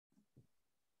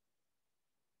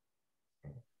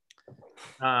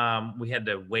We had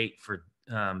to wait for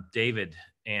David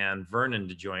and Vernon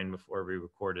to join before we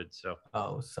recorded. So,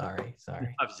 oh, sorry.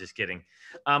 I was just kidding.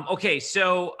 Okay,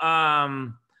 so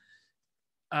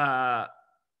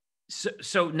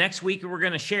so next week we're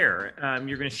going to share.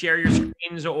 You're going to share your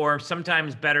screens, or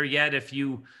sometimes better yet, if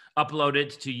you upload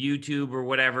it to YouTube or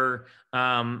whatever,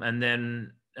 and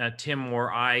then Tim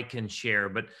or I can share.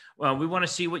 But we want to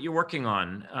see what you're working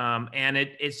on, and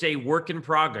it's a work in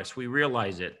progress. We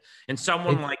realize it. And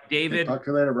someone like David. Talk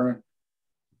to you later, Brian.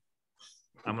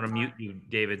 I'm going to mute you,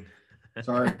 David.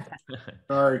 Sorry.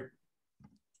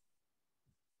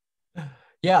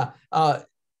 Yeah.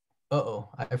 Uh-oh,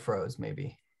 I froze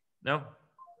maybe. No.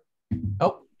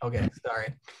 Oh, okay.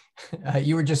 Sorry.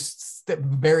 You were just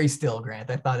very still, Grant.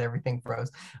 I thought everything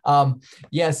froze.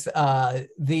 Yes.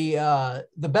 The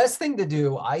best thing to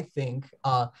do, I think,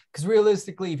 because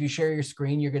realistically, if you share your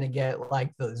screen, you're going to get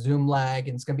like the Zoom lag,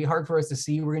 and it's going to be hard for us to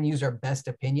see. We're going to use our best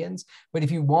opinions. But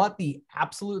if you want the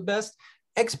absolute best,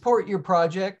 export your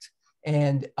project.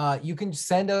 And you can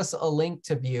send us a link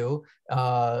to view.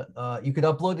 You could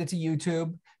upload it to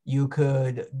YouTube. You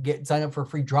could sign up for a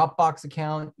free Dropbox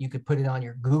account. You could put it on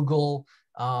your Google,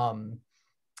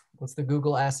 what's the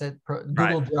Google asset?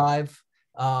 Google Drive,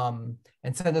 and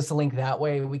send us a link that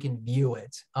way. We can view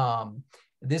it.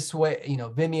 This way,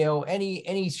 Vimeo,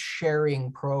 any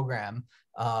sharing program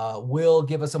will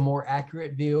give us a more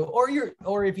accurate view.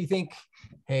 Or if you think,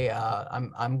 hey,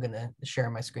 I'm gonna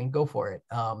share my screen, go for it.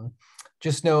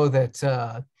 Just know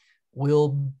that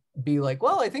we'll be like,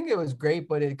 well, I think it was great,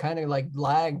 but it kind of like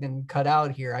lagged and cut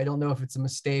out here. I don't know if it's a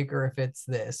mistake or if it's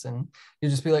this. And you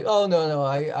just be like, oh, no,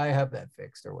 I have that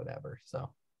fixed or whatever.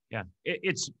 So yeah,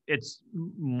 it's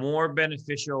more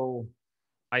beneficial,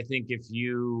 I think, if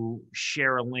you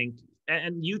share a link.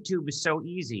 And YouTube is so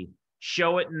easy.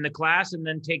 Show it in the class and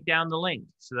then take down the link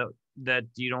so that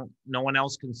no one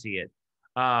else can see it.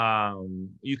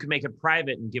 You can make it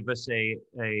private and give us a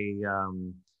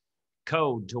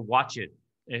code to watch it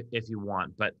if you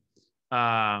want, but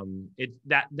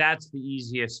that's the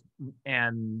easiest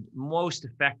and most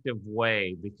effective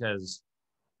way, because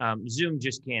Zoom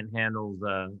just can't handle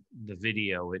the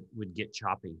video. It would get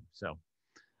choppy. So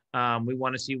we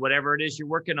want to see whatever it is you're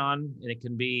working on, and it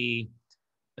can be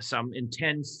some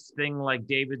intense thing like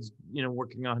David's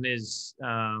working on his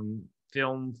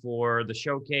film for the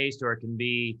showcase, or it can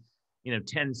be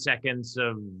 10 seconds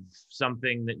of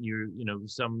something that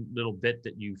some little bit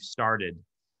that you've started.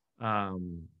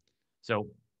 So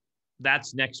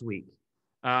that's next week.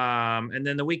 And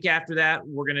then the week after that,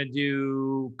 we're going to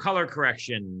do color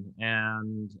correction,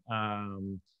 and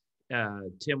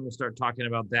Tim will start talking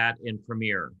about that in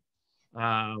Premiere.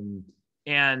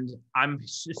 And I'm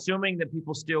assuming that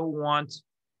people still want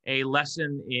a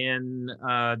lesson in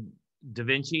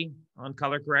DaVinci on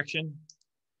color correction.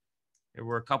 There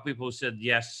were a couple people who said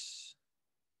yes.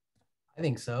 I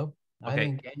think so. Okay. I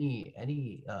think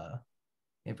any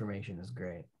information is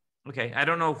great. Okay. I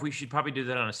don't know if we should probably do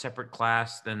that on a separate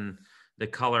class than the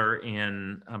color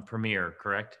in Premiere,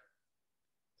 correct?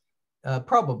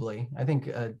 Probably. I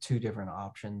think 2 different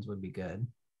options would be good.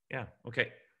 Yeah.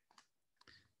 Okay.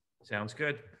 Sounds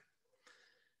good.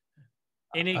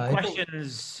 Any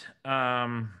questions?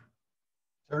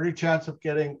 Any chance of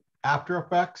getting After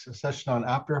Effects, a session on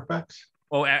After Effects?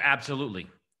 Oh, absolutely.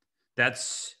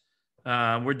 That's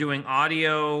we're doing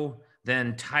audio,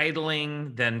 then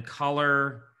titling, then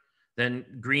color, then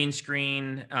green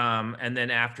screen, and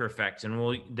then After Effects.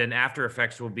 And After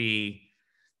Effects will be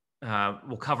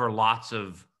we'll cover lots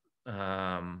of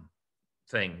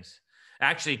things.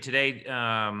 Actually, today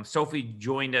Sophie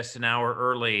joined us an hour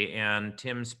early, and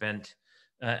Tim spent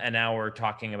an hour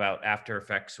talking about After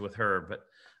Effects with her. But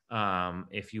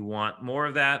if you want more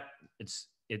of that,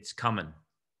 it's coming.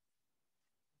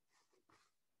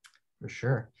 For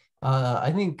sure.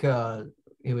 I think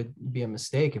it would be a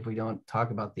mistake if we don't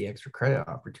talk about the extra credit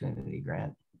opportunity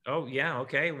grant. Oh, yeah.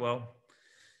 Okay. Well,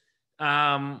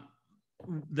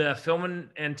 the Film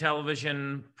and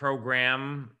Television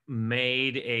program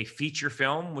made a feature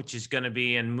film, which is going to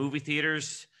be in movie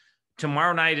theaters.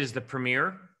 Tomorrow night is the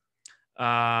premiere.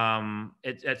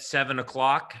 It's at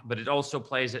 7:00, but it also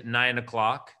plays at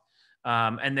 9:00.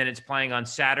 And then it's playing on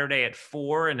Saturday at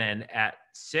 4 and then at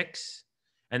 6.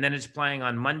 And then it's playing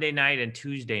on Monday night and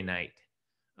Tuesday night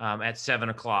at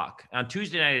 7:00. On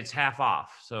Tuesday night, it's half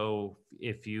off. So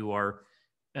if you are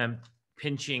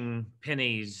pinching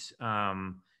pennies,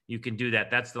 you can do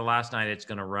that. That's the last night it's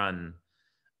going to run.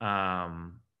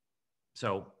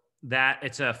 So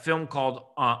it's a film called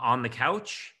On the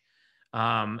Couch.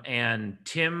 And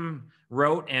Tim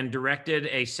wrote and directed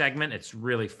a segment. It's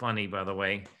really funny, by the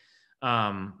way.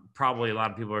 Probably a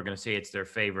lot of people are going to say it's their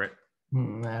favorite.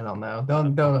 I don't know.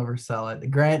 Don't oversell it.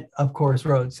 Grant, of course,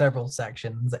 wrote several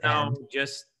sections No,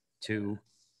 just two.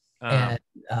 and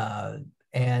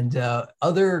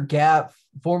other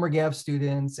former GAF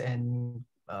students and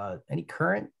any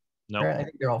current. No, I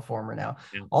think they're all former now.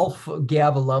 Yeah. All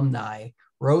GAV alumni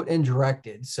wrote and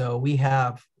directed. So we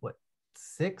have what,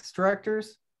 6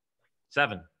 directors?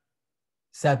 7.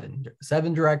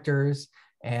 7 directors,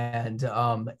 and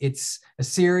it's a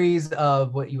series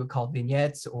of what you would call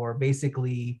vignettes, or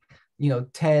basically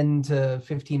 10 to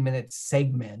 15 minute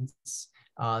segments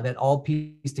that all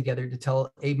piece together to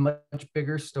tell a much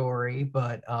bigger story.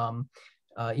 But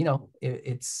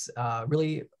it's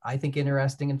really, I think,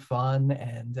 interesting and fun.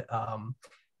 And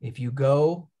if you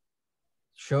go,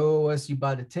 show us you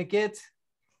bought a ticket.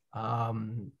 How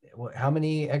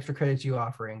many extra credits you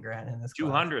offering, Grant, in this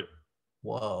 200. class?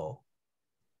 Whoa.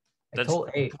 That's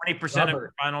 20% of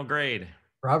your final grade.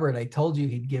 Robert, I told you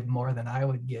he'd give more than I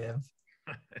would give.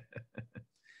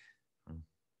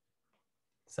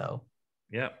 So.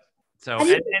 Yep. So,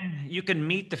 and you can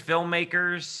meet the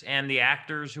filmmakers and the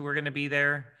actors who are going to be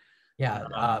there.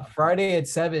 Yeah. Friday at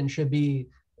 7 should be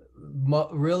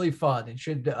really fun. It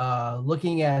should,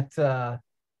 looking at,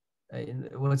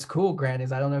 what's cool, Grant,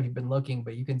 is I don't know if you've been looking,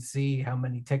 but you can see how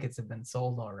many tickets have been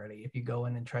sold already. If you go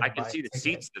in and try to buy, I can see the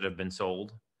seats that have been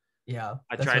sold. Yeah.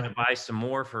 I tried to buy some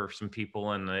more for some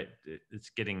people, and it's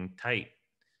getting tight.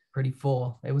 Pretty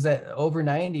full. It was at over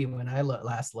 90 when I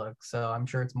last looked, so I'm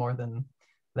sure it's more than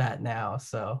that now.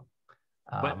 So,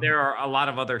 but there are a lot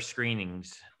of other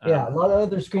screenings. Yeah, a lot of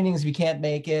other screenings. If you can't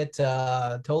make it,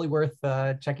 totally worth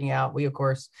checking out. We, of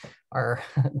course, are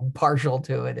partial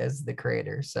to it as the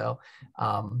creators. So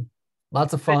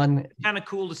lots of fun. It's kind of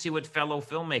cool to see what fellow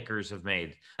filmmakers have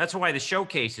made. That's why the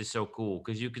showcase is so cool,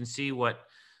 because you can see what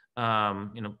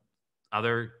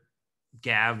other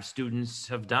GAV students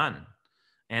have done,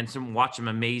 and watch some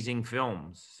amazing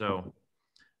films. So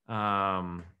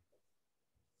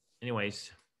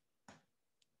anyways,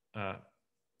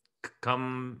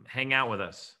 come hang out with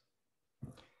us.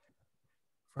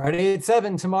 Friday at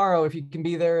 7 tomorrow, if you can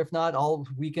be there. If not, all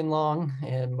weekend long,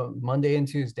 and Monday and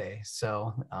Tuesday.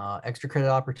 So extra credit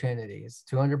opportunities,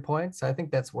 200 points. I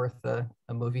think that's worth a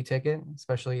movie ticket,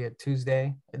 especially at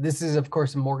Tuesday. This is, of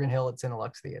course, in Morgan Hill at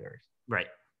Cinelux Theaters. Right.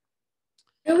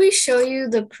 Can we show you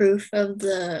the proof of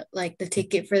the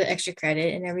ticket for the extra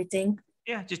credit and everything?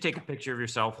 Yeah, just take a picture of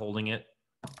yourself holding it.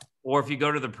 Or if you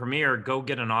go to the premiere, go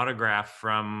get an autograph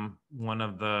from one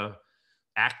of the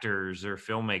actors or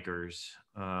filmmakers.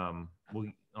 I'll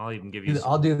even give you.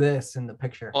 I'll do this in the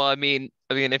picture. Well, I mean,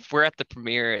 if we're at the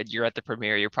premiere and you're at the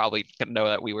premiere, you're probably gonna know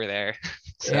that we were there.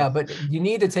 So. Yeah, but you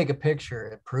need to take a picture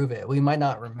to prove it. We might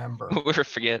not remember. We'll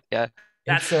forget. Yeah.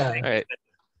 That's all right.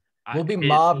 We'll be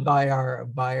mobbed by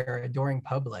our adoring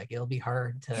public. It'll be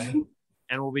hard to.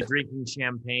 And we'll be drinking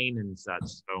champagne and such.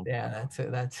 So yeah,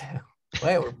 that's it.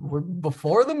 Wait, we're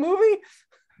before the movie?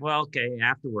 Well, okay,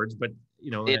 afterwards, but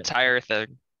the entire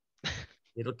thing.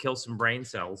 It'll kill some brain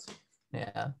cells.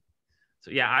 Yeah.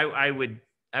 So yeah, I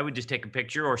would just take a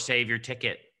picture or save your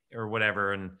ticket or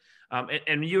whatever, and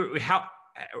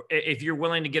if you're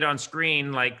willing to get on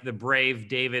screen like the brave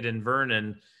David and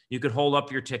Vernon, you could hold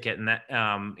up your ticket and that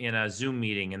in a Zoom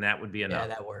meeting, and that would be enough.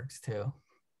 Yeah, that works too.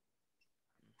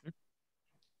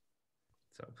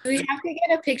 So do we have to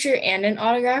get a picture and an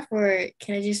autograph, or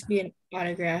can it just be an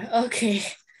autograph? Okay.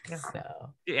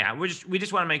 So. Yeah, we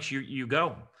just want to make sure you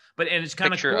go. And it's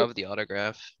kind of picture cool. of the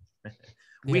autograph.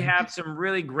 We have some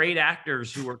really great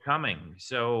actors who are coming,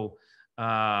 so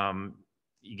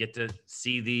you get to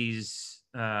see these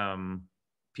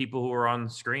people who are on the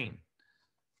screen.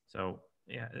 So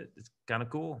yeah, it's kind of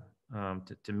cool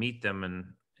to meet them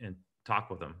and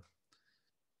talk with them.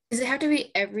 Does it have to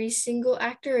be every single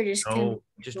actor, or just one?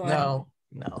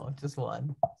 No, just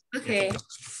one. Okay. Yeah.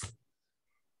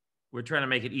 We're trying to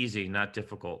make it easy, not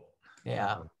difficult.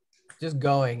 Yeah. Just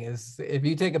going is, if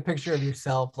you take a picture of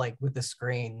yourself like with the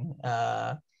screen,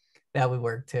 that would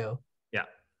work too. Yeah.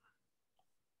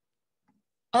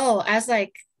 Oh, as the,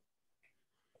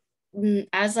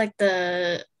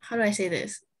 how do I say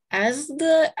this? As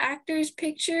the actor's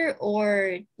picture,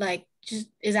 or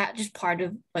is that just part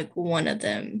of one of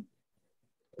them?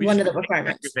 One of the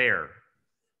requirements. You're there.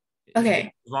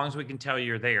 Okay. As long as we can tell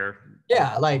you're there.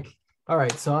 Yeah, all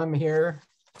right, so I'm here.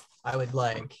 I would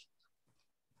What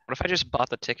if I just bought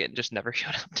the ticket and just never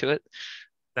showed up to it?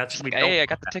 That's hey, I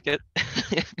got the ticket.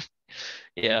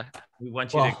 Yeah. We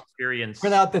want you to experience.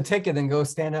 Print out the ticket and go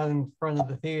stand out in front of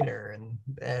the theater, and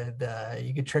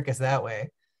you could trick us that way.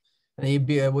 And we'd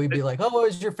be like, "Oh, what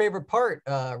was your favorite part,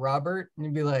 Robert?" And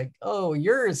he'd be like, "Oh,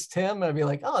 yours, Tim." And I'd be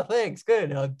like, "Oh, thanks, good,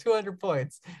 200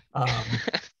 points."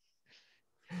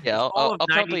 Yeah, all of I'll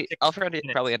probably 96 probably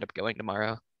minutes. end up going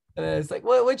tomorrow. And it's like,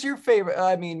 what's your favorite?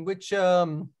 I mean, which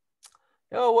tell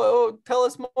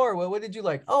us more. What did you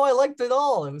like? Oh, I liked it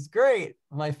all. It was great.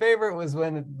 My favorite was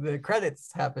when the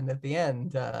credits happened at the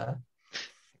end.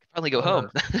 Probably go home.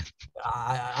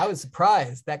 I was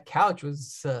surprised. That couch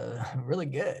was really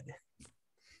good.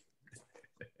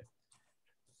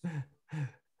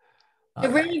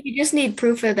 Really, you just need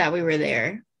proof of that we were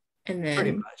there, and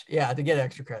Pretty then much, yeah, to get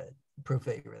extra credit, proof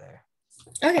that you were there.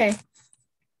 okay.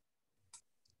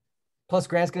 Plus,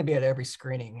 Grant's gonna be at every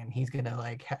screening, and he's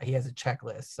gonna he has a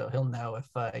checklist, so he'll know if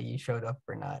you showed up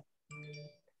or not.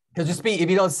 He'll just be, if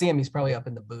you don't see him, he's probably up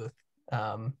in the booth.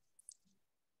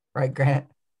 Right, Grant?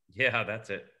 Yeah, that's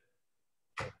it.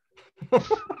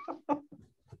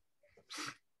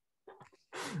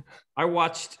 I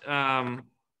watched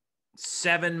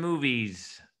 7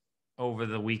 movies over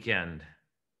the weekend.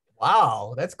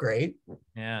 Wow, that's great.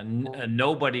 Yeah,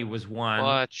 Nobody was one.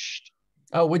 Watched.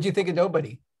 Oh, what'd you think of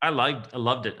Nobody? I loved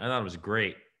it. I thought it was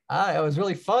great. It was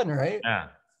really fun, right? Yeah,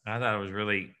 I thought it was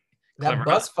really That clever.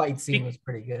 bus fight scene was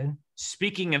pretty good.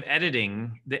 Speaking of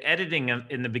editing, the editing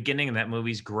in the beginning of that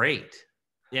movie is great.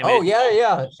 Yeah,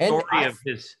 yeah. The story of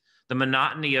the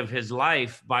monotony of his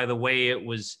life by the way it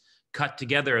was cut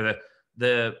together.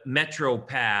 The Metro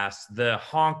pass, the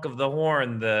honk of the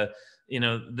horn, the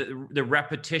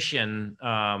repetition,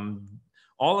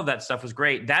 all of that stuff was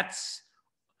great. That's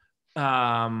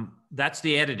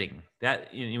the editing. That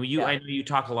I know you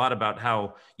talk a lot about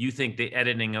how you think the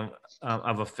editing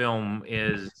of a film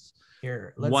is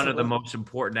one of the most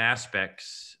important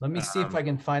aspects. Let me see if I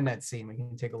can find that scene. We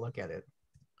can take a look at it.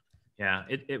 Yeah,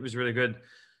 it was really good.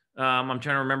 I'm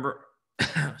trying to remember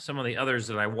some of the others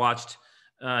that I watched.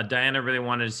 Diana really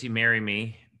wanted to see Marry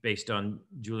Me based on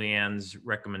Julianne's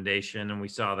recommendation, and we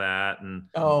saw that. And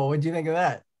what did you think of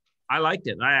that? I liked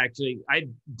it. I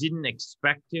didn't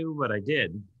expect to, but I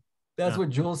did. That's what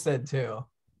Jules said too.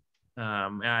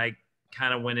 I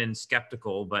kind of went in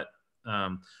skeptical, but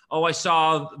I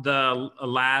saw the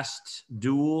Last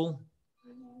Duel.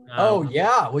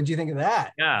 Yeah, what'd you think of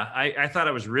that? Yeah, I thought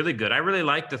it was really good. I really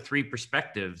liked the 3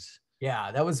 perspectives.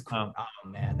 Yeah, that was cool. Oh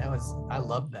man, I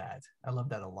love that. I love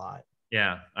that a lot.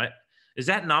 Yeah, is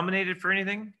that nominated for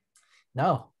anything?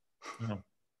 No. No.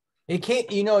 It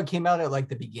came out at like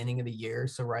the beginning of the year,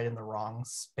 so right in the wrong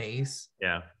space.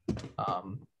 Yeah.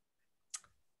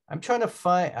 I'm trying to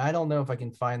find, I don't know if I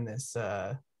can find this.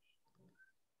 I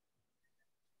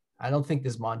don't think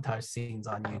this montage scene's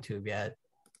on YouTube yet.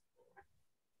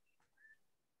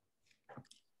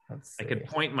 I could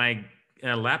point my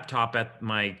laptop at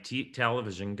my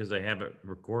television because I have it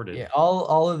recorded. Yeah,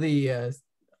 all the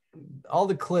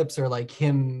clips are like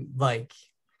him, like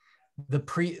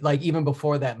even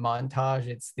before that montage,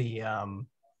 it's the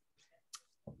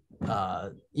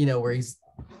where he's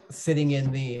sitting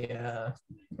in the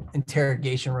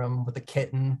interrogation room with the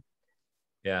kitten.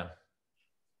 Yeah.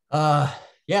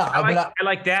 Yeah, I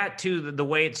like that too. The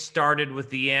way it started with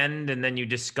the end, and then you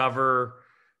discover,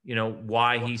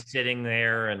 why he's sitting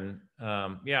there, and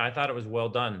I thought it was well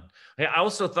done. I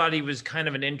also thought he was kind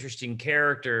of an interesting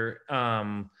character.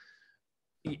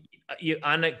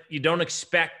 You don't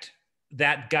expect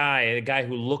that guy, a guy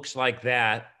who looks like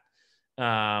that,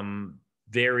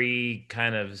 very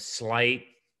kind of slight,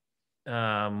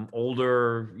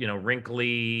 older,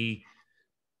 wrinkly.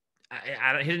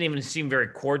 He didn't even seem very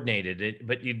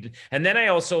coordinated. And then I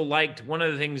also liked one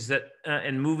of the things that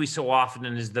in movies so often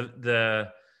is the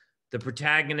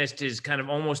protagonist is kind of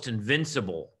almost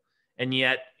invincible, and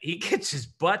yet he gets his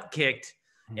butt kicked.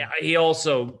 Yeah, he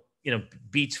also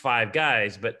beats 5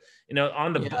 guys, but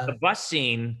on the bus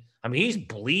scene, I mean, he's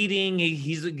bleeding.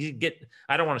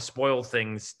 I don't want to spoil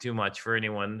things too much for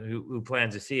anyone who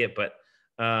plans to see it, but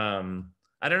I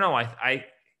don't know.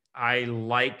 I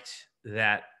liked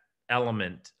that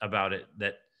element about it,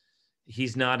 that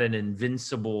he's not an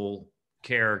invincible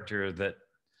character. That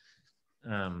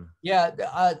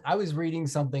I was reading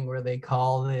something where they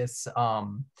call this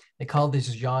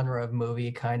genre of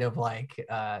movie kind of like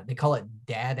they call it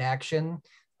dad action,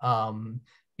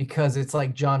 because it's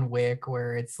like John Wick,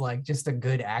 where it's like just a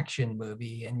good action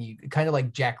movie, and you kind of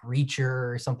like Jack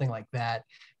Reacher or something like that,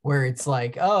 where it's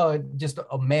like, just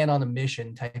a man on a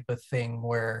mission type of thing,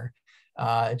 where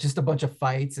just a bunch of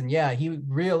fights. And he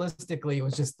realistically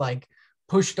was just like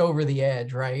pushed over the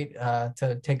edge, right?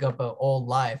 To take up an old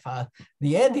life.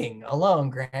 The ending alone,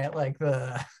 Grant, like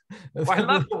the Well, I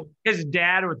love his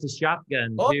dad with the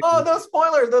shotgun too. oh, no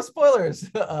spoilers, no spoilers.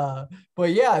 But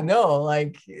yeah, no,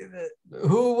 like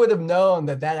who would have known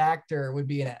that that actor would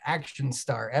be an action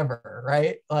star ever,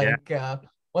 right? Like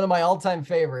one of my all-time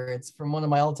favorites from one of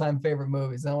my all-time favorite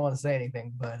movies. I don't want to say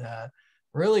anything, but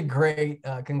really great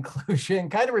conclusion.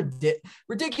 Kind of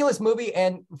ridiculous movie,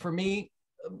 and for me,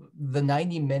 the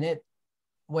 90-minute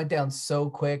went down so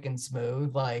quick and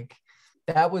smooth. Like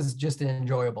that was just an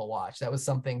enjoyable watch. That was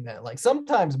something that, like,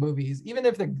 sometimes movies, even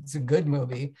if it's a good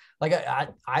movie, like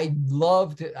I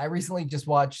loved it. I recently just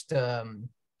watched oh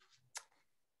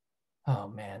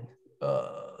man,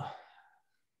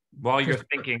 while you're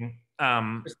thinking,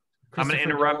 I'm going to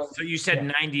interrupt. So you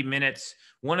said 90 minutes.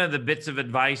 One of the bits of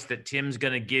advice that Tim's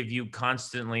going to give you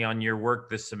constantly on your work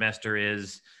this semester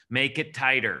is make it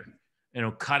tighter.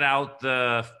 Cut out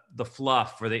the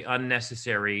fluff or the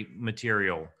unnecessary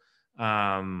material.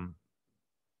 And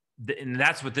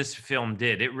that's what this film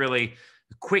did. It really,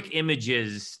 quick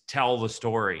images tell the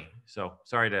story. So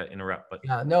sorry to interrupt, but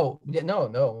no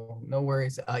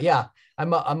worries.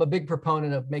 I'm a big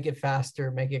proponent of make it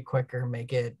faster, make it quicker,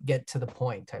 make it get to the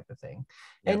point type of thing.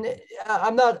 Yeah. And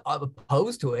I'm not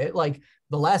opposed to it. Like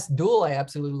The Last Duel, I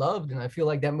absolutely loved, and I feel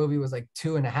like that movie was like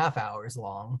 2.5 hours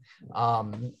long.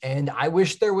 And I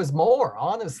wish there was more.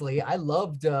 Honestly, I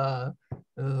loved the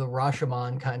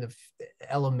Rashomon kind of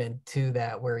element to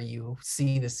that, where you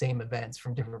see the same events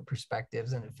from different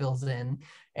perspectives and it fills in.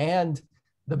 And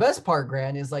the best part,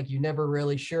 Grant, is like you're never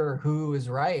really sure who is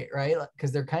right?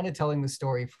 Because they're kind of telling the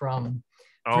story from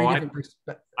three different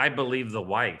perspectives. I believe the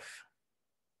wife.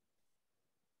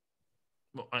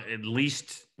 Well, at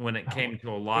least when it came to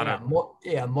a lot of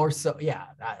more so,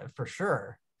 for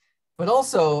sure. But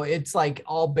also, it's like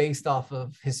all based off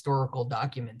of historical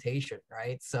documentation,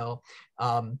 right? So,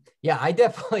 I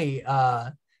definitely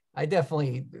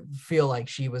feel like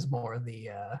she was more the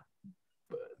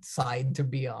side to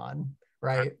be on,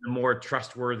 right? The more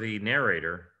trustworthy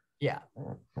narrator. Yeah,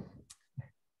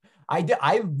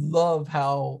 I love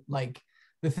how, like,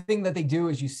 the thing that they do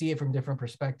is you see it from different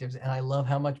perspectives, and I love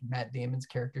how much Matt Damon's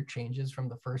character changes from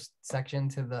the first section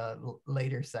to the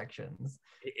later sections.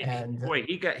 And boy,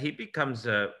 he becomes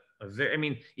a very, I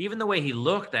mean, even the way he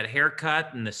looked, that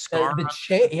haircut and the scar.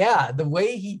 The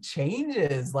way he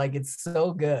changes, like, it's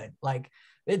so good. Like,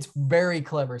 it's very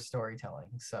clever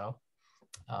storytelling. So,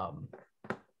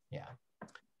 yeah.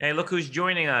 Hey, look who's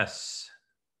joining us,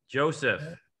 Joseph.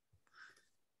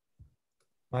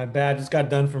 My bad. Just got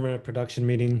done from a production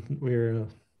meeting.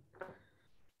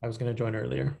 I was going to join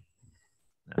earlier.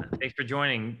 Thanks for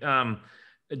joining.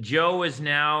 Joe is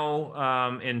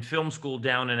now in film school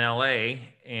down in LA,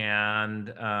 and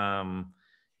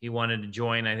he wanted to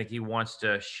join. I think he wants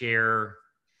to share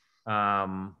a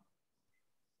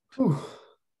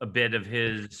bit of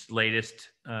his latest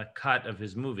cut of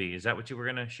his movie. Is that what you were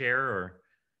going to share, or?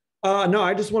 No,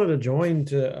 I just wanted to join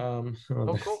to.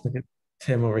 Cool. Look at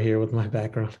Tim over here with my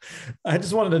background. I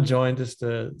just wanted to join just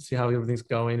to see how everything's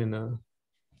going, and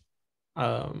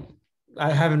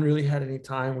I haven't really had any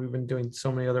time. We've been doing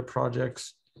so many other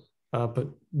projects, but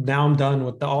now I'm done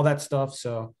with all that stuff,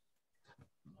 so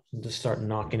I'll just start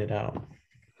knocking it out.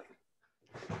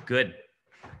 Good.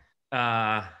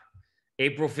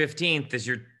 April 15th is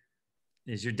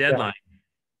your deadline.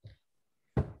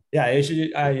 Yeah,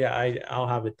 I'll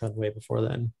have it done way before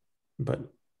then. But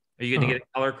are you going to get it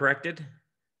color corrected?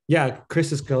 Yeah,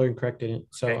 Chris is color corrected it.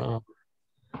 So okay.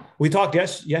 We talked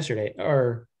yesterday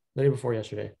or the day before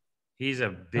yesterday. He's a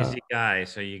busy guy,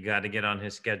 so you got to get on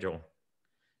his schedule.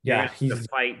 Yeah, he's to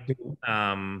fight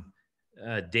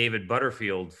David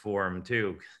Butterfield for him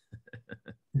too.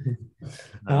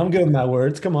 I'm good with my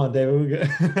words. Come on, David.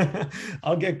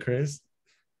 I'll get Chris.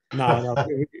 No,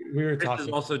 we were Chris talking.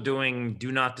 Is also doing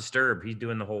Do Not Disturb. He's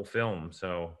doing the whole film.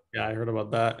 So yeah, I heard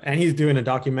about that, and he's doing a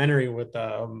documentary with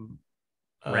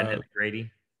Brendan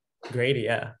Grady. Grady,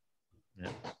 yeah.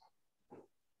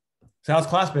 So how's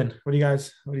class been? What are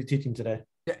you teaching today?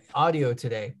 Audio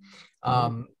today.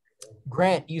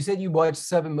 Grant, you said you watched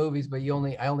 7 movies, but I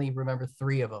only remember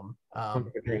 3 of them. I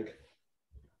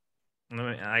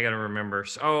gotta remember.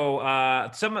 So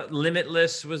some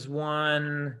Limitless was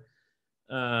one.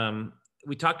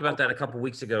 We talked about that a couple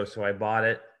weeks ago, so I bought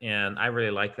it, and I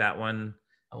really like that one.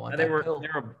 There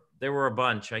were a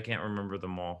bunch. I can't remember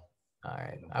them all. All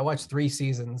right, I watched 3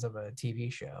 seasons of a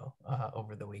TV show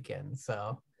over the weekend,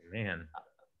 so man,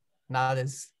 not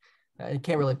as I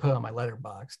can't really put on my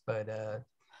letterbox, but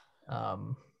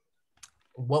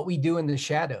What We Do in the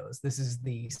Shadows. This is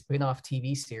the spin-off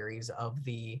TV series of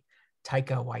the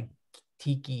Taika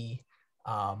Waititi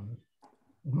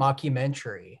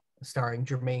mockumentary starring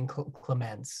Jermaine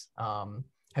Clements.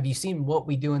 Have you seen What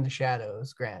We Do in the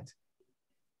Shadows, Grant?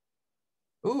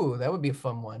 Ooh, that would be a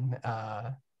fun one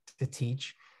to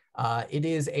teach. It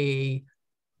is a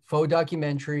faux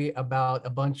documentary about a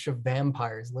bunch of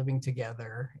vampires living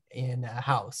together in a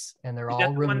house, and they're Is all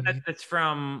that the really... one that's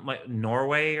from like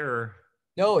Norway or?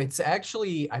 No, it's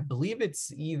actually, I believe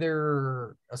it's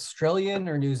either Australian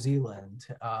or New Zealand.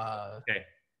 Okay.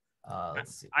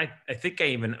 Let's see. I think I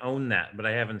even own that, but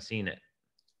I haven't seen it.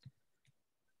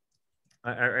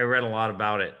 I read a lot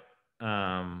about it.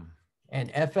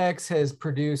 And FX has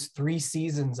produced 3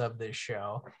 seasons of this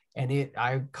show, and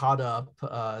I caught up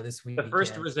this week. The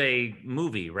first was a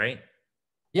movie, right?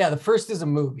 Yeah, the first is a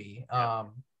movie. Yeah.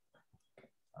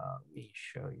 Let me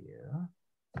show you.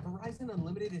 Verizon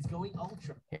Unlimited is going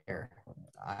ultra. Here,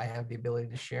 I have the ability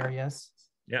to share. Yes.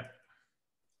 Yep.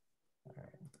 All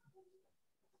right.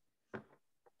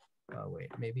 Oh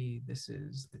wait, maybe this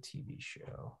is the TV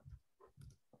show.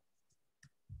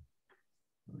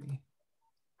 Let me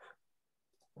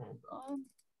hold on.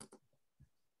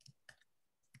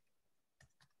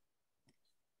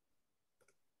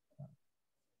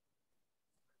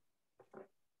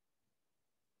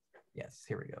 Yes,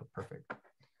 here we go. Perfect.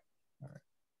 All right.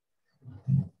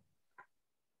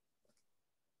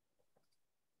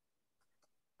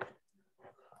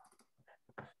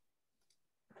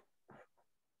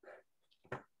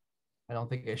 I don't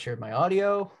think I shared my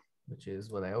audio, which is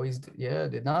what I always do. Yeah, I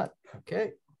did not.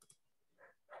 Okay.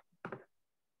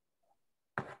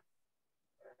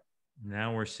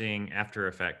 Now we're seeing After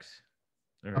Effects.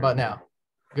 How about now?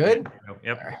 Good?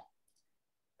 Yep. All right.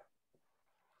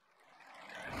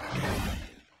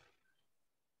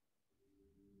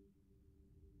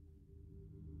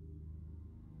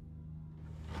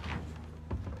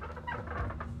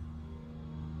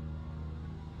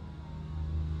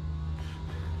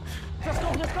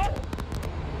 Let's go!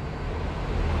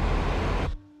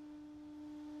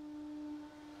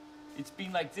 It's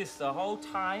been like this the whole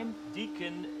time,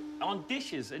 Deacon, on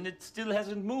dishes, and it still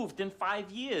hasn't moved in 5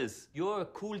 years. You're a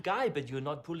cool guy, but you're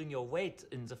not pulling your weight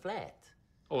in the flat.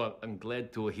 Oh, I'm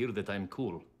glad to hear that I'm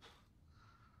cool.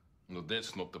 No,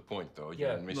 that's not the point, though.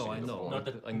 You're missing no, I the know.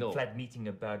 point. Not a flat meeting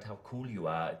about how cool you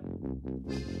are.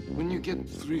 When you get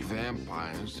 3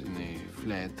 vampires in a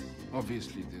flat,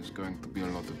 obviously there's going to be a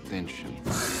lot of tension.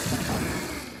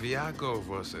 Viago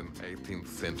was an 18th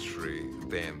century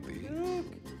dandy. Look,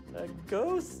 a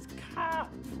ghost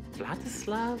cop.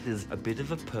 Vladislav is a bit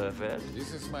of a pervert.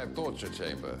 This is my torture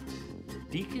chamber.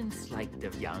 Deacon's like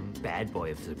the young bad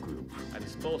boy of the group. I'm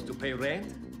supposed to pay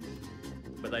rent,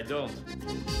 but I don't.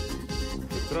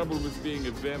 The trouble with being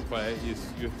a vampire is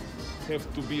you have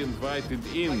to be invited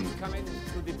in. Come in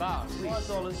to the bar, please.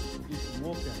 It's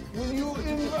walking. Will you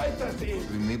invite us in?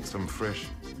 We need some fresh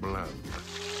blood.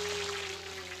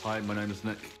 Hi, my name is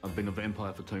Nick. I've been a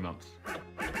vampire for 2 months.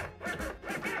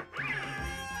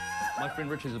 My friend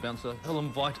Rich is a bouncer. He'll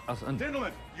invite us in.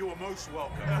 Gentlemen, you are most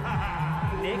welcome.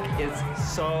 Nick is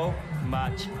so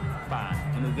much fun.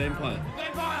 I'm a vampire.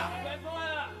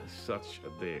 Vampire! Such a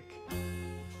dick.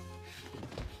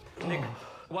 Nick,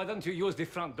 why don't you use the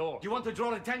front door? You want to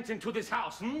draw attention to this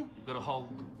house, hmm? You've got a whole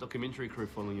documentary crew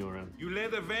following you around. You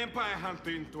let a vampire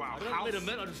hunter into our I don't house. let him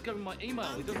in. I just gave him my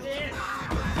email. He doesn't...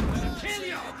 Kill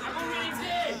you! I'm already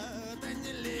dead!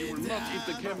 You will not eat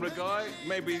the camera guy,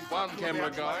 maybe one camera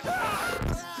guy.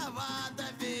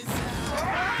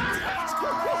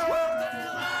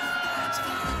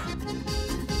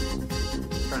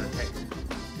 Trying to take.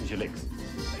 Use your legs.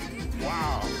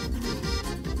 Wow.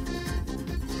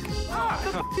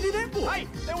 What the f*** did he that for? Hey,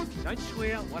 that was... Don't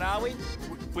swear. What are we?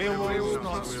 Werewolves,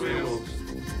 not werewolves.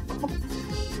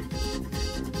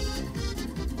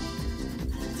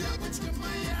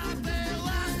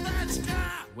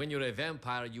 When you're a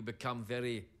vampire, you become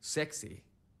very sexy.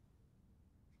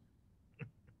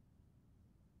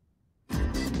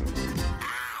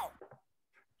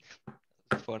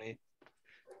 Funny.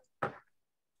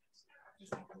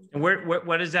 And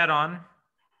what is that on?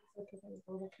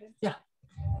 Yeah.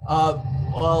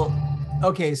 Well,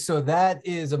 okay, so that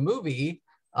is a movie.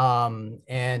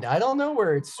 And I don't know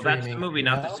where it's streaming. Well, that's the movie,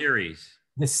 not the series.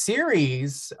 The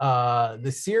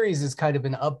series is kind of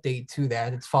an update to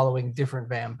that. It's following different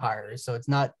vampires. So it's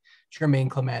not Jermaine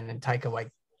Clement and Taika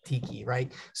Waititi,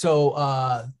 right? So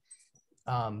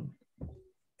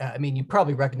I mean, you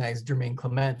probably recognize Jermaine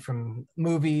Clement from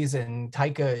movies, and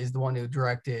Taika is the one who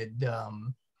directed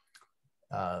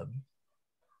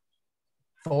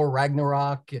Thor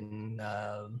Ragnarok and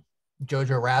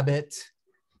Jojo Rabbit.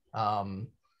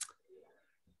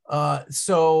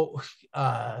 So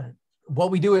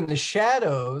what we do in the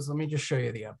shadows, let me just show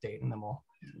you the update and then we'll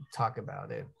talk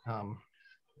about it.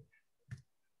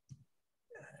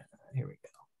 Here we go.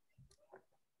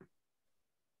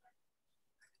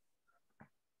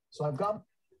 So I've got,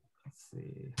 let's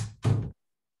see.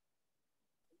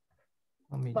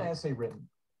 Let me my essay written.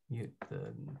 Mute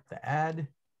the ad.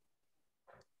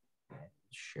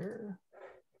 Sure.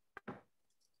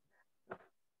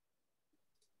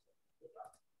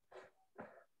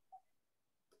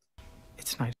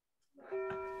 It's night.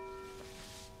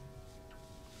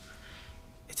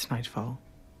 It's nightfall.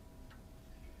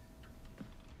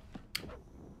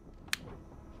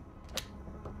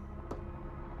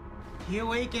 He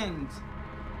awakened.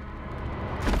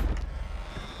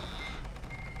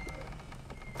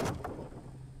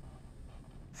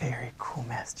 Very cool,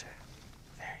 Master.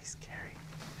 Very scary.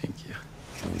 Thank you.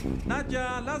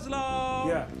 Nadja, Laszlo!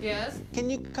 Yeah. Yes? Can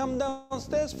you come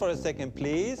downstairs for a second,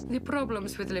 please? The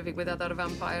problems with living with other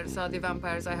vampires are the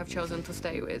vampires I have chosen to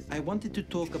stay with. I wanted to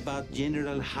talk about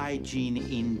general hygiene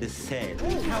in the cell.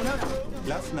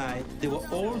 Last night, there were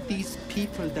all these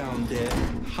people down there,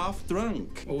 half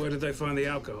drunk. Well, where did they find the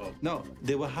alcohol? No,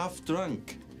 they were half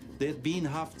drunk. They'd been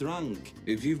half drunk.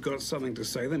 If you've got something to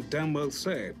say, then damn well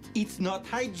say it. It's not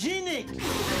hygienic!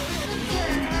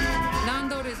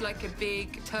 Nandor is like a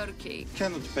big turkey.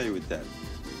 Cannot pay with that.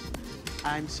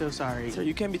 I'm so sorry. Sir,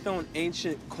 you can't be throwing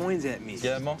ancient coins at me.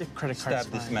 Guillermo, The credit card's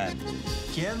stab this fine. man.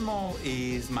 Guillermo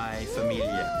is my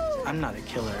familia. I'm not a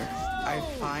killer. I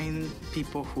find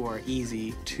people who are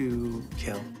easy to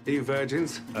kill. Are you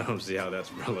virgins? I don't see how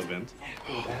that's relevant.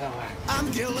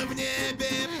 I'm killing it,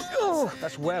 babe. Oh,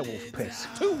 that's werewolf piss.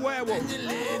 2 werewolves.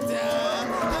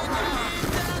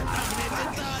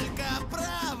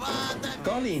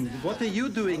 Colin, what are you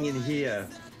doing in here?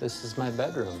 This is my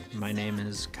bedroom. My name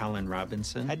is Colin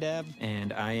Robinson. Hi, Deb.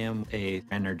 And I am a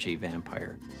energy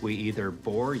vampire. We either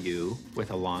bore you with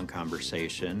a long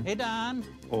conversation. Hey, Don.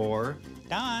 Or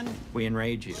Don. we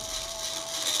enrage you.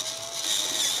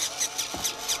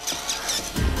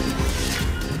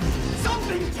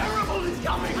 Something terrible is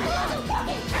coming!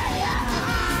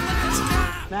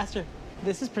 Master,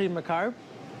 this is pretty macabre.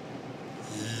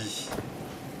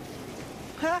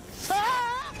 I've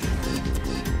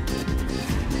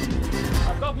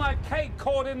got my cake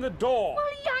caught in the door. Well,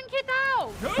 yank it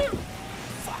out!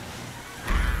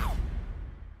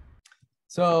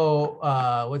 So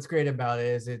what's great about it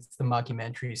is it's the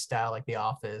mockumentary style, like The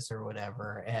Office or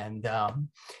whatever. And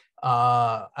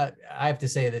I have to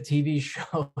say the TV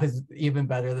show is even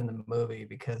better than the movie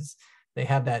because they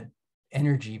have that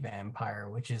energy vampire,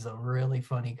 which is a really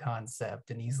funny concept.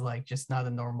 And he's like just not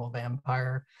a normal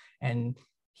vampire. And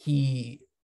he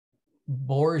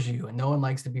bores you and no one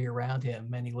likes to be around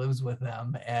him and he lives with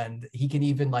them and he can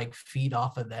even like feed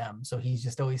off of them, so he's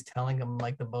just always telling them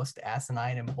like the most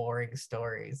asinine and boring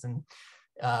stories. And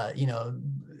you know,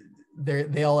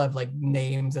 they all have like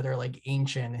names that are like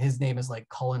ancient. His name is like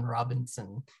Colin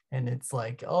Robinson and it's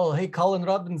like, oh hey Colin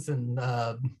Robinson,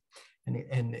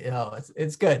 and you know,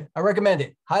 it's good. I recommend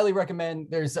it, highly recommend.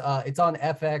 There's it's on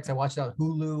FX. I watched it on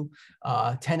Hulu,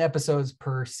 10 episodes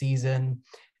per season.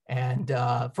 And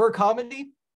for a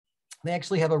comedy, they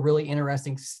actually have a really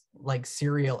interesting like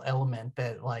serial element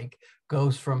that like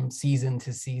goes from season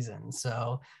to season.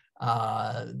 So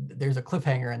there's a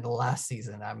cliffhanger in the last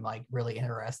season. I'm like really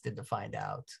interested to find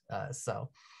out.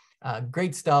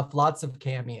 Great stuff. Lots of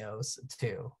cameos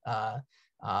too.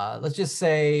 Let's just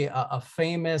say a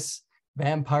famous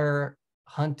vampire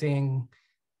hunting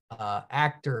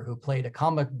actor who played a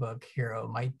comic book hero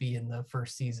might be in the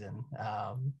first season.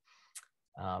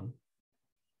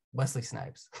 Wesley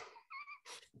Snipes.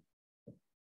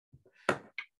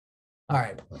 All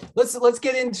right, let's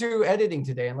get into editing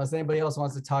today, unless anybody else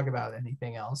wants to talk about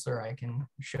anything else, or I can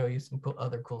show you some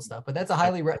other cool stuff. But that's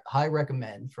a high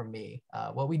recommend from me.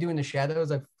 What We Do in the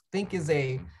Shadows, I think, is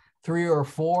a 3 or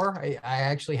 4. I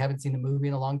actually haven't seen the movie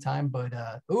in a long time, but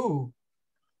ooh,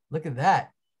 look at that.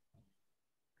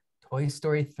 Toy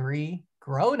Story 3,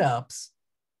 Grown Ups,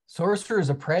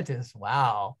 Sorcerer's Apprentice.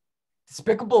 Wow.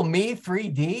 Despicable Me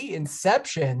 3D,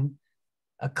 Inception,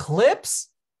 Eclipse,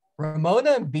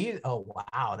 Ramona and Beat. Oh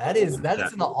wow, that is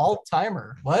an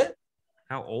all-timer. What?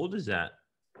 How old is that?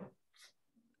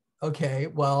 Okay,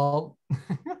 well,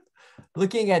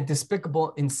 looking at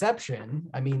Despicable Inception,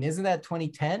 I mean, isn't that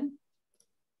 2010?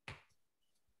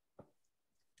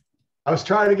 I was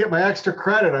trying to get my extra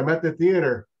credit. I'm at the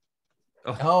theater.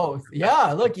 Oh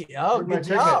yeah, look. Oh, good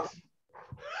job.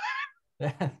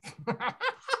 Here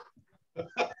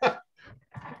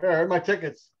are my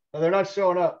tickets. Oh, they're not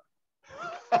showing up.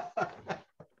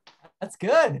 That's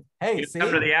good. Hey, You see?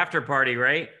 come to the after party,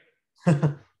 right?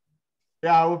 Yeah,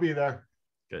 I will be there.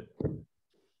 Good.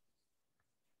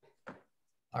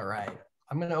 All right.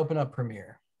 I'm going to open up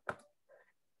Premiere.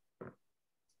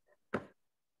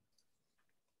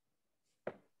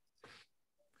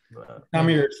 How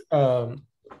many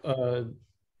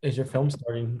is your film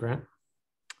starting, Grant?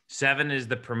 7 is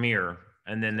the premiere,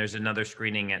 and then there's another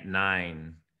screening at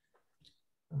 9.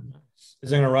 Is it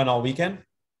going to run all weekend?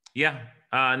 Yeah,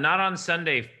 not on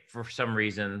Sunday for some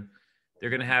reason. They're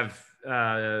going to have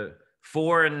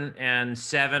 4 and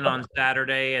 7 on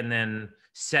Saturday, and then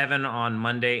 7 on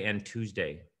Monday and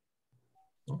Tuesday.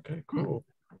 Okay, cool.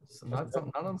 So not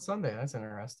on Sunday. That's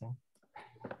interesting.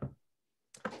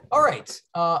 All right,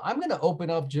 I'm going to open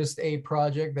up just a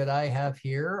project that I have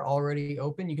here already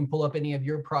open. You can pull up any of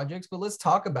your projects, but let's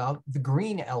talk about the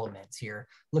green elements here.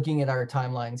 Looking at our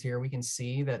timelines here, we can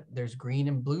see that there's green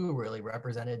and blue really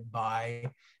represented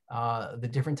by the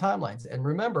different timelines. And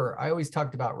remember, I always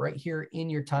talked about right here in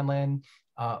your timeline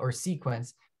or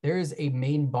sequence, there is a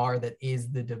main bar that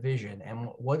is the division. And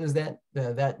what does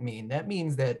that mean? That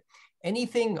means that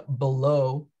anything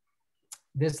below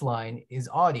this line is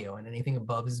audio and anything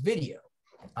above is video.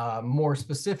 More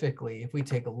specifically, if we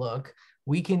take a look,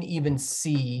 we can even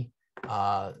see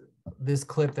this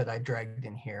clip that I dragged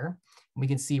in here. We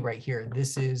can see right here,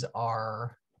 this is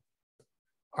our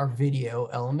video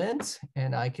element,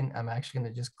 and I'm actually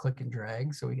going to just click and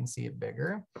drag so we can see it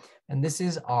bigger. And this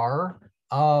is our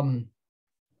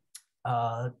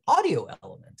audio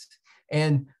element.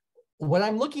 And what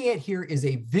I'm looking at here is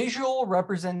a visual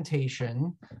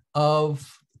representation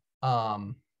of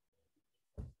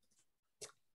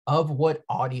what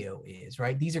audio is,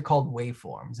 right? These are called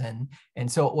waveforms.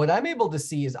 And so what I'm able to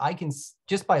see is I can,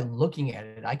 just by looking at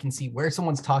it, I can see where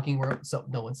someone's talking, where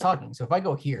no one's talking. So if I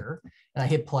go here and I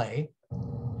hit play,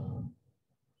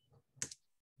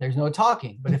 there's no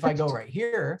talking. But if I go right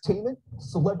here,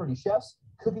 celebrity chefs,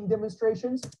 cooking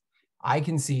demonstrations, I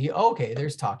can see, okay,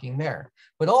 there's talking there.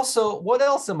 But also, what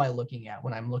else am I looking at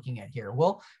when I'm looking at here?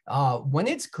 Well, when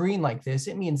it's green like this,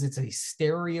 it means it's a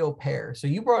stereo pair. So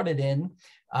you brought it in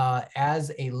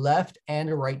as a left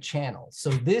and a right channel. So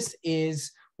this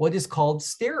is what is called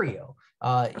stereo.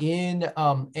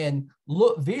 And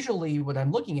look visually, what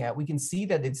I'm looking at, we can see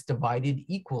that it's divided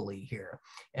equally here.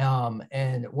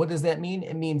 And what does that mean?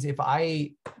 It means if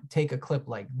I take a clip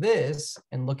like this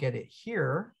and look at it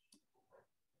here,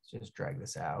 just drag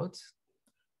this out.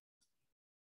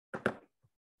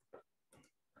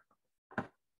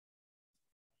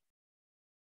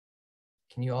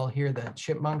 Can you all hear the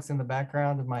chipmunks in the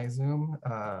background of my Zoom?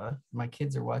 My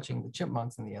kids are watching the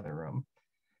chipmunks in the other room,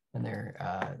 and they're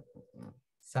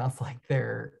sounds like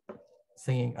they're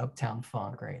singing Uptown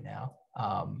Funk right now.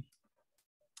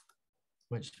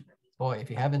 Which, boy, if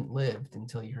you haven't lived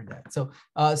until you heard that. So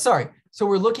sorry. So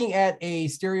we're looking at a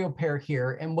stereo pair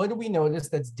here. And what do we notice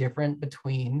that's different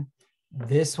between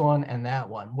this one and that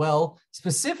one? Well,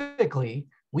 specifically,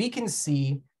 we can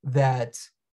see that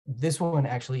this one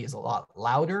actually is a lot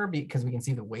louder because we can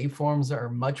see the waveforms are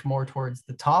much more towards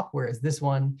the top, whereas this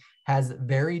one has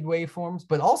varied waveforms.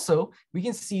 But also, we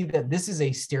can see that this is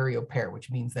a stereo pair,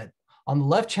 which means that on the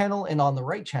left channel and on the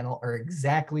right channel are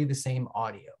exactly the same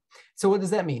audio. So what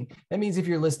does that mean? That means if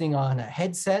you're listening on a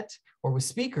headset or with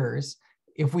speakers,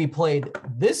 if we played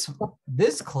this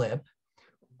clip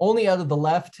only out of the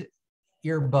left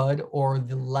earbud or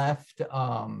the left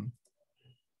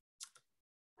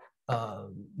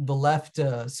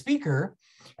speaker,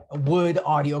 would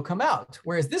audio come out,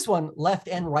 whereas this one, left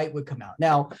and right, would come out.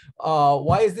 Now,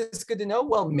 why is this good to know?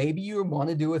 Well, maybe you want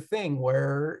to do a thing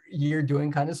where you're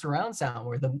doing kind of surround sound,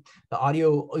 where the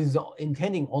audio is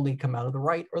intending only to come out of the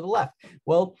right or the left.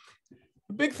 Well,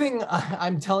 the big thing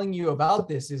I'm telling you about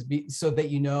this is so that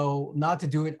you know not to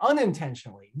do it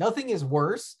unintentionally. Nothing is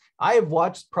worse. I have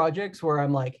watched projects where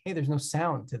I'm like, hey, there's no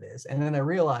sound to this. And then I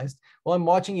realized, well, I'm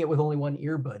watching it with only one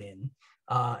earbud in.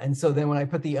 And so then when I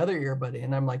put the other earbud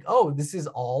in, I'm like, oh, this is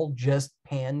all just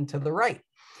panned to the right.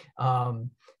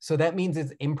 So that means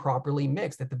it's improperly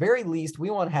mixed. At the very least, we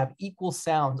want to have equal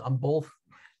sounds on both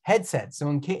headsets. So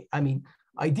in case, I mean,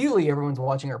 ideally, everyone's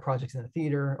watching our projects in the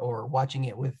theater or watching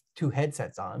it with 2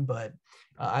 headsets on, but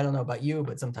I don't know about you,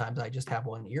 but sometimes I just have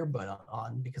one earbud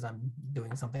on because I'm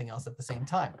doing something else at the same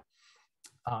time.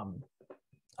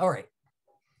 All right.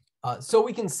 So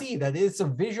we can see that it's a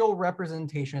visual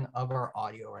representation of our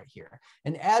audio right here.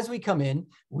 And as we come in,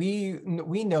 we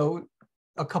know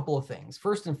a couple of things.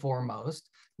 First and foremost,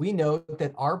 we know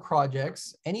that our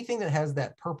projects, anything that has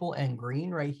that purple and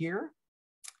green right here,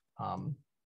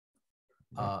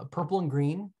 purple and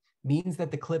green means that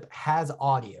the clip has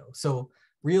audio. So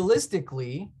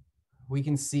realistically, we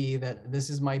can see that this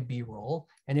is my B-roll.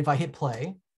 And if I hit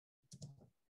play,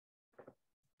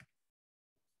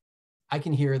 I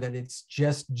can hear that it's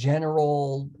just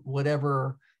general,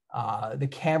 whatever the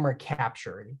camera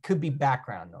captured. It could be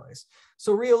background noise.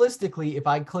 So realistically, if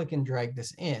I click and drag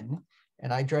this in,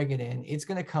 and I drag it in, it's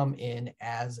gonna come in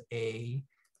as a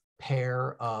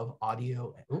pair of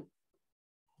audio.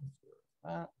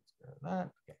 Okay.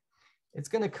 It's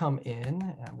gonna come in,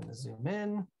 and I'm gonna zoom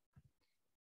in.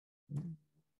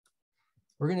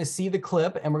 We're gonna see the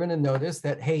clip, and we're gonna notice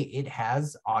that, hey, it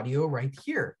has audio right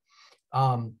here.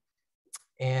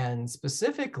 And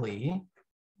specifically,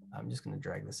 I'm just going to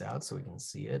drag this out so we can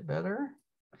see it better.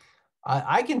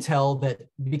 I can tell that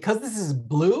because this is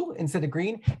blue instead of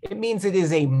green, it means it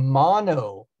is a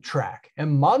mono track.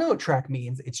 And mono track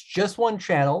means it's just one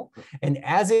channel. And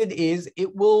as it is,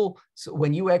 it will, so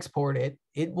when you export it,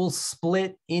 it will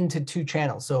split into 2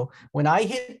 channels. So when I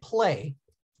hit play,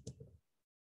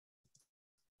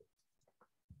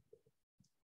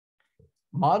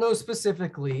 mono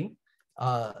specifically,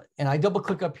 and I double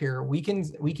click up here, we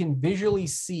can visually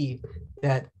see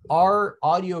that our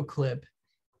audio clip,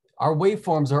 our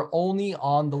waveforms are only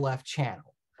on the left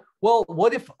channel. Well,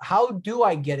 how do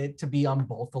I get it to be on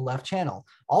both the left channel?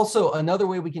 Also, another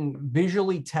way we can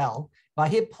visually tell, if I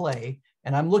hit play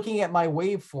and I'm looking at my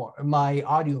waveform, my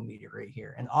audio meter right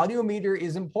here, and audio meter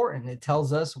is important. It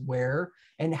tells us where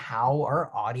and how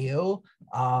our audio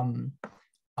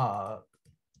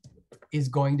is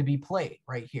going to be played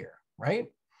right here.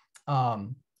 Right?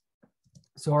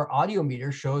 So our audio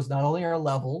meter shows not only our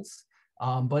levels,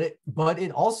 but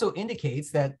it also indicates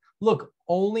that, look,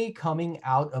 only coming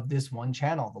out of this one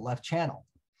channel, the left channel,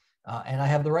 and I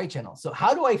have the right channel. So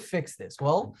how do I fix this?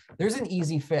 Well, there's an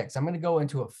easy fix. I'm going to go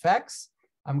into effects.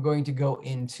 I'm going to go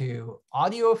into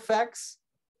audio effects,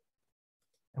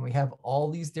 and we have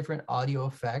all these different audio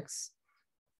effects.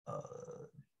 I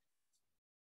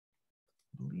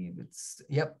believe it's,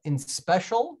 yep, in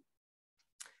special.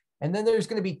 And then there's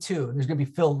going to be 2. There's going to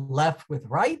be fill left with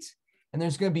right, and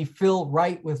there's going to be fill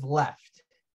right with left.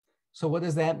 So what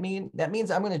does that mean? That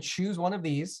means I'm going to choose one of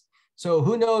these. So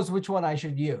who knows which one I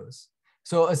should use?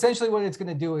 So essentially what it's going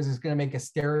to do is it's going to make a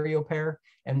stereo pair,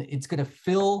 and it's going to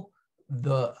fill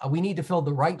we need to fill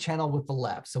the right channel with the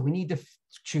left. So we need to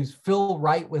choose fill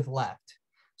right with left.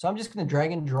 So I'm just going to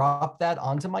drag and drop that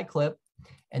onto my clip.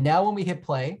 And now when we hit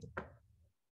play,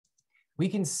 we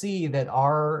can see that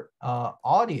our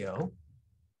audio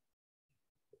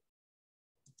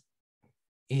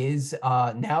is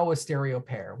now a stereo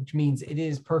pair, which means it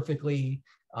is perfectly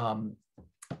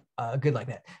good like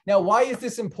that. Now, why is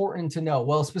this important to know?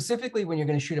 Well, specifically when you're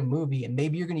going to shoot a movie and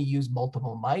maybe you're going to use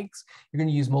multiple mics, you're going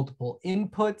to use multiple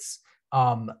inputs,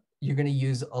 you're going to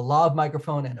use a lav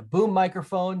microphone and a boom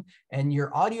microphone, and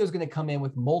your audio is going to come in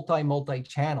with multi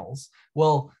channels.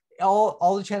 Well,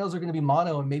 all the channels are going to be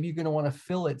mono, and maybe you're going to want to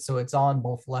fill it so it's on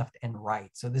both left and right.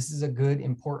 So this is a good,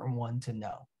 important one to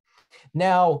know.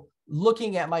 Now,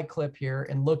 looking at my clip here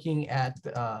and looking at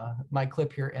my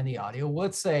clip here and the audio,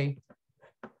 let's say,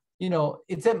 you know,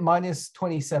 it's at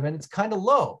 -27. It's kind of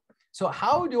low. So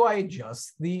how do I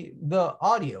adjust the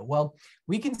audio? Well,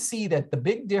 we can see that the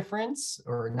big difference,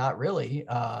 or not really,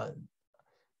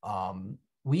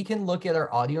 we can look at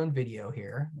our audio and video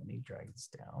here. Let me drag this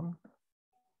down.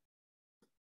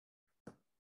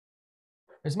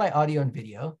 There's my audio and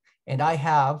video, and I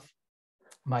have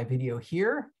my video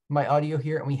here, my audio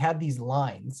here, and we have these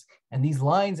lines, and these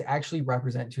lines actually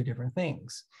represent 2 different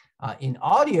things. In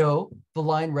audio, the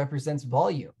line represents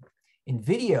volume. In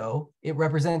video, it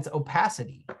represents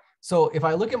opacity. So if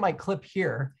I look at my clip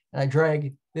here and I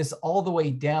drag this all the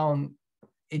way down,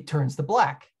 it turns to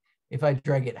black. If I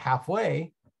drag it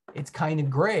halfway, it's kind of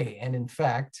gray. And in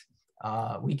fact,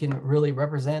 we can really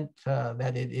represent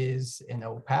that it is an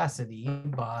opacity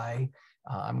by,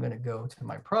 I'm going to go to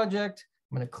my project.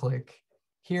 I'm going to click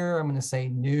here. I'm going to say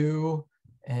new,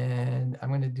 and I'm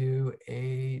going to do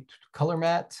a color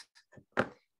matte. I'm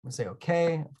going to say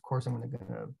okay. Of course, I'm going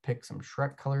to pick some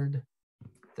Shrek colored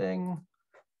thing.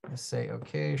 I'm going to say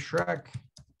okay, Shrek.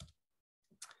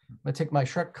 I'm going to take my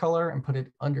Shrek color and put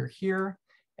it under here.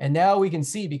 And now we can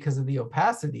see, because of the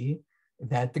opacity,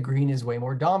 that the green is way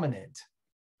more dominant.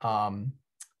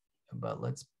 But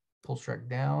let's pull Shrek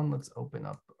down. Let's open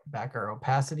up back our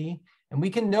opacity. And we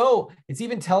can know, it's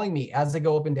even telling me as I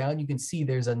go up and down, you can see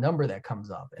there's a number that comes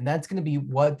up, and that's going to be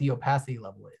what the opacity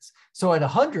level is. So at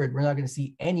 100, we're not going to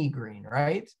see any green,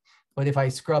 right? But if I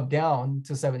scrub down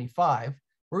to 75,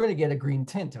 we're going to get a green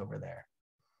tint over there.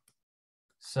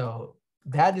 So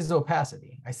that is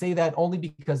opacity. I say that only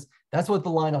because that's what the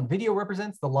line on video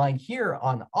represents. The line here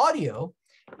on audio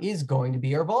is going to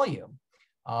be our volume.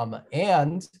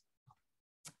 And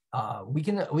we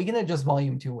can adjust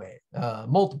volume two ways,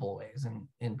 multiple ways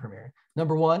in Premiere.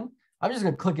 Number one, I'm just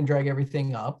going to click and drag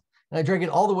everything up, and I drag it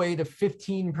all the way to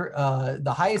 15.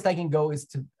 The highest I can go is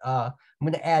to I'm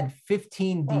going to add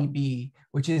 15 dB,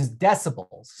 which is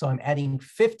decibels. So I'm adding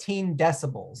 15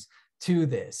 decibels to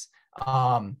this.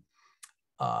 15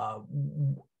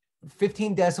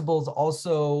 decibels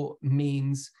also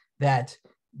means that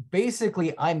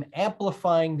basically I'm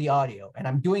amplifying the audio, and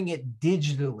I'm doing it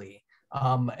digitally.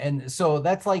 And so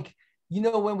that's like, you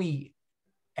know, when we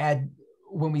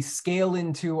scale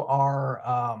into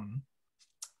our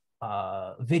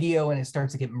video and it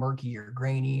starts to get murky or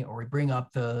grainy, or we bring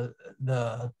up the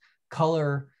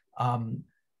color,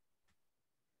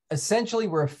 essentially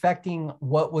we're affecting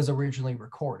what was originally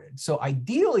recorded. So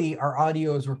ideally our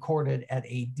audio is recorded at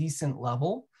a decent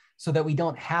level so that we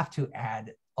don't have to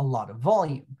add a lot of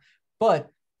volume. But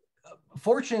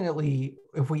fortunately,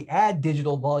 if we add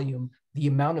digital volume, the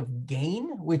amount of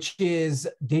gain, which is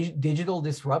digital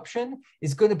disruption,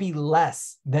 is going to be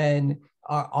less than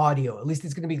our audio. At least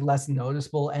it's going to be less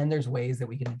noticeable, and there's ways that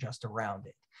we can adjust around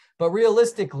it. But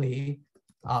realistically,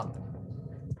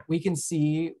 we can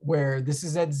see where this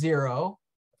is at 0.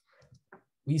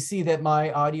 We see that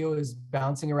my audio is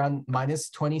bouncing around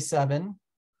 -27.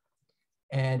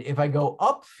 And if I go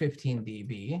up 15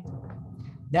 dB,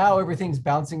 now everything's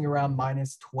bouncing around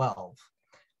 -12.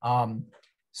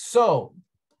 So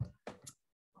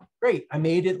great, I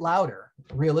made it louder.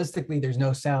 Realistically, there's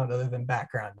no sound other than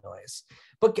background noise.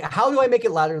 But how do I make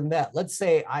it louder than that? Let's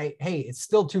say hey, it's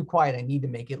still too quiet. I need to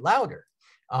make it louder.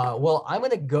 Well, I'm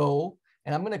going to go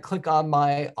and I'm going to click on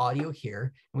my audio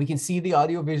here, and we can see the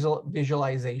audio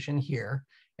visualization here.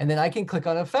 And then I can click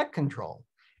on effect control,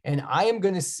 and I am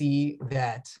going to see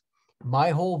that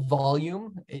my whole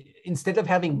volume, instead of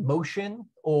having motion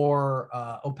or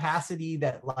opacity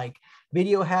that like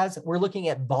video has, we're looking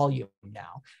at volume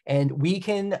now. And we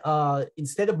can,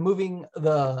 instead of moving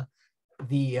the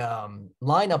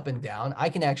line up and down, I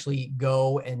can actually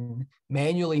go and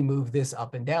manually move this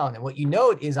up and down. And what you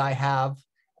note is I have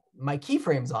my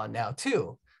keyframes on now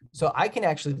too. So I can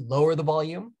actually lower the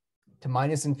volume to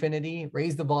 -infinity,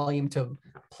 raise the volume to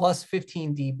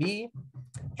 +15 dB.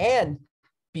 And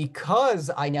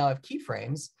because I now have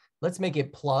keyframes, let's make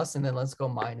it plus and then let's go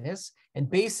minus. And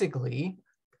basically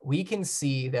we can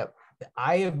see that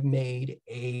I have made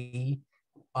a,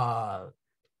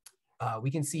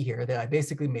 we can see here that I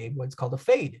basically made what's called a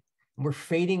fade. And we're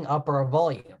fading up our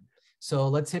volume. So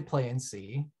let's hit play and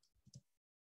see.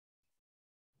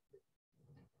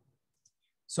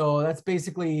 So that's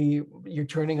basically, you're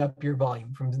turning up your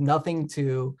volume from nothing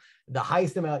to the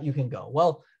highest amount you can go.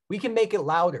 Well, we can make it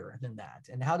louder than that.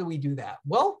 And how do we do that?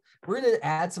 Well, we're going to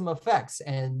add some effects.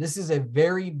 And this is a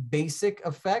very basic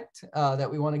effect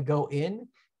that we want to go in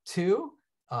to.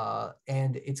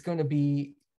 And it's going to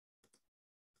be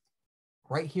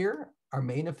right here. Our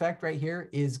main effect right here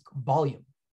is volume.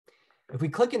 If we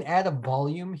click and add a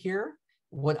volume here,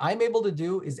 what I'm able to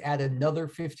do is add another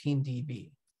 15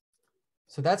 dB.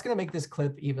 So that's going to make this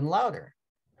clip even louder.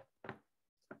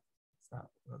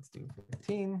 Let's do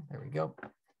 15. There we go.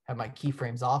 Have my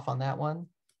keyframes off on that one.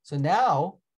 So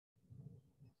now,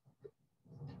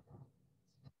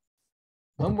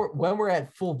 when we're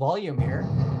at full volume here,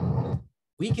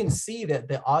 we can see that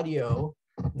the audio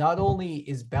not only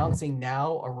is bouncing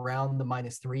now around the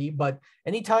 -3, but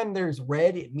anytime there's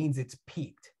red, it means it's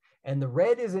peaked. And the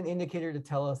red is an indicator to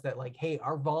tell us that, like, hey,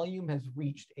 our volume has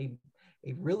reached a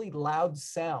really loud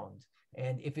sound.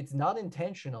 And if it's not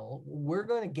intentional, we're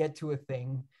going to get to a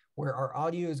thing where our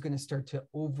audio is going to start to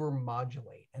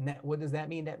over-modulate. And that, what does that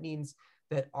mean? That means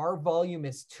that our volume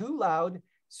is too loud,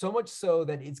 so much so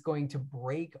that it's going to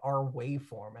break our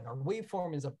waveform. And our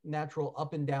waveform is a natural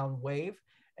up and down wave.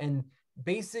 And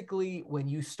basically, when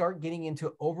you start getting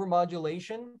into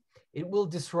over-modulation, it will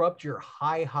disrupt your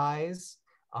high highs.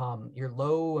 Your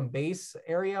low and bass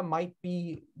area might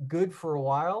be good for a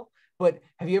while. But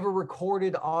have you ever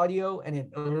recorded audio and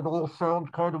it all sounds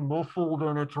kind of muffled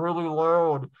and it's really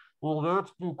loud? Well,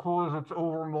 that's because it's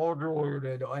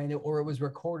overmodulated or it was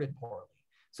recorded poorly.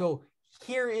 So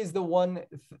here is the one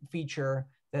feature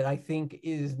that I think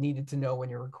is needed to know when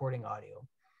you're recording audio.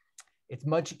 It's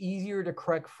much easier to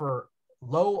correct for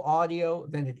low audio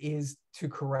than it is to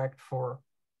correct for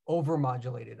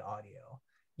overmodulated audio.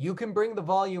 You can bring the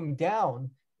volume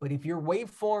down, but if your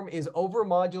waveform is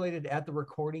overmodulated at the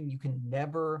recording, you can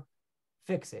never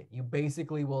fix it. You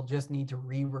basically will just need to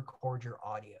re-record your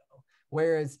audio.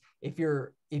 Whereas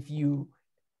if you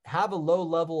have a low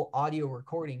level audio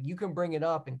recording, you can bring it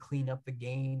up and clean up the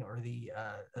gain or the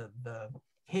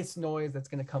hiss noise that's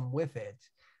going to come with it.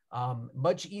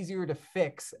 Much easier to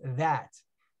fix that.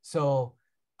 So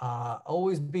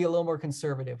always be a little more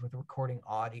conservative with recording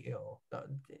audio.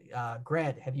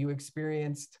 Grant, have you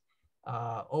experienced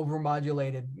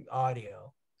overmodulated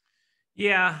audio?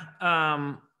 Yeah,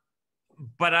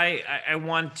 but I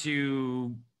want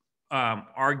to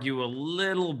argue a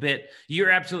little bit.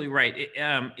 You're absolutely right.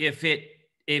 If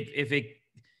it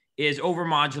is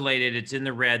overmodulated, it's in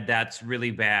the red, that's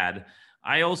really bad.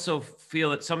 I also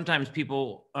feel that sometimes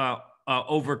people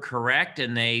overcorrect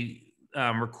and they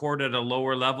record at a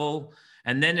lower level,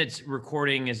 and then it's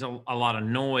recording is a lot of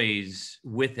noise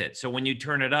with it. So when you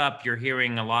turn it up, you're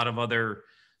hearing a lot of other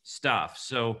stuff.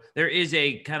 So there is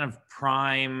a kind of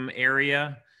prime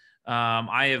area.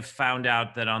 I have found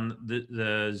out that on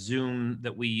the Zoom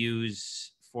that we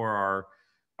use for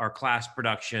our class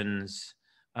productions,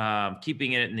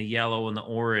 keeping it in the yellow and the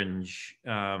orange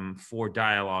for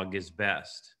dialogue is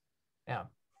best.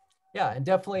 Yeah, and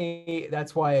definitely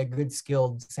that's why a good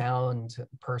skilled sound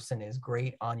person is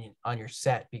great on your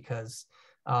set, because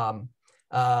I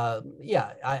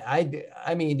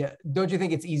mean, don't you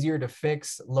think it's easier to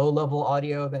fix low-level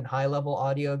audio than high-level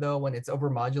audio, though? When it's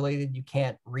overmodulated, you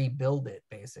can't rebuild it,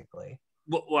 basically.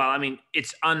 Well, I mean,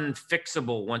 it's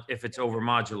unfixable if it's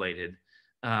overmodulated.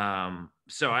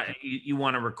 So you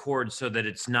want to record so that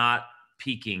it's not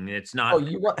peaking. It's not. Oh,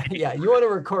 you want to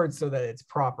record so that it's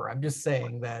proper. I'm just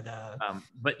saying that.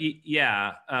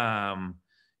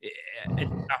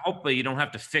 Hopefully you don't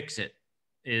have to fix it.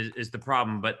 Is the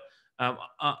problem, but.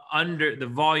 Under the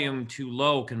volume too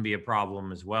low can be a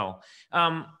problem as well.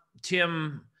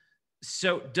 Tim,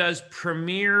 so does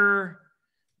Premiere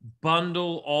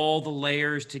bundle all the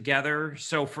layers together?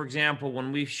 So for example,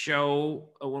 when we film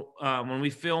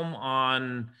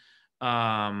on,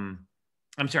 when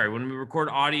we record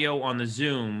audio on the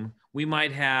Zoom, we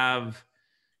might have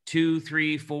 2,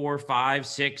 3, 4, 5,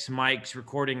 6 mics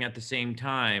recording at the same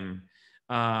time.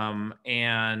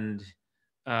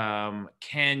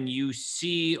 Can you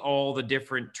see all the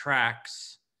different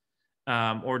tracks,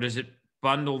 or does it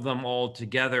bundle them all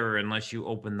together unless you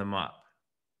open them up?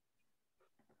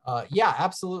 Yeah,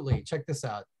 absolutely. Check this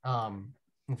out.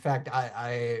 In fact,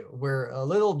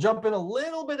 we're jumping a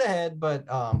little bit ahead, but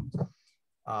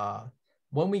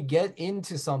when we get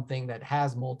into something that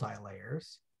has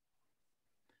multi-layers.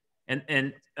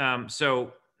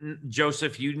 So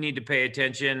Joseph, you need to pay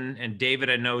attention, and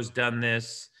David, I know, has done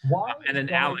this. Why? And then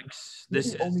Alex,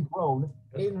 this is only grown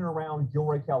in and around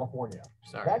Gilroy, California.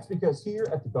 Sorry. That's because here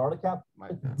at the Garda Cap,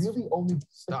 it's really only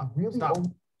stop.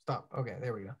 Okay,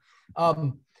 there we go.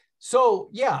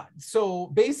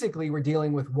 So basically we're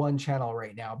dealing with one channel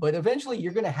right now, but eventually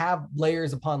you're going to have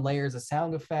layers upon layers of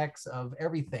sound effects, of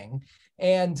everything.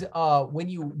 And when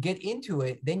you get into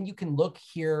it, then you can look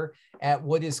here at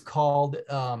what is called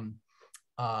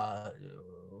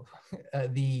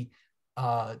the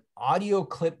audio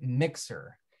clip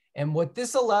mixer. And what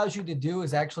this allows you to do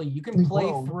is actually you can play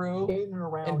through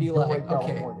and be like,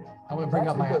 okay, I'm going to bring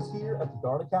up my. Because here at the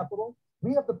Garda Capital,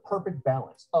 we have the perfect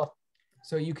balance of.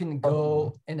 So you can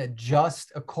go and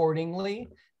adjust accordingly.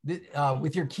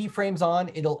 With your keyframes on,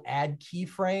 it'll add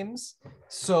keyframes.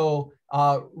 So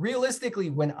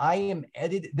realistically, when I am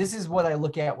this is what I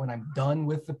look at when I'm done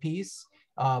with the piece,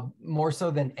 more so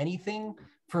than anything.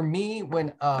 For me,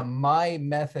 when my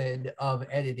method of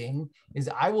editing is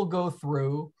I will go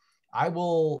through, I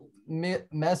will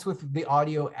mess with the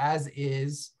audio as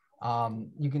is.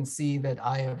 You can see that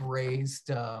I have raised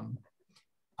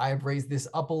this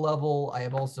up a level. I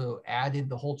have also added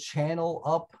the whole channel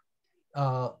up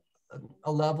a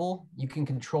level. You can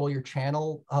control your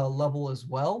channel level as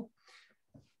well.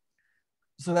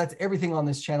 So that's everything on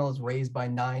this channel is raised by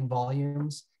 9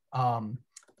 volumes. And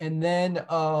then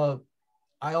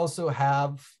I also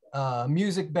have a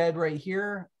music bed right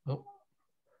here. Oh.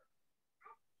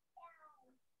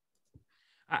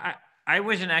 I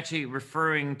wasn't actually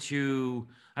referring to,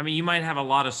 I mean, you might have a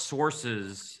lot of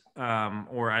sources,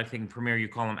 or I think Premiere, you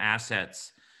call them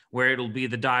assets, where it'll be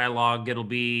the dialogue, it'll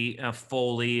be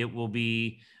Foley, it will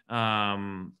be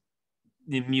the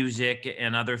music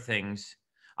and other things.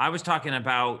 I was talking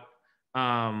about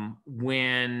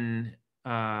when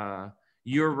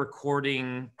you're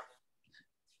recording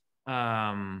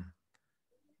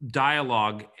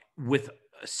dialogue with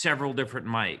several different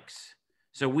mics.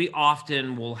 So we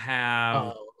often will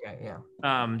have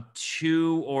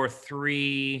 2 or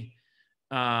 3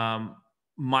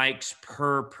 mics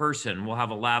per person. We'll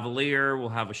have a lavalier, we'll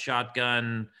have a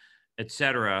shotgun,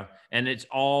 etc. And it's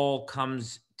all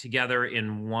comes together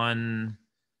in one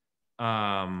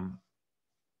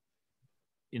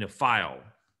file.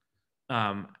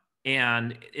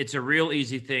 And it's a real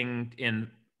easy thing in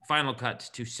Final Cut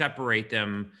to separate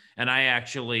them. And I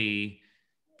actually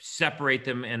separate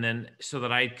them, and then so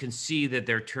that I can see that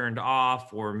they're turned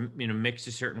off or, you know, mixed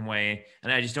a certain way.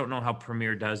 And I just don't know how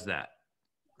Premiere does that.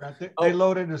 They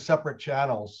load into separate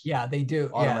channels. Yeah, they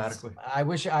do automatically. Yes. I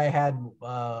wish I had.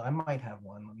 I might have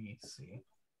one. Let me see.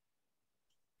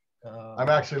 I'm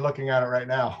actually looking at it right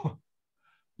now.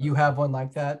 You have one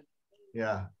like that?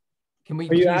 Yeah. Can Are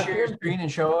you share asking your him- screen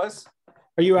and show us?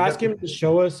 Are you asking him to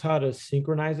show us how to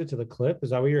synchronize it to the clip? Is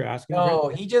that what you're asking? No,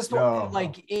 Grant? he just No.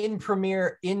 like in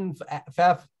Premiere, in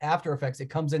After Effects, it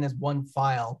comes in as one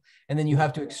file, and then you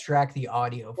have to extract the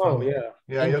audio from Oh it. yeah.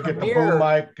 Yeah, In you'll get the Premiere- boom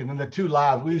mic and then the 2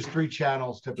 lavs. We use 3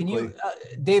 channels Can typically. you,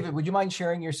 David? Would you mind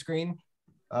sharing your screen?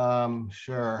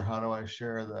 Sure. How do I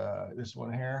share this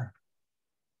one here?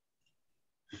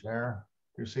 Share.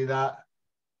 You see that?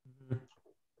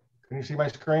 Can you see my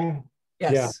screen?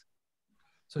 Yes. Yeah.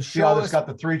 So See how show it's us. got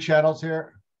the 3 channels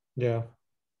here? Yeah.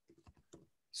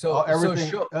 So Oh,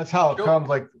 everything. show, That's how it comes,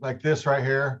 like this right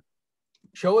here.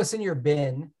 show us in your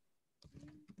bin.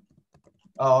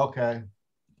 Oh, okay.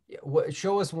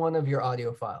 Show us one of your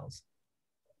audio files.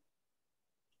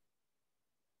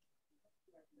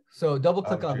 So double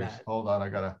click on geez. that. Hold on, I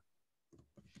gotta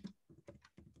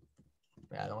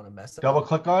Yeah, I don't want to mess up. double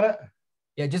click on it.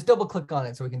 Yeah, just double click on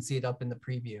it so we can see it up in the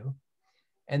preview.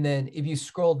 And then if you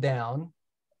scroll down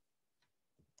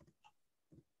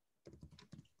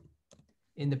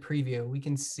in the preview, we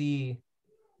can see.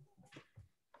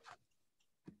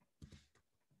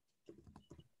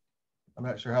 I'm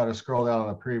not sure how to scroll down on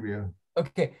the preview.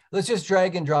 Okay, let's just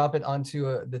drag and drop it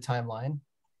onto the timeline.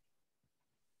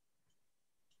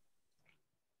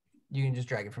 You can just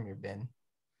drag it from your bin.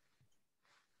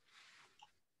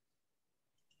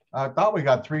 I thought we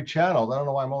got 3 channels. I don't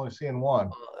know why I'm only seeing 1.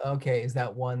 Okay, is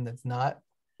that one that's not?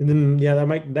 And then yeah,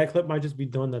 that clip might just be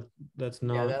done that's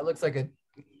not. Yeah, that looks like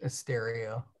a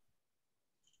stereo.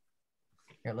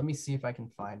 Here, let me see if I can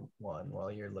find one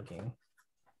while you're looking.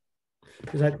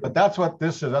 But that's what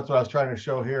this is. That's what I was trying to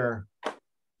show here.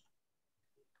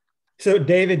 So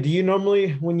David, do you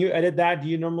normally, when you edit that, do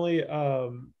you normally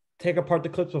take apart the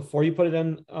clips before you put it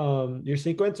in your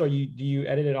sequence, or do you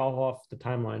edit it all off the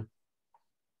timeline?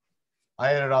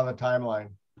 I edit on the timeline.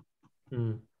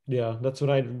 Yeah, that's what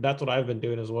I've been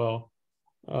doing as well.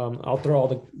 I'll throw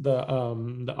all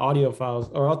the audio files,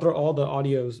 or I'll throw all the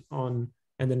audios on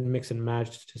and then mix and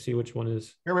match to see which one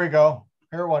is. Here we go.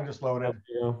 Here one just loaded.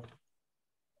 Yeah.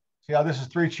 See how this is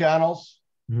 3 channels?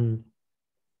 Mm-hmm.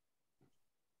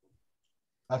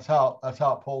 That's how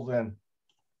it pulls in.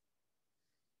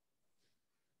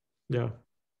 Yeah.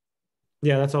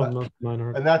 Yeah, that's all most of mine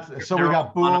are. And that's so we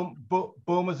got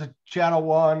boom is a channel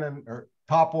 1 or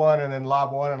top 1, and then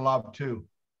lob 1 and lob 2.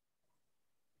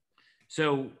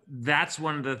 So that's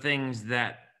one of the things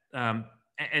that,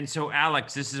 and so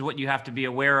Alex, this is what you have to be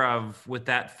aware of with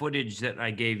that footage that I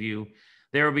gave you.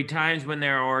 There will be times when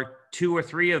there are 2 or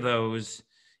 3 of those,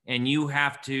 and you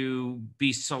have to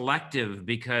be selective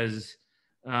because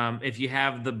if you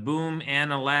have the boom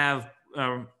and a lav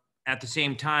at the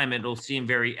same time, it'll seem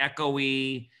very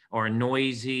echoey or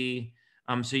noisy.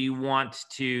 So you want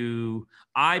to,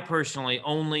 I personally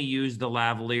only use the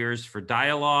lavaliers for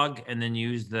dialogue and then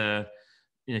use the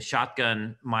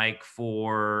shotgun mic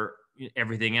for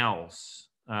everything else.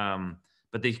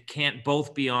 But they can't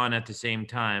both be on at the same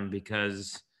time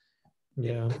because.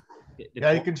 Yeah.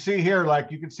 Yeah, you can see here,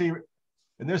 like you can see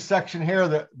in this section here,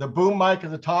 the boom mic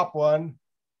is the top one.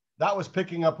 That was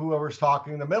picking up whoever's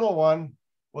talking. The middle one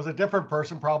was a different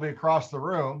person, probably across the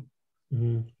room.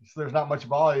 Mm-hmm. So there's not much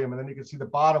volume. And then you can see the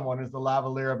bottom one is the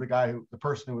lavalier of the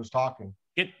person who was talking.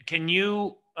 Can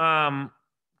you,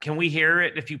 can we hear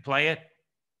it if you play it?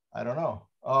 I don't know.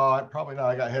 Probably not.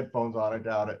 I got headphones on. I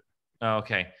doubt it. Oh,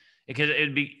 okay. Because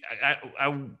it'd be,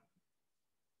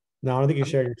 No, I don't think you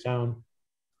share your sound.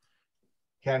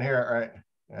 Can't hear it, right?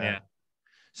 Yeah.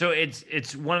 So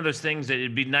it's one of those things that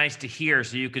it'd be nice to hear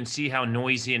so you can see how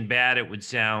noisy and bad it would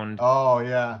sound. Oh,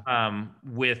 yeah.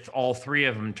 With all 3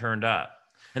 of them turned up.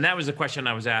 And that was the question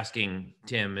I was asking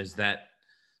Tim, is that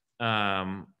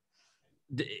can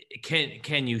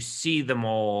you see them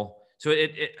all? So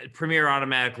it Premiere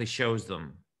automatically shows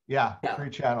them. Yeah, 3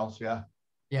 channels, yeah.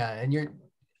 Yeah, and you're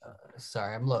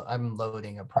sorry, I'm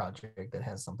loading a project that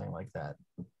has something like that.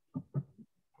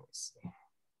 Let's see.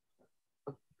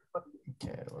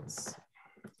 Okay, let's.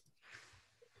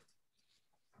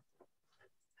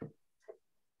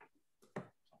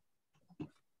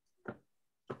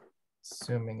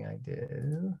 Assuming I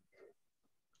did.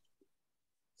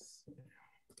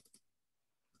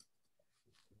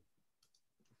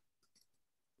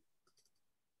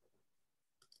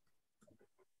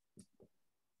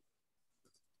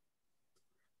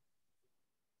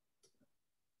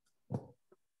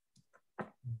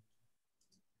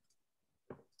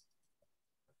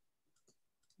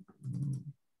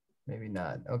 maybe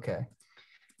not. Okay.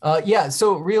 Yeah,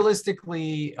 so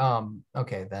realistically,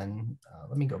 okay, then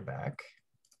let me go back.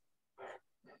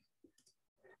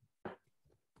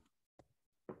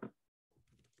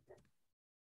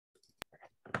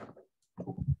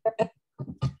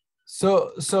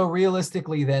 So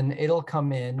realistically, then it'll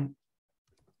come in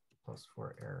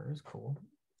 +4 errors. Cool.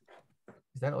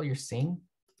 Is that all you're seeing?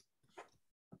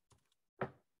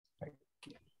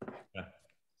 Yeah.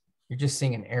 You're just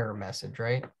seeing an error message,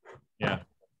 right? Yeah.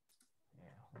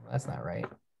 That's not right.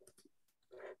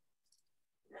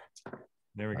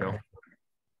 There we go.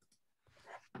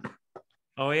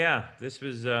 Oh yeah, this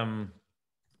was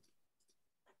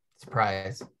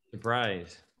surprise.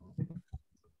 Surprise.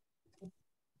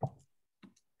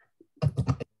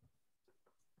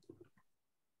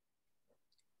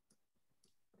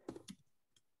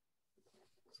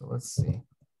 So let's see.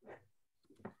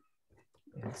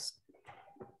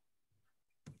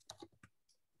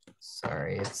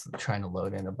 Sorry, it's trying to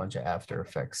load in a bunch of After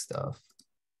Effects stuff.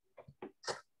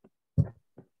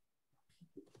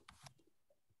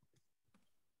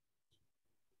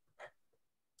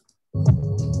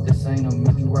 This ain't a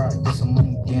Millie Rock, this a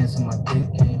money dance on my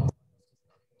dick game.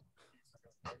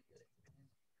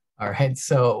 All right,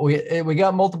 so we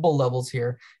got multiple levels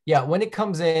here. Yeah, when it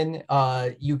comes in,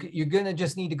 you're gonna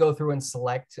just need to go through and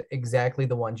select exactly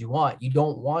the ones you want. You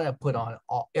don't want to put on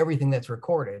everything that's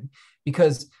recorded,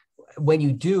 because when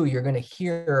you do, you're gonna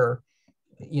hear,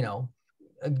 you know,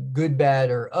 a good, bad,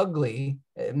 or ugly.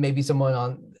 Maybe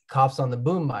someone coughs on the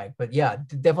boom mic, but yeah,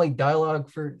 definitely dialogue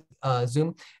for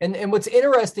Zoom. And what's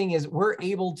interesting is we're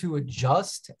able to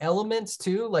adjust elements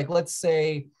too. Like let's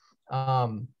say.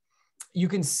 You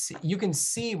can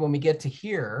see when we get to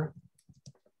here.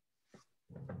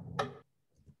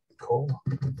 Cool.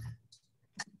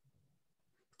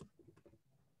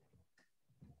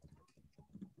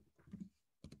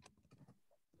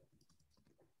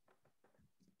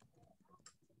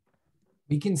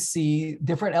 We can see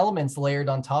different elements layered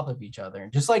on top of each other.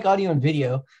 Just like audio and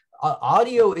video,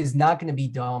 audio is not going to be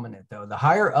dominant though. The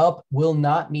higher up will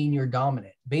not mean you're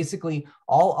dominant. Basically,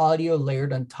 all audio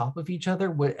layered on top of each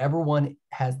other, whatever one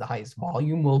has the highest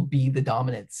volume will be the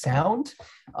dominant sound.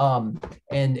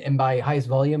 And by highest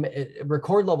volume,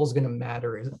 record level is going to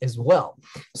matter as well.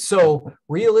 So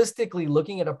realistically,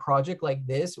 looking at a project like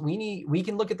this, we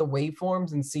can look at the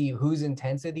waveforms and see whose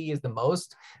intensity is the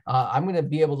most. I'm going to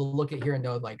be able to look at here and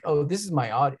know like, oh, this is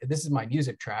my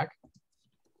music track.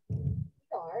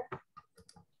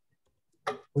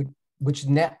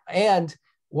 And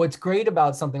what's great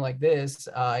about something like this,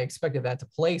 I expected that to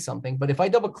play something, but if I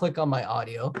double click on my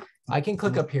audio, I can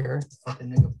click up here.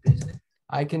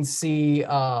 I can see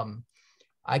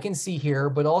here,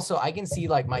 but also I can see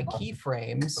like my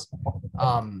keyframes.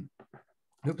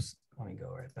 Oops, let me go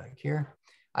right back here.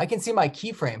 I can see my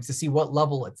keyframes to see what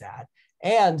level it's at.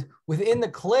 And within the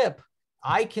clip,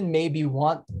 I can maybe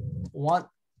want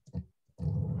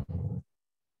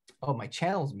oh, my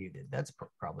channel's muted. That's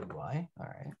probably why. All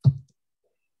right.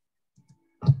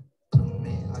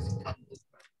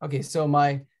 Okay, so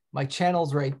my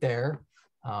channel's right there.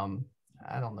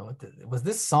 I don't know was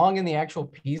this song in the actual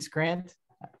piece, Grant?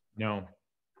 No.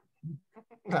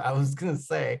 I was gonna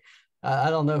say,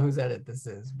 I don't know whose edit this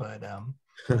is, but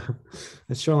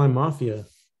it's Shoreline Mafia.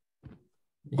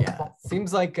 Yeah,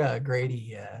 seems like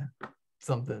Grady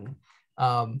something.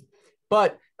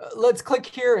 But let's click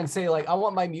here and say like, I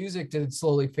want my music to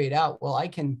slowly fade out. Well, I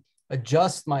can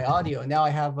adjust my audio. Now I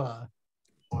have a.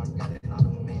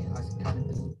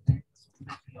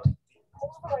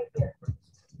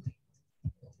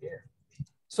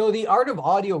 So the art of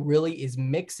audio really is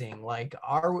mixing. Like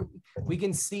we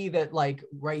can see that like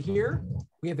right here,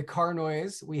 we have the car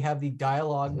noise, we have the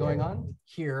dialogue going on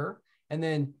here, and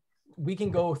then we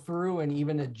can go through and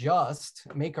even adjust,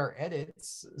 make our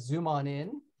edits, zoom on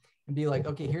in. And be like,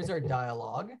 okay, here's our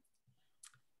dialogue.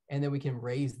 And then we can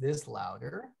raise this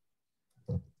louder.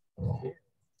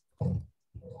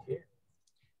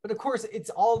 But of course,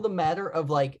 it's all the matter of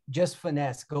like just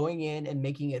finesse, going in and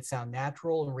making it sound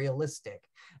natural and realistic.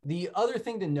 The other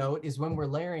thing to note is when we're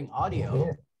layering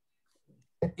audio,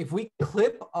 if we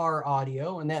clip our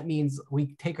audio, and that means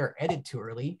we take our edit too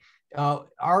early,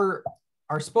 our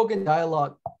spoken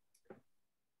dialogue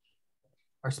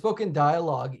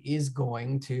is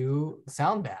going to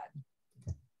sound bad.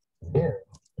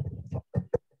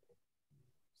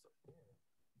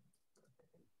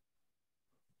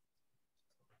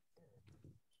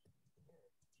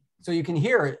 So you can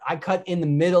hear it. I cut in the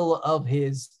middle of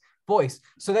his voice.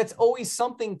 So that's always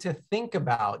something to think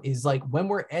about is like when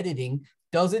we're editing,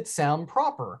 does it sound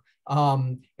proper?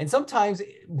 And sometimes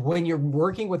when you're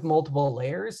working with multiple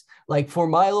layers, like for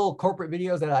my little corporate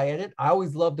videos that I edit, I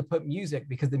always love to put music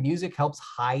because the music helps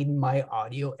hide my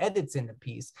audio edits in the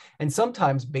piece. And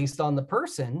sometimes based on the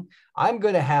person, I'm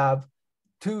going to have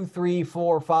 2, 3,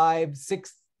 4, 5,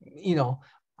 6,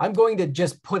 I'm going to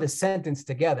just put a sentence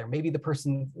together. Maybe the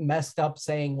person messed up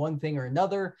saying one thing or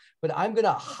another, but I'm going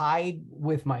to hide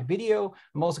with my video.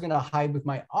 I'm also going to hide with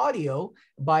my audio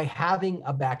by having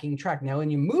a backing track. Now in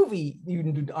your movie,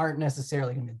 you aren't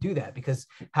necessarily going to do that because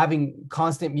having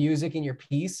constant music in your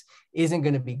piece isn't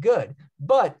going to be good.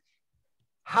 But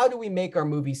how do we make our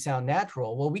movie sound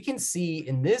natural? Well, we can see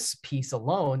in this piece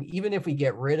alone, even if we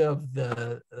get rid of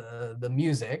the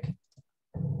music.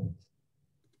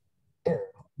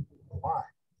 Why?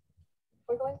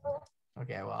 We're going for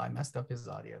Okay, well, I messed up his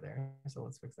audio there, so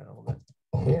let's fix that a little bit.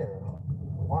 here.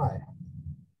 Why?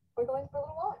 We're going for a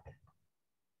little walk.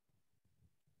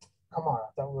 Come on,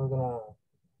 I thought we were gonna.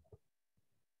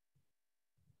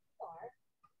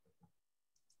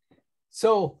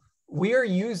 So we are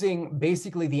using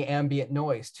basically the ambient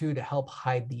noise too to help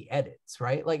hide the edits,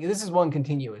 right? Like this is one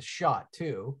continuous shot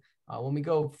too. When we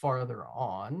go farther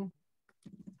on.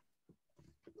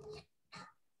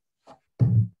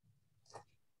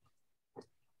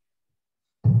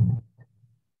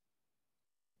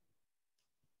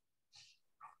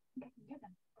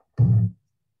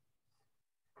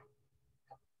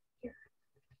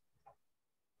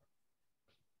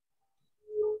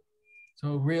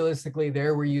 So realistically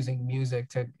there we're using music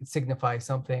to signify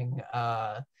something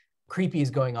creepy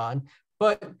is going on,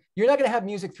 but you're not going to have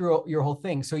music through your whole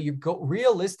thing. So you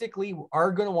realistically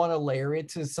are going to want to layer it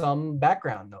to some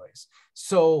background noise.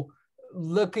 So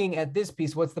looking at this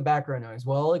piece, what's the background noise?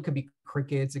 Well, it could be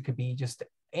crickets. It could be just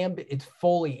ambient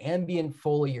Foley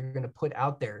you're going to put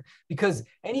out there, because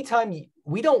anytime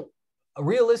we don't,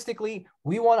 realistically,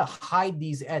 we want to hide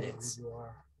these edits.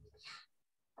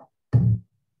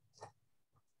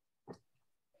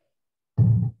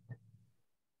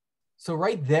 So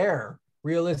right there,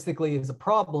 realistically, is a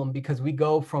problem because we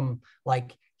go from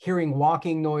like hearing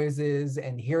walking noises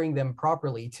and hearing them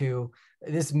properly to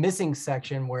this missing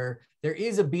section where there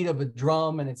is a beat of a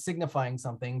drum and it's signifying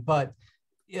something, but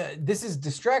this is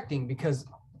distracting because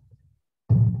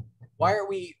why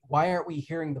aren't we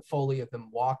hearing the Foley of them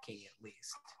walking at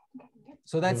least?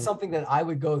 So that's something that I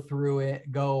would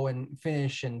go and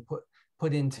finish and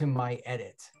put into my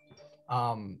edit.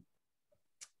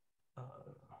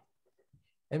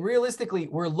 And realistically,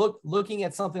 we're looking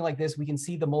at something like this. We can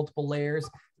see the multiple layers.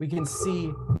 We can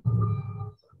see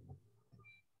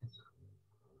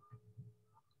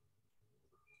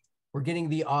we're getting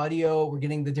the audio. We're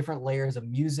getting the different layers of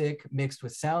music mixed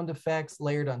with sound effects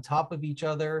layered on top of each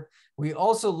other. We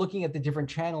also looking at the different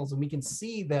channels, and we can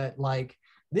see that like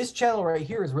this channel right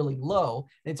here is really low.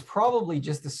 It's probably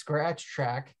just a scratch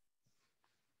track.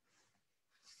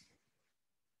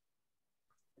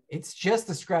 It's just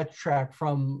a scratch track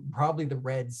from probably the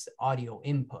Red's audio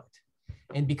input.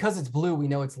 And because it's blue, we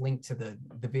know it's linked to the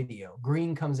video.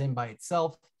 Green comes in by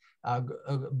itself.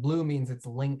 Blue means it's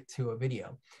linked to a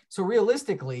video. So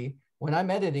realistically, when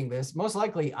I'm editing this, most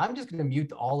likely I'm just gonna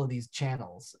mute all of these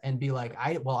channels and be like,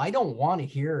 I don't wanna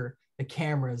hear the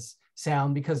camera's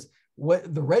sound, because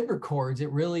what the Red records, it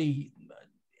really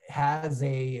has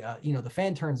a, the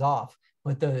fan turns off,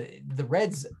 but the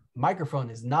Red's microphone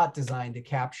is not designed to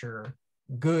capture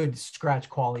good scratch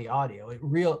quality audio.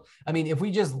 If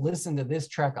we just listen to this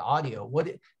track of audio,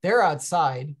 they're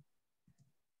outside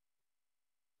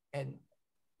and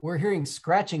we're hearing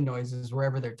scratching noises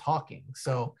wherever they're talking.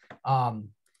 So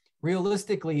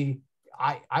realistically,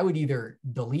 I would either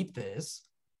delete this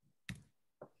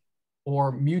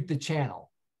or mute the channel.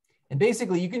 And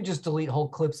basically you can just delete whole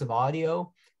clips of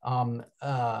audio.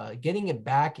 Getting it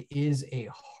back is a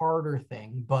harder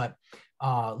thing, but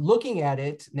looking at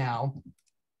it now.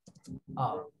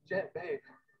 Jet, babe.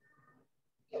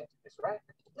 It's right.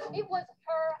 It was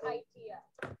her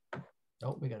idea.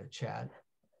 Oh, we got a chat.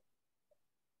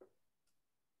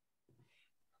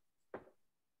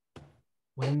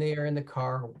 When they are in the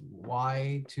car,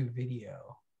 why to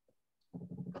video?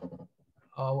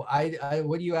 Oh,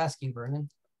 what are you asking, Vernon?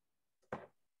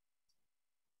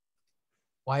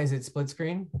 Why is it split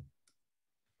screen?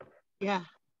 Yeah.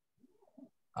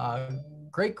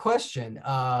 Great question.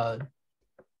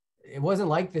 It wasn't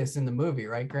like this in the movie,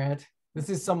 right, Grant? This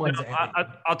is someone's. No,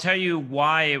 I'll tell you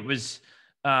why it was.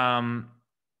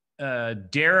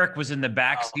 Derek was in the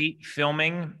back seat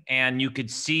filming, and you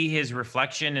could see his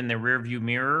reflection in the rearview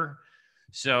mirror.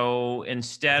 So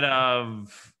instead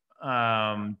of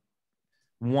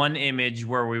one image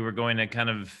where we were going to kind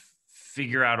of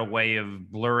figure out a way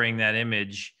of blurring that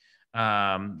image,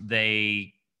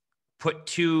 they put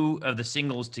two of the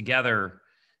singles together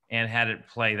and had it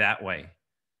play that way.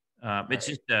 It's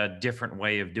just a different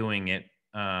way of doing it.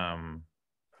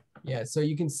 Yeah, so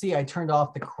you can see I turned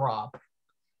off the crop.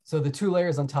 So the two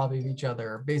layers on top of each other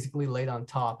are basically laid on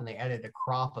top, and they added a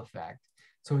crop effect.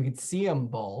 So we could see them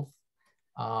both.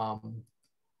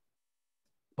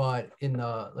 But in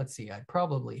the, let's see, I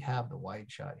probably have the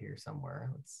wide shot here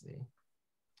somewhere. Let's see.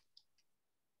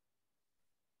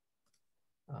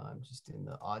 I'm just in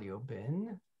the audio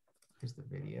bin. Here's the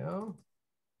video.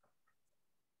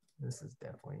 This is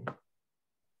definitely,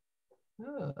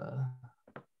 okay.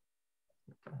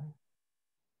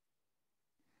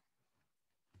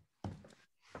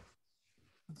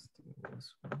 Let's do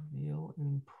this, reveal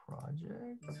in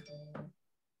project.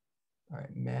 All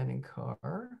right, man in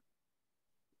car.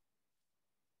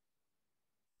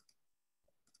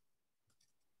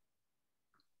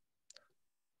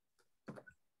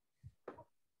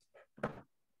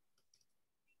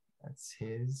 That's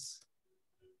his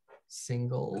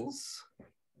singles,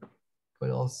 but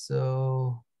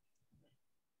also,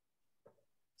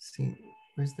 see,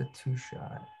 where's the two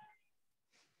shot?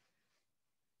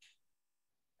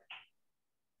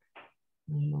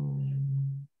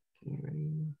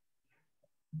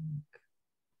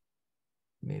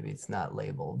 Maybe it's not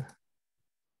labeled.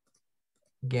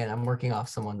 Again, I'm working off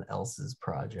someone else's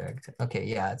project. Okay,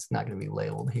 yeah, it's not going to be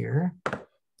labeled here.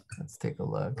 Let's take a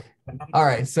look. All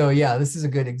right, so yeah, this is a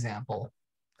good example.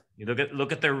 You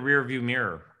look at the rear view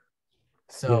mirror.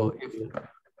 So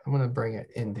I'm going to bring it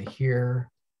into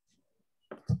here.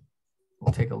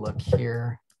 We'll take a look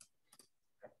here,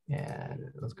 and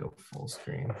let's go full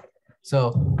screen.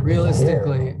 So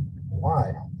realistically,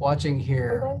 watching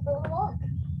here,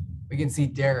 we can see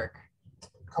Derek.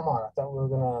 Come on, I thought we were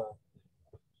gonna.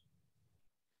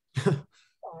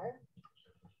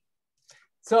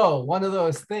 So one of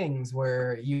those things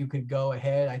where you could go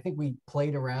ahead, I think we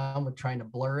played around with trying to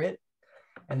blur it,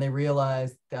 and they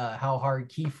realized how hard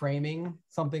keyframing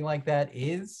something like that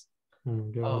is.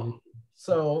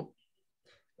 So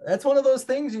that's one of those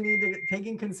things you need to take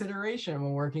in consideration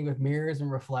when working with mirrors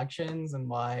and reflections, and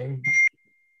why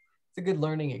it's a good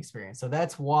learning experience. So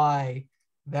that's why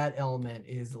that element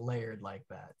is layered like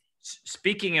that.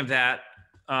 Speaking of that,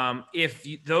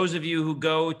 those of you who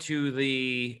go to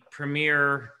the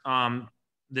premiere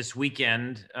this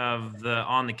weekend of the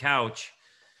On the Couch,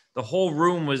 the whole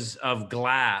room was of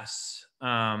glass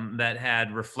that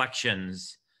had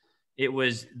reflections. It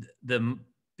was the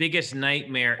biggest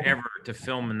nightmare ever to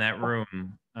film in that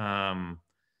room,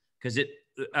 because it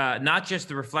not just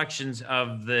the reflections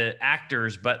of the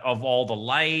actors, but of all the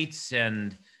lights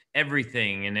and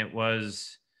everything. And it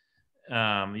was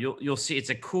you'll see it's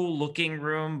a cool looking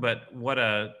room, but what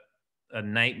a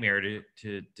nightmare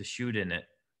to shoot in it.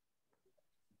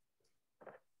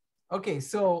 Okay,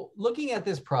 so looking at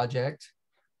this project,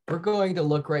 we're going to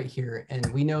look right here,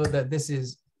 and we know that this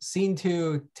is scene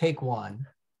 2, take 1,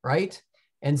 right?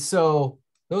 And so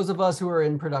those of us who are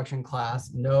in production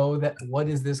class know that, what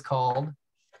is this called?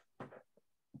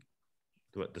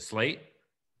 What, the slate?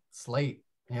 Slate,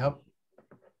 yep.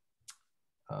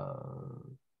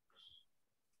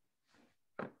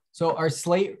 So our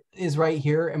slate is right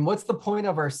here. And what's the point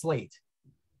of our slate?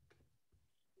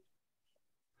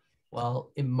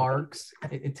 Well, it marks,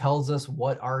 it tells us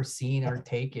what our scene, our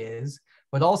take is,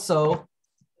 but also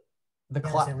the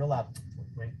clock. Real loud.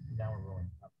 Wait, now we're rolling.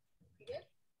 You did?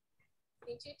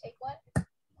 Need to take what?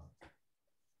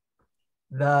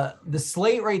 The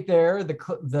slate right there,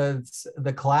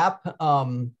 the clap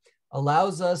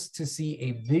allows us to see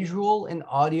a visual and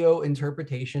audio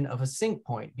interpretation of a sync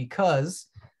point, because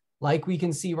like we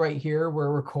can see right here,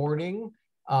 we're recording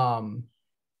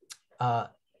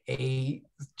a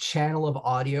channel of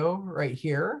audio right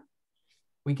here.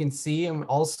 We can see, and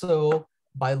also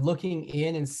by looking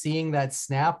in and seeing that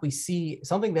snap, we see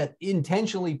something that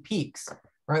intentionally peaks,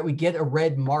 right? We get a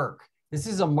red mark. This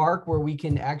is a mark where we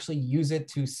can actually use it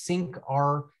to sync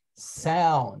our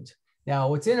sound. Now,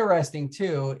 what's interesting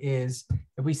too is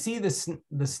if we see the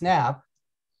snap,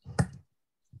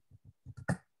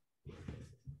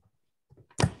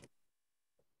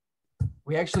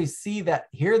 we actually see that,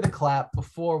 hear the clap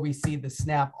before we see the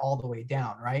snap all the way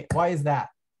down, right? Why is that?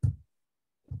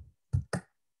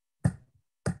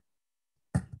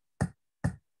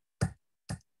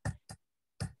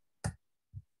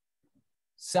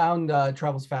 Sound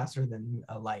travels faster than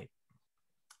light.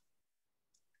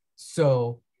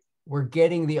 So we're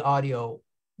getting the audio,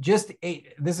 this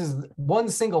is one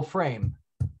single frame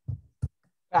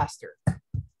faster.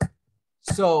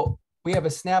 So we have a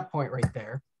snap point right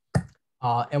there.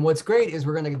 And what's great is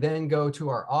we're going to then go to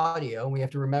our audio. We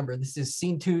have to remember this is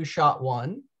scene 2, shot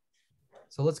 1.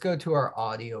 So let's go to our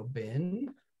audio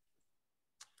bin.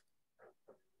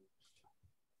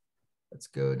 Let's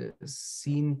go to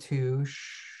scene 2.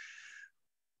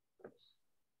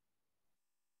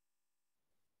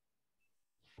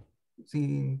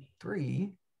 Scene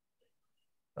 3.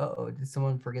 Uh-oh, did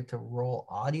someone forget to roll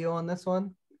audio on this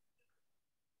one?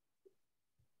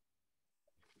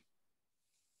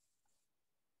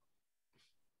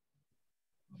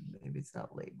 Maybe it's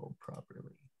not labeled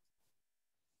properly.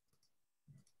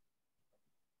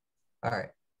 All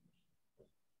right.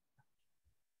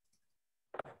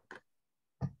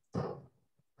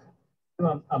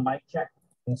 A mic check.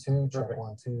 1, 2, check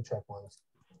 1, 2, check 1.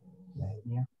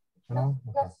 Yeah. No?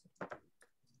 Okay.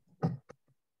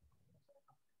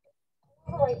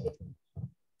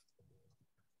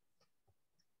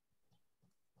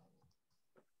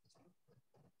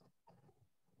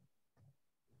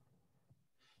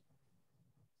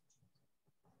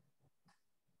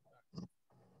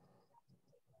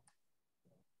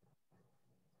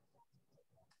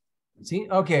 See,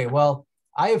 okay, well,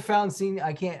 I have found scene,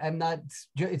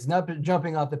 it's not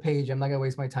jumping off the page. I'm not gonna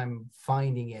waste my time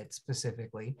finding it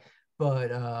specifically,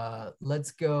 but let's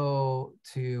go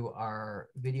to our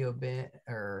video bin,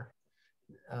 or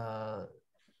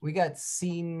we got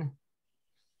scene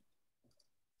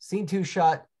 2,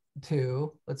 shot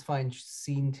 2. Let's find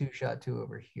scene 2, shot 2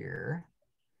 over here.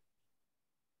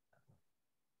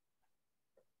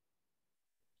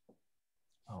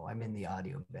 Oh, I'm in the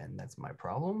audio bin, that's my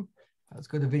problem. Let's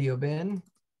go to video bin,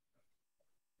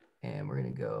 and we're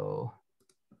gonna go.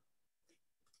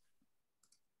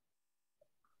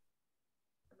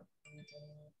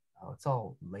 Oh, it's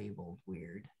all labeled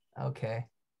weird. Okay.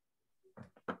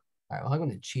 All right, well, I'm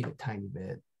gonna cheat a tiny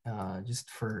bit just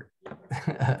for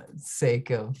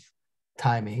sake of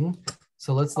timing.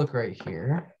 So let's look right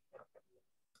here.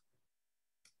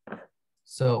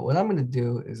 So what I'm gonna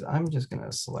do is I'm just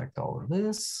gonna select all of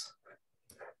this.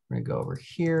 We're gonna go over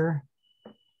here.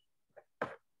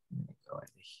 Go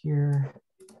into here.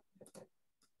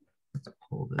 Let's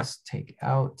pull this take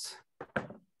out.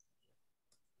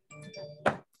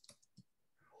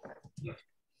 Let's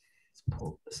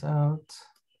pull this out.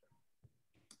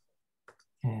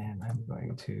 And I'm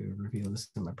going to reveal this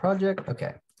in my project.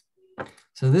 Okay.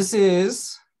 So this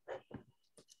is,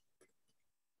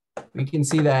 we can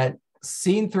see that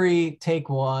scene 3, take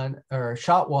 1, or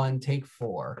shot 1, take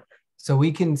 4. So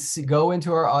we can go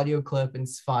into our audio clip and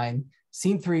find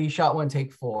scene 3, shot 1,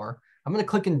 take 4. I'm going to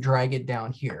click and drag it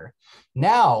down here.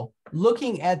 Now,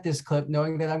 looking at this clip,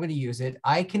 knowing that I'm going to use it,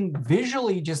 I can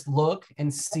visually just look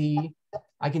and see.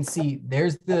 I can see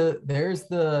there's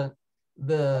the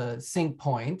sync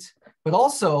point, but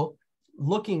also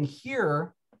looking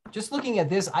here, just looking at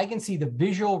this, I can see the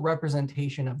visual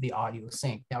representation of the audio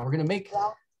sync. Now we're going to make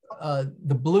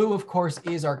the blue, of course,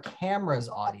 is our camera's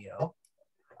audio.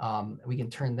 We can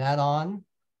turn that on,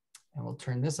 and we'll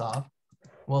turn this off.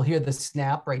 We'll hear the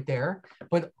snap right there,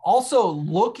 but also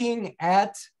looking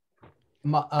at,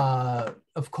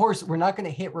 of course, we're not going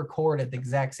to hit record at the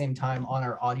exact same time on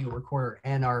our audio recorder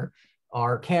and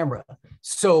our camera.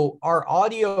 So our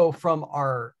audio from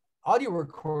our audio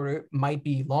recorder might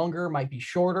be longer, might be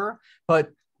shorter,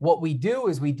 but what we do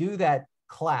is we do that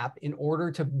clap in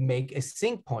order to make a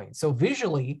sync point. So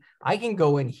visually, I can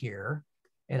go in here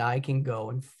and I can go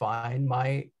and find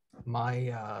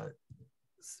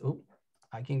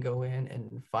I can go in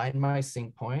and find my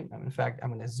sync point. In fact,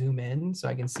 I'm going to zoom in so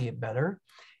I can see it better.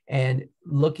 And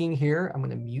looking here, I'm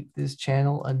going to mute this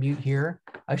channel, unmute here.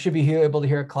 I should be able to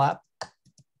hear a clap.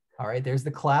 All right, there's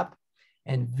the clap.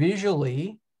 And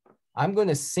visually, I'm going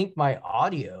to sync my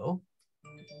audio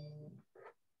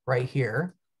right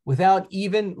here without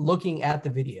even looking at the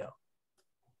video.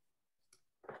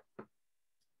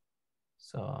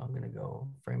 So I'm going to go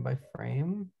frame by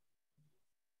frame.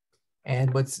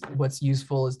 And what's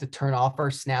useful is to turn off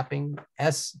our snapping.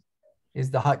 S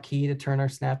is the hotkey to turn our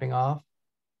snapping off.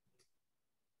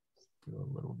 Do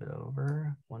a little bit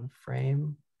over 1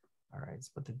 frame. All right,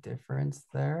 split the difference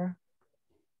there.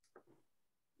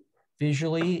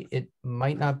 Visually, it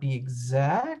might not be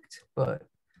exact, but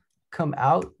come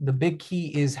out. The big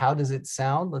key is how does it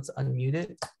sound? Let's unmute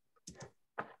it.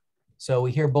 So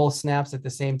we hear both snaps at the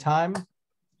same time.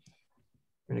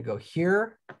 We're gonna go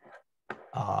here.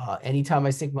 Anytime I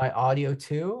sync my audio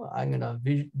too, I'm gonna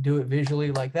do it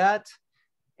visually like that.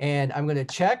 And I'm gonna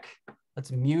check,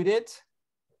 let's mute it.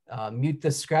 Mute the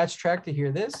scratch track to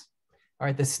hear this. All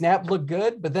right, the snap looked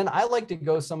good, but then I like to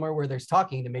go somewhere where there's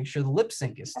talking to make sure the lip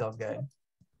sync is still good.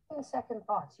 In second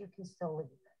thoughts, you can still leave.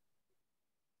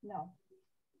 No.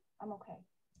 I'm okay.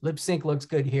 Lip sync looks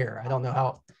good here. I don't know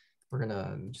how. We're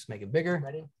gonna just make it bigger.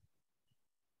 Ready?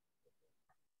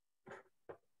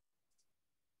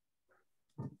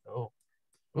 Oh,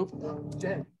 oop.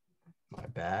 Jen. My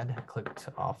bad. I clicked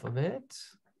off of it.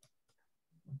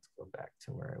 Let's go back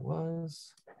to where I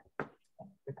was.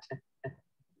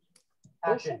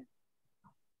 Action.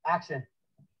 Action.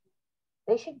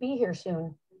 They should be here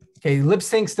soon. Okay, lip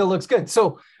sync still looks good.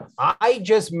 So I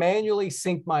just manually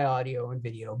sync my audio and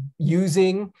video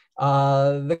using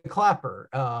the clapper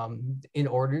in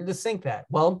order to sync that.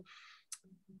 Well,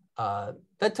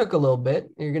 that took a little bit.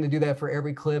 You're going to do that for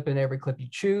every clip and every clip you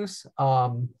choose.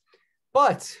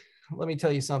 But let me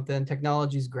tell you something.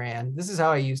 Technology's grand. This is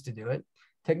how I used to do it.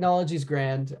 Technology's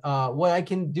grand. What I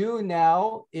can do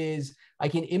now is I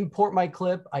can import my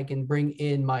clip. I can bring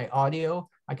in my audio.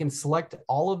 I can select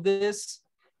all of this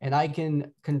and I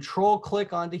can control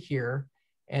click onto here.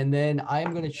 And then I'm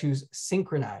going to choose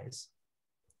synchronize.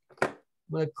 I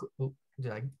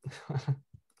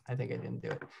think I didn't do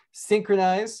it.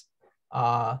 Synchronize.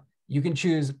 You can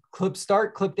choose clip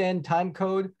start, clip end, time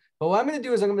code. But what I'm going to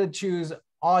do is I'm going to choose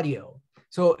audio.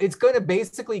 So it's going to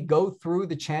basically go through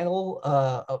the channel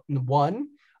one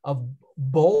of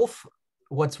both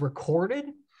what's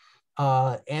recorded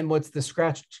and what's the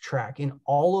scratch track in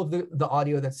all of the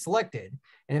audio that's selected.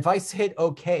 And if I hit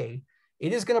OK,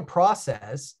 it is going to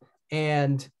process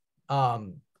and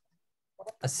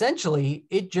essentially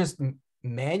it just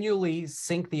manually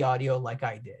sync the audio like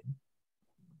I did.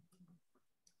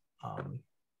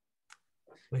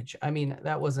 Which, I mean,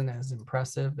 that wasn't as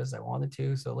impressive as I wanted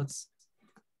to. So let's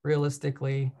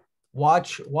realistically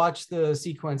watch the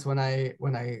sequence when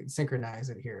I synchronize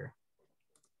it here.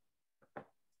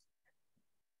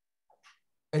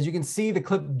 As you can see, the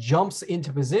clip jumps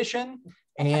into position,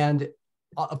 and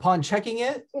upon checking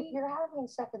it, If you're having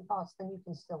second thoughts, then you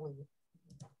can still leave.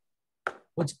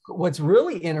 what's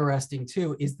really interesting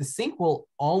too is the sync will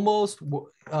almost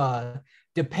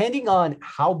depending on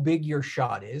how big your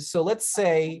shot is. So let's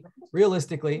say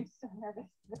realistically,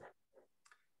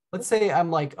 let's say I'm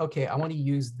like, okay, I want to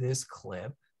use this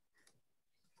clip.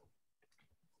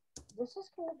 This is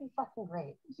going to be fucking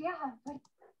great. Yeah, but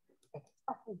it's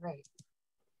fucking great.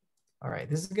 All right,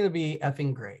 this is going to be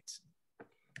effing great.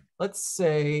 Let's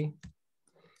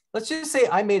just say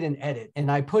I made an edit and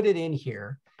I put it in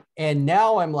here. And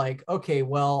now I'm like, okay,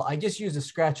 well, I just used a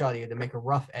scratch audio to make a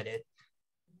rough edit.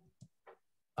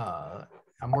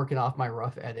 I'm working off my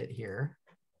rough edit here.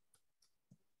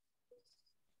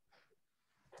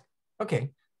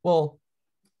 Okay, well,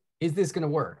 is this going to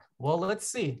work? Well, let's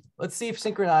see. Let's see if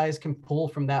Synchronize can pull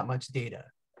from that much data.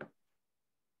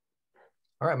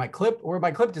 All right, my clip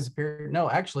disappeared. No,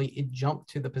 actually, it jumped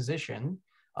to the position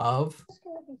of. It's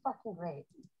going to be fucking great.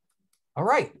 All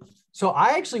right. So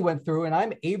I actually went through and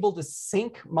I'm able to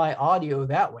sync my audio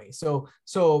that way. So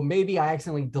maybe I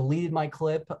accidentally deleted my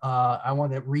clip. I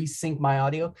want to resync my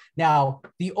audio. Now,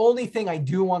 the only thing I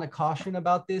do want to caution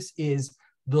about this is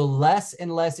the less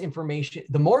and less information,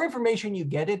 the more information you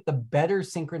get it, the better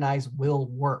Synchronize will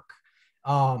work.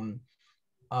 But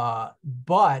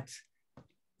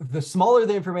the smaller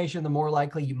the information, the more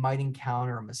likely you might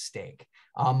encounter a mistake.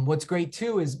 What's great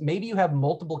too is maybe you have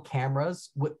multiple cameras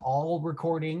with all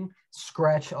recording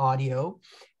scratch audio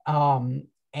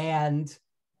and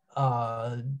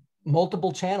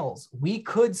multiple channels. We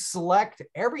could select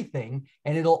everything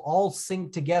and it'll all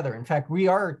sync together. In fact, we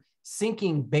are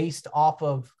syncing based off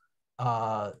of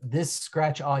this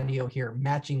scratch audio here,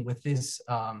 matching with this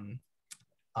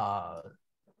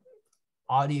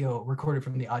audio recorded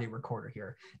from the audio recorder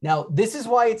here. Now, this is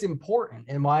why it's important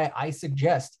and why I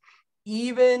suggest,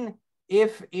 even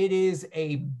if it is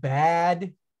a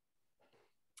bad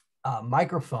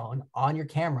microphone on your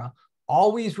camera,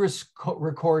 always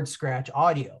record scratch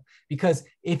audio. Because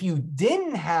if you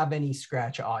didn't have any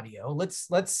scratch audio,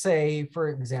 let's say, for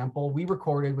example, we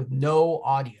recorded with no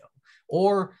audio,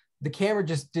 or the camera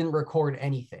just didn't record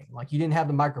anything, like you didn't have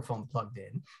the microphone plugged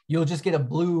in, you'll just get a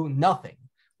blue nothing.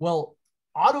 Well,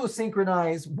 auto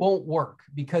synchronize won't work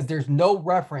because there's no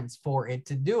reference for it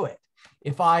to do it.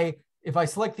 If I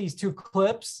select these two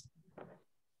clips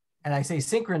and I say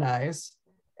synchronize,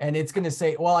 and it's going to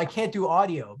say, well, I can't do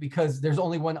audio because there's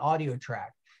only one audio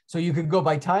track. So you could go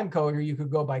by time code or you could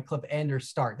go by clip end or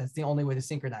start. That's the only way to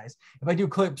synchronize. If I do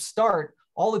clip start,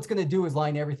 all it's going to do is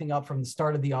line everything up from the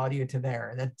start of the audio to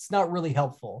there. That's not really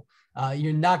helpful.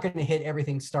 You're not going to hit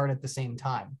everything start at the same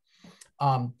time.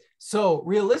 So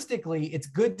realistically, it's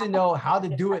good to know how to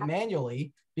do it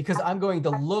manually, because I'm going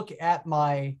to look at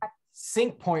my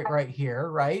sync point right here,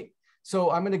 right?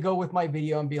 So I'm going to go with my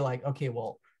video and be like, okay,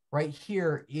 well, right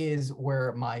here is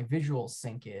where my visual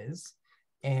sync is.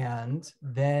 And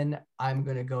then I'm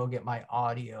going to go get my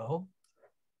audio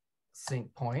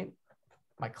sync point,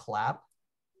 my clap.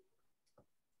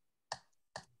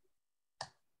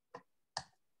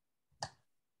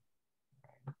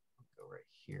 Go right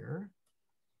here.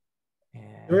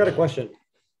 And We got a question.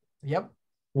 Yep.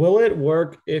 Will it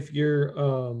work if you're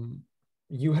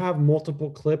you have multiple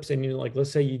clips and you like,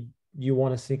 let's say you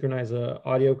want to synchronize a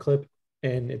audio clip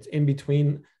and it's in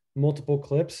between multiple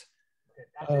clips?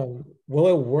 Will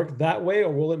it work that way,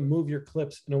 or will it move your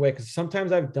clips in a way? Because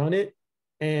sometimes I've done it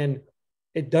and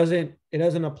it doesn't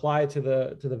apply to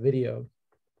the video.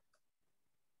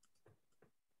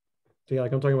 So yeah,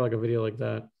 like I'm talking about like a video like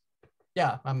that.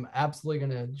 Yeah, I'm absolutely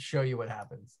going to show you what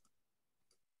happens.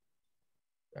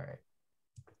 All right.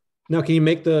 Now, can you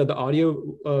make the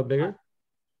audio bigger?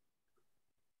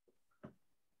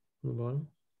 On the bottom.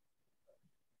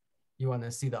 You want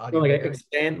to see the audio? No,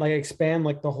 like expand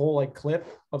like the whole like clip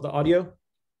of the audio.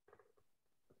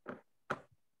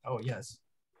 Oh yes.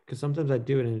 Because sometimes I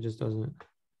do it and it just doesn't.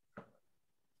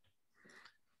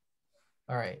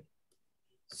 All right.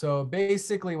 So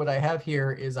basically what I have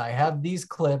here is I have these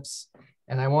clips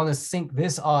and I want to sync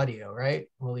this audio, right?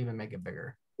 We'll even make it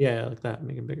bigger. Yeah, like that,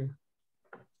 make it bigger.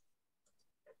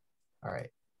 All right.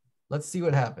 Let's see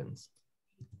what happens.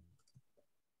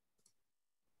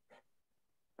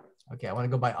 Okay, I want to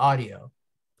go by audio,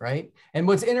 right? And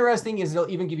what's interesting is it'll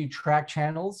even give you track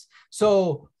channels.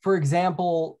 So for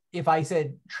example, if I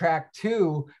said track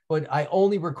 2, but I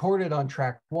only recorded on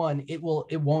track 1, it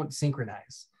won't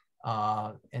synchronize.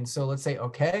 And so let's say,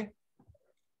 okay.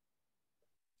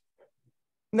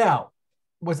 Now,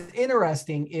 what's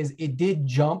interesting is it did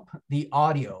jump the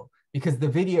audio because the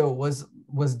video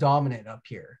was dominant up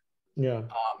here. Yeah.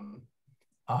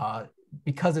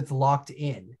 Because it's locked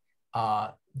in.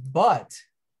 But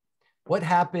what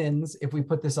happens if we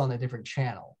put this on a different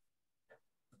channel?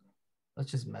 Let's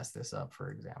just mess this up,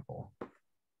 for example.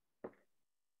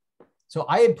 So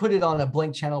I had put it on a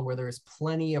blank channel where there's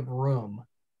plenty of room.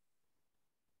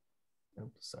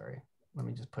 Oops, sorry. Let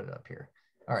me just put it up here.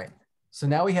 All right. So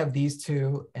now we have these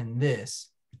two and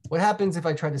this. What happens if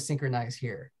I try to synchronize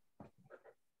here?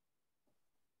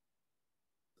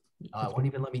 It won't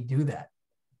even let me do that.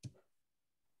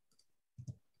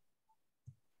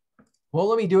 Well,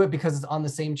 let me do it because it's on the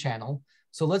same channel.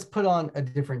 So let's put on a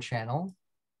different channel.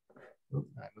 Oop,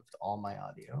 I moved all my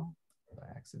audio by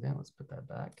accident. Let's put that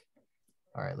back.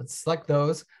 All right, let's select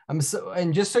those.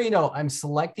 And just so you know, I'm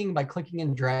selecting by clicking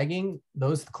and dragging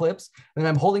those clips, and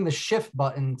then I'm holding the shift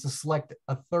button to select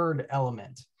a third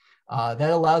element. That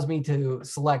allows me to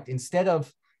select, instead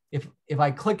of, if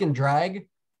I click and drag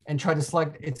and try to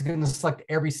select, it's going to select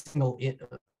every single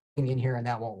thing in here, and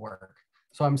that won't work.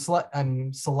 So I'm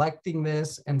selecting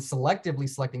this and selectively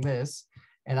selecting this,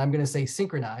 and I'm going to say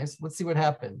synchronize. Let's see what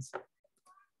happens.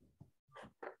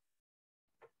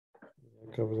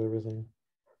 It covers everything.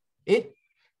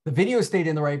 The video stayed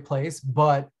in the right place,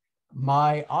 but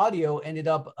my audio ended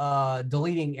up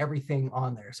deleting everything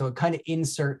on there. So it kind of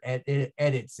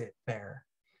edits it there.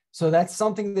 So that's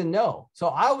something to know. So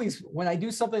I always, when I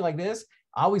do something like this,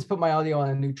 I always put my audio on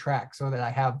a new track so that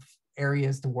I have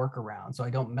areas to work around so I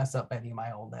don't mess up any of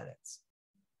my old edits.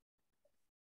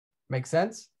 Make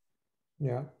sense?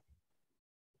 Yeah.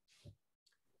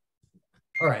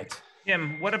 All right.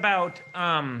 Tim, what about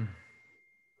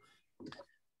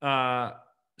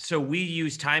so we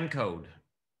use time code.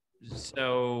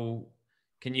 So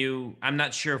can you, I'm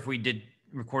not sure if we did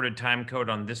recorded time code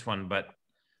on this one, but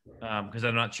because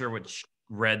I'm not sure which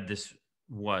red this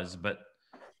was, but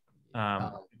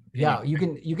yeah, you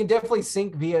can definitely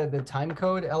sync via the time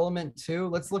code element too.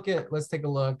 Let's take a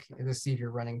look to see if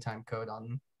you're running time code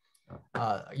on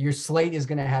your slate is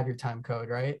going to have your time code,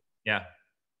 right? Yeah.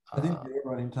 I think they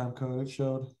were running time code. It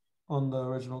showed on the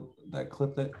original, that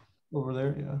clip that over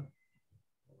there. Yeah.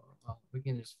 We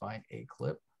can just find a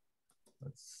clip.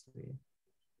 Let's see.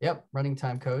 Yep, running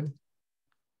time code.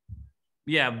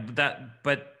 Yeah,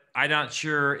 but I'm not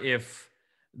sure if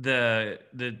the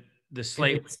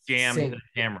slate was jammed to the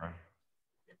camera.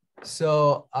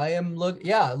 So I am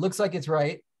yeah, it looks like it's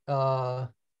right. Because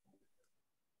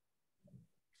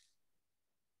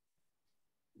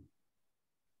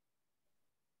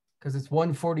it's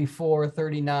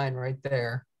 144.39 right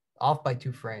there, off by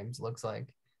 2 frames, looks like.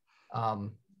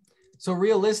 So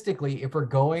realistically, if we're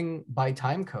going by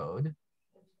time code,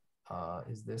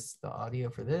 is this the audio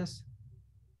for this?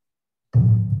 All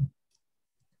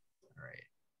right.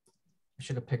 I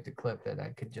should have picked a clip that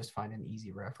I could just find an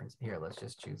easy reference. Here, let's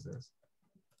just choose this.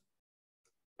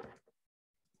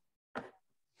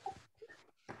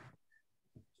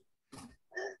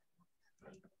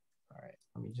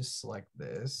 just select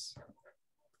this.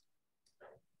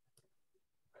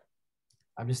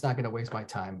 I'm just not going to waste my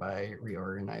time by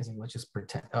reorganizing. Let's just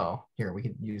pretend. Oh, here, we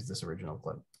could use this original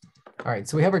clip. All right,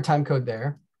 so we have our time code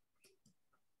there.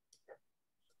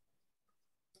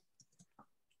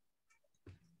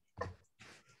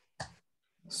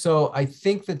 So I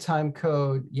think the time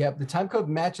code, yep, the time code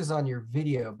matches on your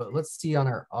video, but let's see on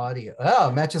our audio. Oh,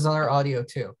 it matches on our audio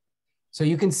too. So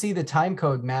you can see the time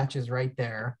code matches right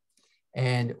there.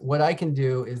 And what I can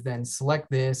do is then select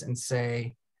this and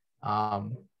say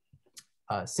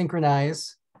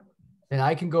synchronize. Then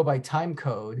I can go by time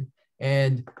code,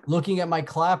 and looking at my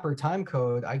Clapper time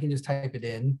code, I can just type it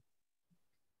in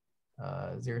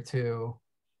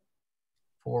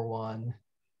 0241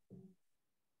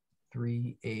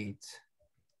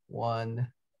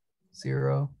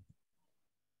 3810,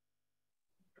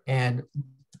 and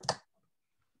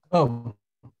oh,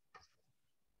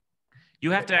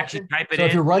 you have to actually type it so in.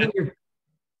 if you're running your,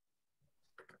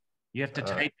 you have to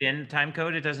type in time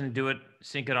code. It doesn't do it,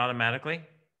 sync it automatically.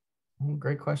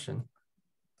 Great question.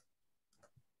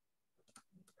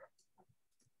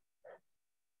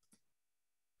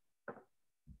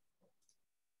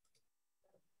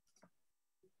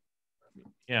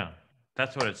 Yeah,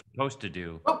 that's what it's supposed to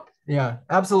do. Oh, yeah,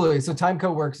 absolutely. So time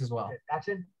code works as well.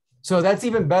 Action. So that's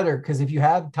even better, because if you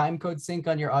have time code sync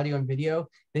on your audio and video,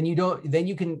 then you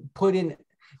can put in,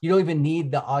 you don't even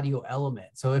need the audio element.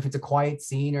 So if it's a quiet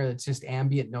scene or it's just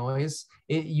ambient noise,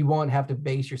 you won't have to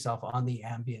base yourself on the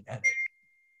ambient edit.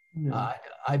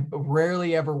 I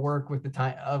rarely ever work with the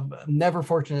time. I'm never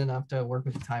fortunate enough to work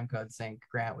with the time code sync,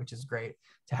 Grant, which is great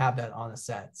to have that on a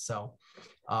set. So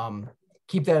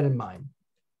keep that in mind.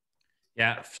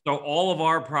 Yeah, so all of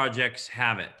our projects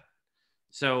have it.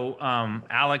 So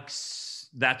Alex,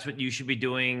 that's what you should be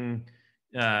doing.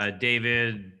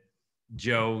 David,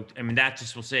 Joe, I mean, that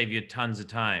just will save you tons of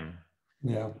time.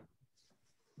 Yeah.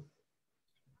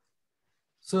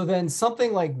 So then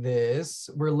something like this,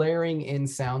 we're layering in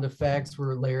sound effects,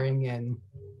 we're layering in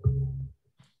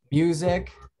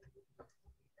music.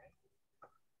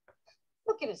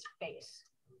 Look at his face.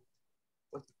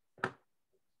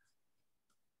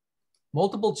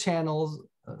 Multiple channels,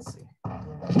 let's see.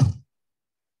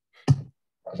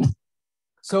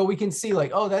 So we can see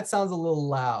like, oh, that sounds a little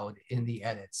loud in the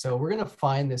edit. So we're gonna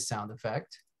find this sound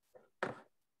effect.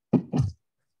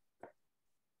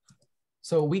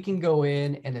 So we can go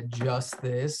in and adjust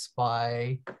this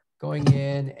by going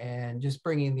in and just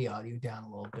bringing the audio down a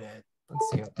little bit.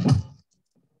 Let's see.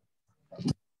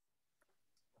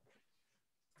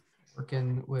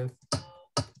 Working with,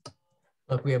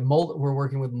 look, we have we're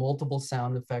working with multiple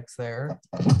sound effects there.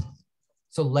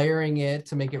 So layering it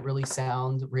to make it really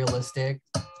sound realistic.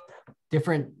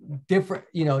 Different,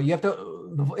 you know, you have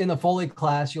to, in the Foley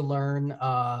class, you'll learn,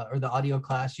 or the audio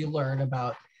class, you learn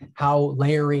about how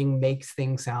layering makes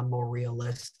things sound more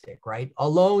realistic, right?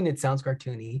 Alone, it sounds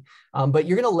cartoony, but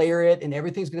you're gonna layer it and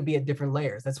everything's gonna be at different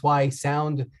layers. That's why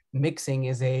sound mixing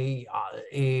is an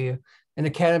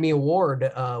Academy Award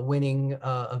winning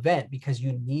event, because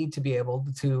you need to be able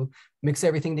to mix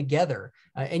everything together.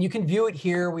 And you can view it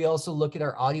here. We also look at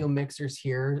our audio mixers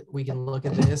here. We can look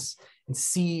at this and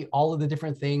see all of the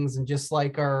different things. And just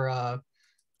like our,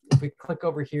 if we click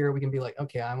over here, we can be like,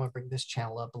 okay, I want to bring this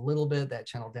channel up a little bit, that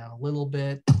channel down a little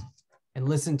bit, and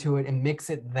listen to it and mix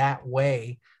it that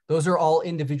way. Those are all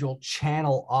individual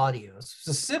channel audios.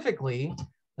 Specifically,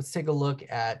 let's take a look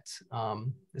at,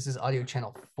 this is audio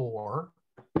channel 4,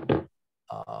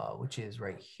 which is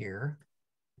right here.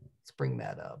 Let's bring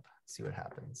that up, see what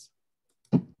happens.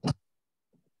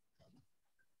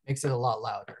 Makes it a lot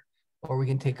louder. Or we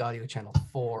can take audio channel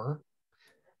 4.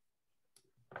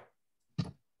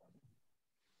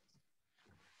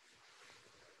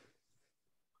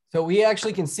 So we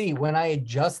actually can see when I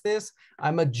adjust this,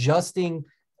 I'm adjusting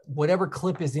whatever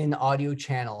clip is in audio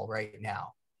channel right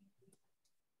now.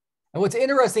 And what's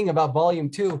interesting about volume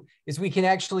 2 is we can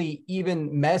actually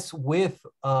even mess with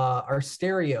our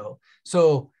stereo.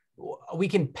 So we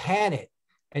can pan it,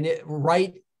 and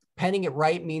panning it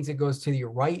right means it goes to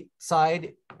your right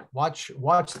side. Watch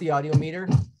the audio meter.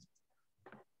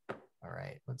 All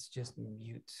right, let's just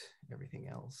mute everything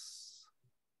else.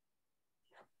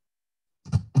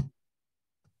 Okay.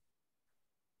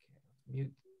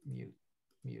 Mute.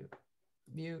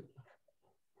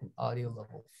 And audio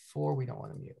level 4, we don't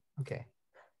want to mute. Okay,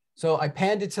 so I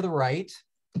panned it to the right.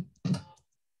 All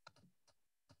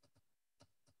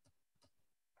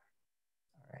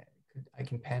right, I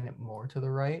can pan it more to the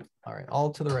right. All right,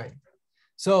 all to the right.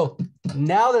 So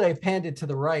now that I've panned it to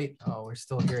the right, oh, we're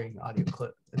still hearing audio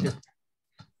clip.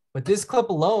 But this clip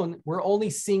alone, we're only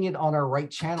seeing it on our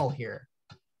right channel here.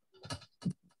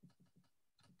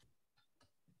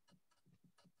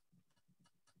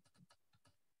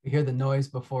 hear the noise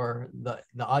before the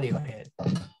audio hit.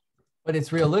 But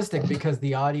it's realistic because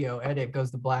the audio edit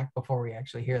goes to black before we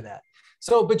actually hear that.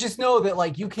 So, but just know that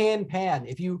like you can pan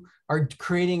if you are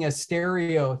creating a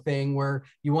stereo thing where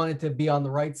you want it to be on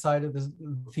the right side of the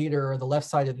theater or the left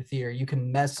side of the theater, you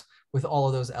can mess with all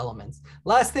of those elements.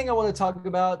 Last thing I want to talk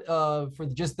about for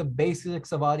just the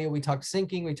basics of audio, we talked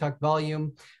syncing, we talked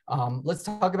volume. Let's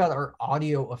talk about our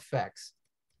audio effects.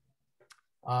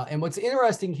 And what's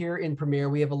interesting here in Premiere,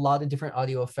 we have a lot of different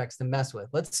audio effects to mess with.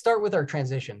 Let's start with our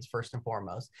transitions first and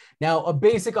foremost. Now, a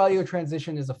basic audio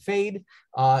transition is a fade.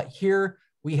 Here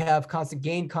we have constant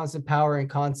gain, constant power, and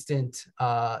constant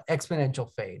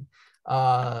exponential fade.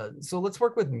 So let's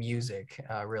work with music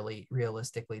really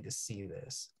realistically to see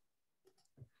this.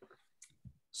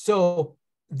 So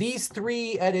these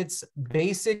three edits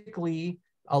basically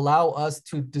allow us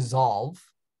to dissolve.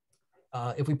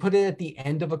 If we put it at the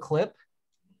end of a clip,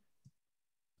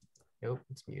 nope,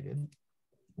 it's muted.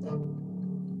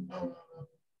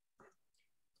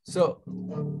 So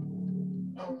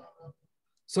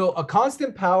a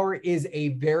constant power is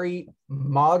a very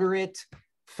moderate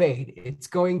fade. It's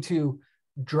going to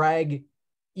drag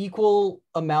equal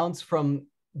amounts from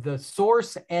the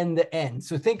source and the end.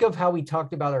 So think of how we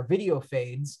talked about our video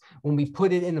fades. When we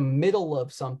put it in the middle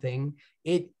of something,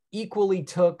 it equally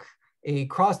took a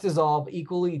cross dissolve,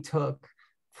 equally took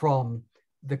from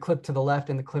the clip to the left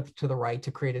and the clip to the right to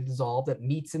create a dissolve that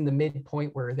meets in the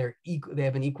midpoint where they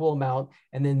have an equal amount,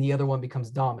 and then the other one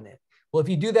becomes dominant. Well, if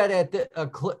you do that at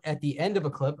the end of a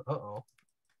clip, I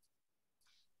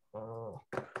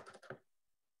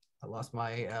lost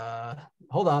my,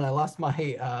 hold on, I lost my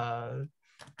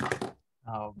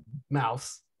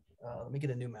mouse. Let me get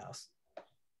a new mouse.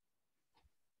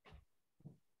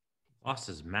 Lost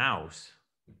his mouse.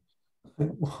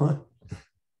 What?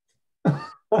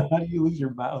 How do you lose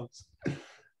your mouse?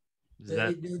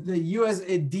 The US,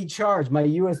 it decharged. My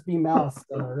USB mouse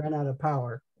ran out of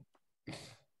power.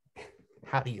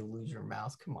 How do you lose your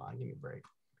mouse? Come on, give me a break.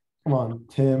 Come on,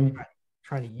 Tim.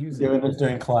 Trying to use it. Doing this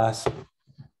during class.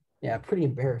 Yeah, pretty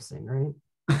embarrassing, right?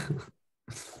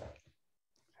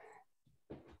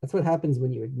 That's what happens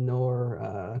when you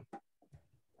ignore.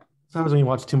 Sometimes when you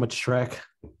watch too much Shrek.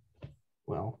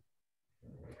 Well,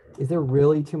 is there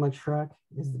really too much Shrek?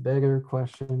 Is the bigger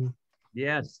question.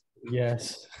 Yes.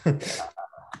 Yes.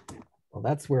 Well,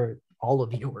 that's where all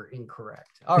of you were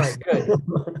incorrect. All right, good.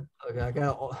 Okay,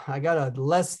 I got a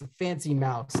less fancy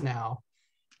mouse now.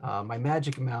 My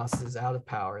magic mouse is out of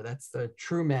power. That's the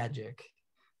true magic.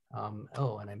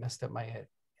 Oh, and I messed up my.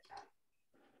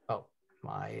 Oh,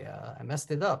 my. I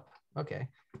messed it up. Okay.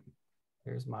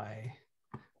 Here's my.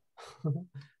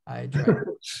 I dragged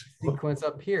sequence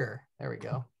up here. There we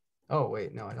go. Oh,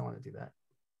 wait, no, I don't want to do that.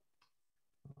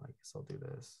 I guess I'll do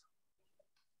this.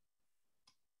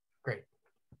 Great.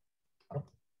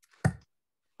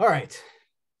 All right.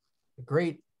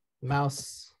 Great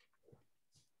mouse.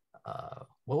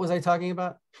 What was I talking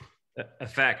about?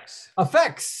 Effects.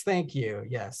 Effects. Thank you.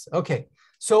 Yes. Okay.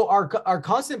 So our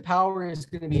constant power is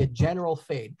going to be a general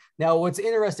fade. Now, what's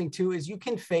interesting too is you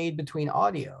can fade between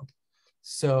audio.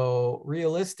 So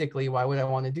realistically, why would I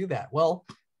want to do that? Well,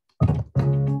 I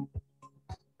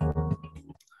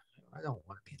don't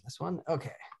want to be in this one.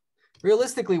 Okay.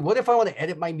 Realistically, what if I want to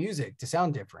edit my music to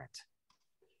sound different?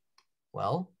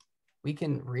 Well, we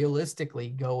can realistically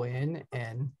go in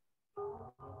and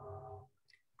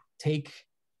take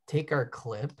our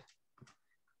clip.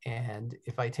 And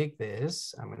if I take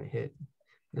this, I'm going to hit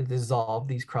the dissolve,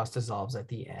 these cross dissolves at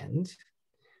the end.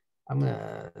 I'm going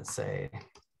to say,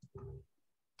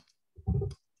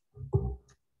 all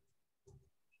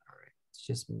right, let's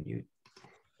just mute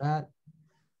that.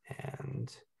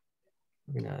 And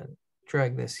we're going to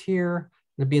drag this here.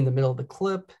 I'm going to be in the middle of the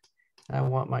clip. I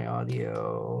want my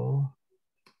audio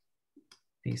to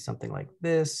be something like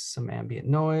this, some ambient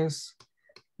noise.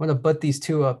 I'm going to butt these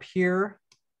two up here.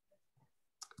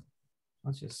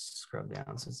 Let's just scrub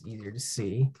down so it's easier to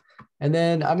see. And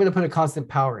then I'm going to put a constant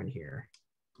power in here.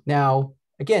 Now,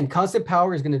 again, constant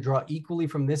power is going to draw equally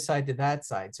from this side to that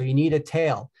side. So you need a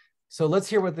tail. So let's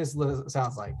hear what this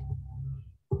sounds like.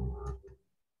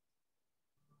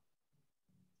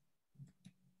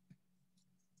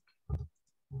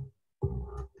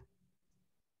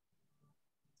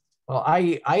 Well,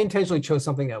 I intentionally chose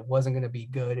something that wasn't going to be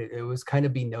good. It was kind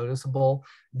of be noticeable.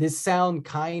 This sound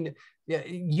yeah,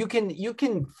 you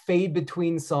can fade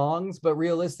between songs, but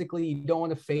realistically, you don't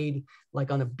want to fade like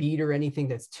on a beat or anything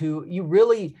that's too, you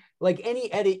really, like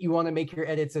any edit, you want to make your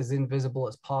edits as invisible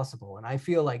as possible. And I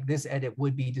feel like this edit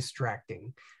would be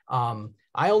distracting. I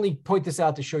only point this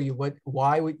out to show you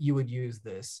why you would use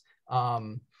this.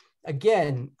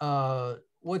 again,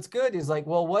 what's good is like,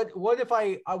 well, what if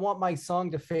I want my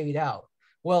song to fade out?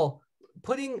 Well,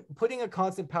 putting a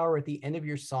constant power at the end of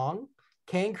your song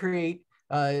can create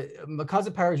a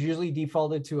constant power is usually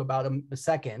defaulted to about a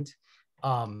second.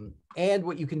 And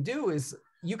what you can do is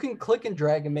you can click and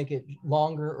drag and make it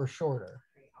longer or shorter.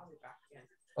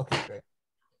 Okay, great.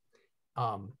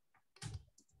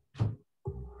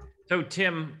 So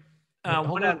Tim,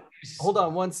 hold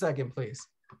on 1 second, please.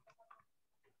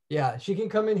 Yeah, she can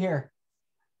come in here.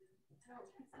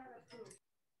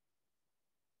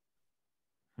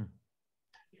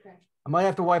 I might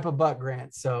have to wipe a butt,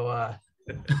 Grant. So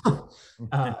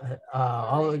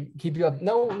I'll keep you up.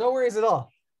 No worries at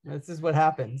all. This is what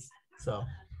happens. So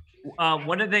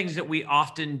one of the things that we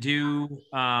often do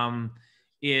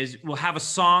is we'll have a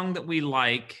song that we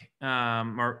like,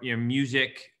 or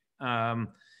music,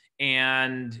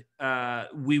 and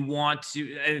we want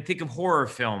to think of horror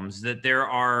films, that there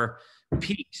are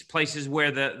peaks, places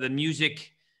where the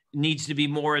music needs to be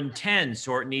more intense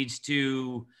or it needs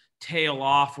to tail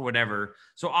off or whatever.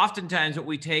 So oftentimes what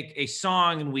we take a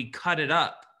song and we cut it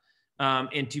up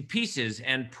into pieces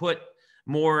and put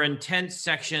more intense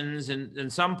sections in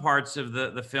some parts of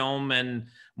the film and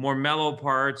more mellow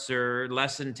parts or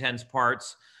less intense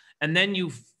parts. And then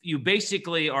you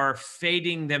basically are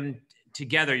fading them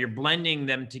together. You're blending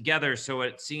them together so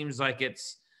it seems like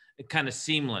it's kind of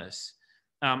seamless.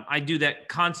 I do that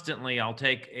constantly. I'll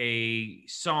take a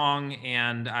song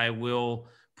and I will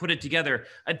put it together.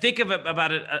 I think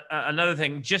about it another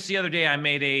thing. Just the other day, I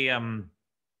made a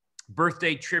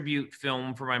birthday tribute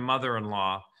film for my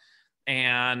mother-in-law,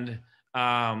 and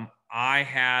I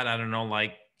had, I don't know,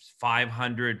 like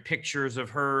 500 pictures of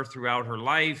her throughout her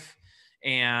life,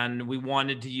 and we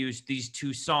wanted to use these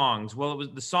 2 songs. Well,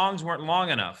 the songs weren't long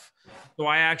enough, so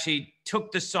I actually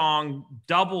took the song,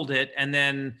 doubled it, and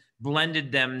then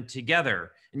blended them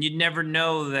together. And you'd never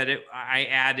know that I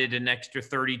added an extra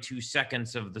 32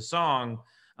 seconds of the song.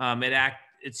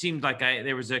 It seemed like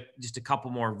there was just a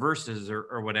couple more verses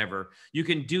or whatever. You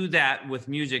can do that with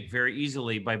music very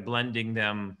easily by blending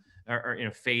them or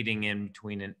fading in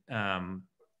between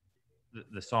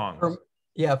the songs.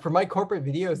 For my corporate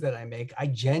videos that I make, I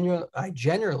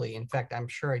generally, in fact, I'm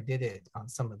sure I did it on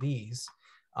some of these.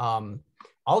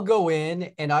 I'll go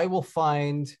in and I will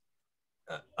find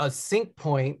a sync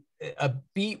point, a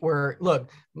beat where,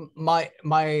 look,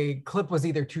 my clip was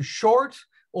either too short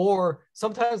or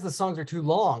sometimes the songs are too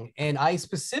long. And I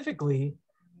specifically,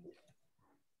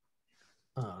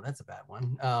 oh, that's a bad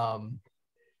one.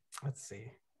 Let's see.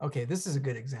 Okay, this is a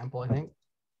good example, I think.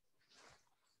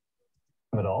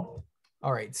 At all.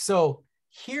 All right, so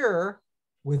here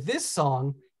with this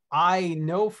song, I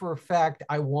know for a fact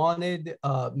I wanted,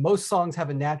 most songs have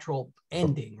a natural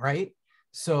ending, right?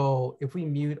 So if we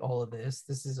mute all of this,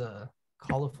 this is a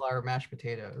cauliflower mashed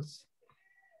potatoes.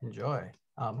 Enjoy.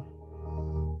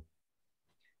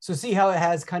 So see how it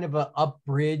has kind of a up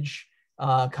bridge,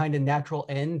 kind of natural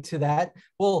end to that?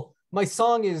 Well, my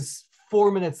song is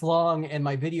 4 minutes long and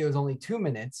my video is only 2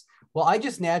 minutes. Well, I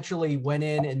just naturally went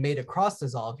in and made a cross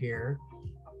dissolve here.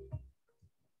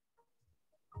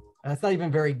 That's not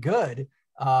even very good,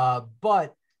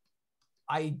 but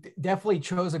I definitely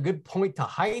chose a good point to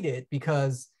hide it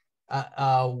because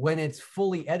when it's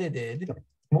fully edited.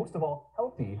 Most of all,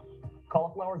 healthy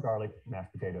cauliflower garlic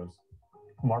mashed potatoes.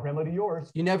 Mark Ramley to yours.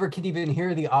 You never can even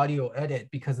hear the audio edit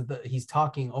because of he's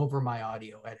talking over my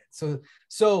audio edit.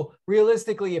 So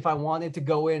realistically, if I wanted to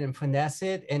go in and finesse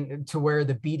it and to where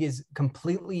the beat is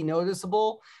completely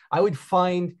noticeable, I would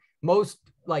find most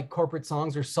like corporate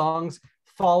songs or songs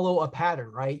follow a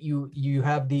pattern, right? You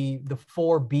have the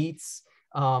 4 beats.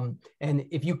 And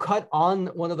if you cut on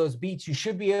one of those beats, you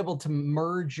should be able to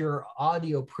merge your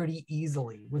audio pretty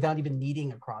easily without even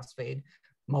needing a crossfade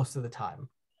most of the time.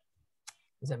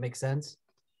 Does that make sense?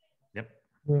 Yep.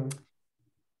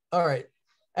 All right.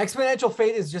 Exponential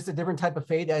fade is just a different type of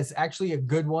fade. It's actually a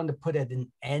good one to put at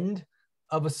an end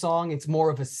of a song. It's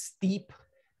more of a steep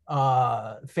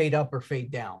fade up or fade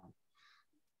down.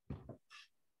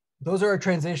 Those are our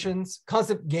transitions.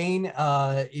 Constant gain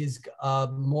is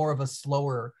more of a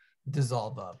slower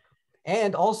dissolve up.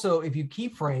 And also, if you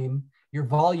keyframe your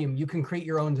volume, you can create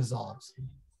your own dissolves.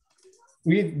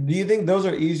 Do you think those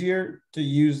are easier to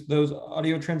use, those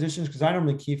audio transitions? Because I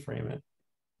normally keyframe it.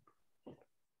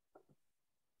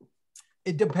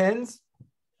 It depends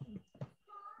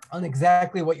on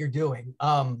exactly what you're doing.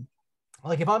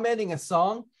 Like if I'm ending a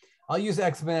song, I'll use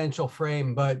exponential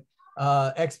frame, but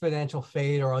exponential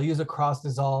fade, or I'll use a cross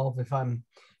dissolve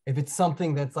if it's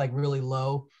something that's like really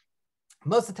low.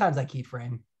 Most of the times I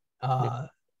keyframe.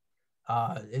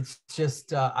 It's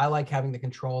just I like having the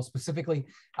control. Specifically,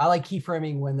 I like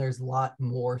keyframing when there's a lot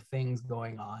more things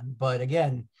going on. But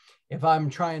again, if I'm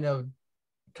trying to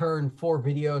turn 4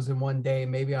 videos in one day,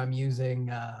 maybe I'm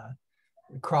using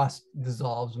cross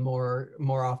dissolves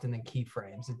more often than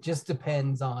keyframes. It just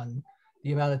depends on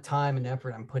the amount of time and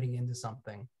effort I'm putting into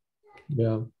something.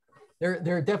 Yeah,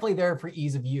 they're definitely there for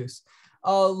ease of use.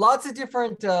 Lots of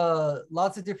different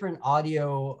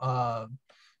audio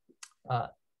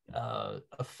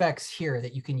effects here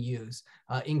that you can use,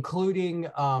 including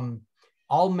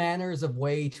all manners of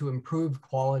way to improve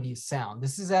quality of sound.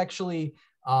 This is actually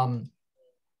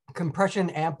compression,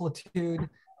 amplitude.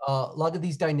 A lot of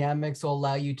these dynamics will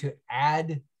allow you to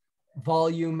add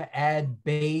volume, add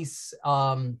bass,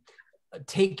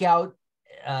 take out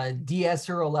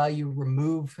de-esser, allow you to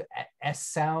remove S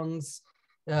sounds,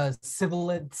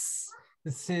 sibilants.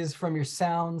 This is from your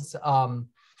sounds.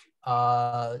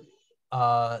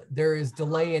 There is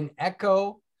delay and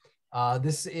echo.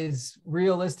 This is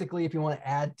realistically, if you want to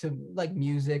add to like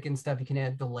music and stuff, you can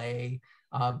add delay,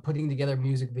 putting together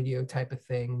music video type of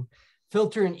thing.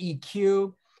 Filter and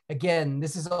EQ. Again,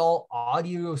 this is all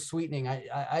audio sweetening.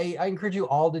 I encourage you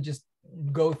all to just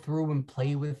go through and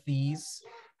play with these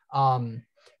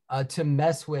to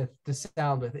mess with the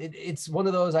sound with. It's one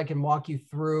of those I can walk you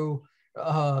through.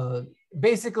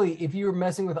 Basically, if you're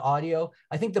messing with audio,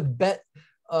 I think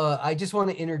I just want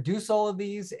to introduce all of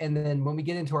these, and then when we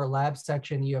get into our lab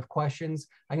section, you have questions,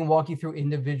 I can walk you through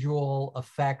individual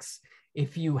effects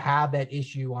if you have that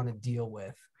issue you want to deal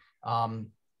with.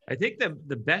 I think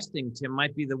the best thing, Tim,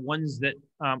 might be the ones that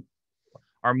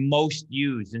are most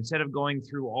used. Instead of going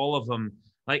through all of them,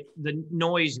 like the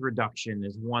noise reduction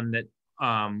is one that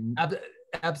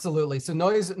absolutely. So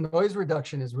noise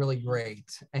reduction is really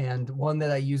great, and one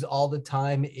that I use all the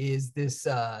time is this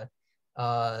here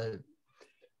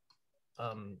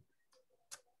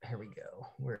we go.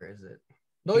 Where is it?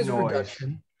 Noise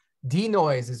reduction.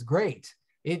 Denoise is great.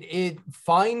 It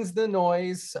finds the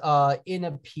noise in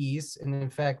a piece, and in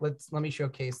fact, let me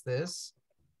showcase this.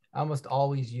 I almost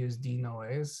always use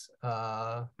denoise.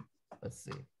 Let's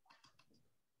see.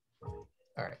 All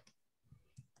right.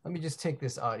 Let me just take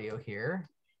this audio here.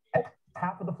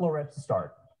 Half of the florets to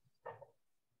start.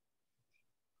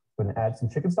 We're gonna add some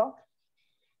chicken stock.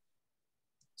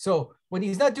 So when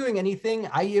he's not doing anything,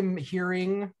 I am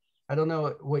hearing, I don't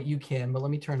know what you can, but let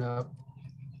me turn up.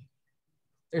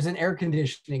 There's an air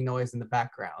conditioning noise in the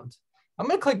background. I'm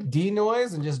gonna click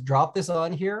denoise and just drop this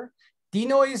on here.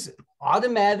 Denoise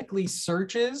automatically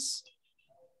searches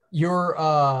your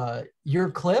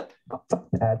clip.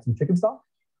 Add some chicken stock.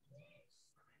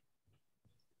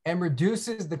 And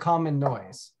reduces the common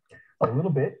noise. A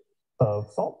little bit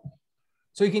of salt.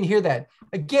 So you can hear that.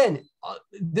 Again,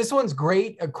 this one's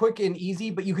great, quick and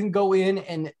easy, but you can go in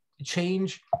and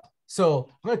change. So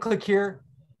I'm gonna click here.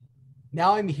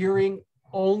 Now I'm hearing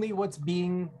only what's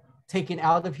being taken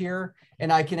out of here,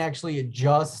 and I can actually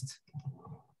adjust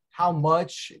how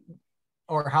much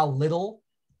or how little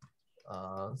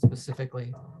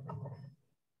specifically.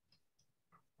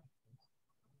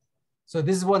 So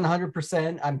this is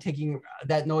 100%. I'm taking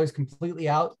that noise completely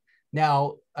out.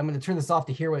 Now I'm going to turn this off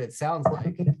to hear what it sounds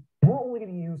like. We're only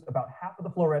going to use about half of the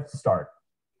florets to start.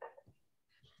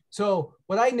 So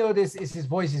what I notice is his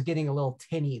voice is getting a little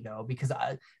tinny though,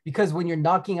 because when you're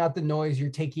knocking out the noise, you're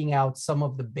taking out some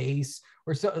of the bass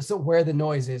or so where the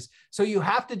noise is. So you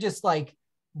have to just like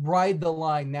ride the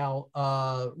line. Now,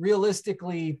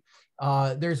 realistically,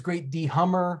 there's great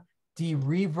de-hummer,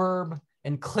 de-reverb,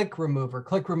 and click remover.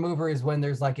 Click remover is when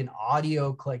there's like an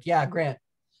audio click. Yeah, Grant.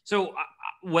 So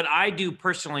what I do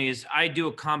personally is I do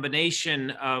a combination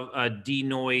of a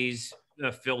denoise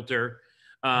filter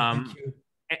and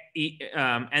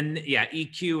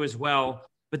EQ as well.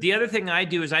 But the other thing I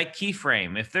do is I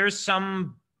keyframe. If there's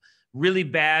some really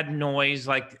bad noise,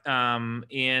 like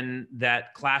in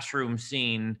that classroom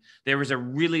scene, there was a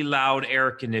really loud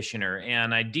air conditioner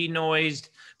and I denoised,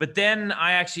 but then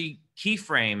I actually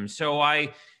keyframe. So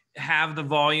I have the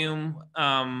volume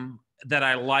that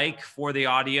I like for the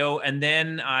audio, and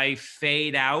then I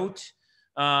fade out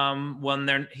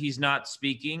when he's not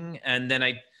speaking, and then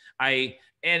I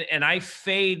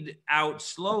fade out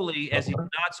slowly as he's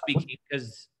not speaking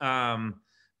because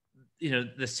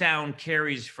the sound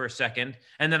carries for a second,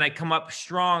 and then I come up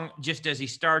strong just as he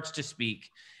starts to speak.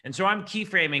 And so I'm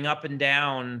keyframing up and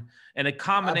down, and a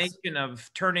combination of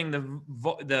turning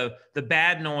the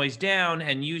bad noise down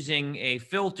and using a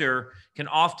filter can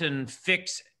often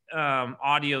fix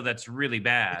audio that's really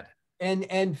bad.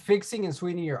 And fixing and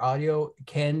sweetening your audio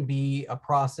can be a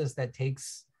process that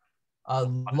takes a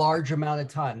large amount of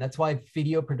time. That's why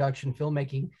video production,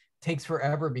 filmmaking takes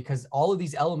forever because all of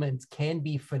these elements can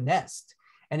be finessed,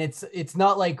 and it's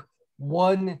not like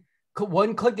one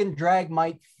click and drag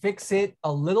might fix it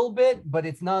a little bit, but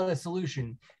it's not a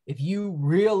solution. If you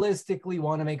realistically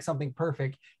want to make something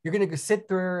perfect, you're going to sit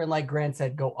there and, like Grant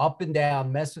said, go up and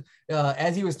down, mess with,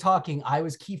 as he was talking, I can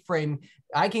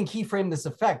keyframe this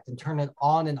effect and turn it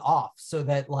on and off so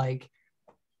that, like,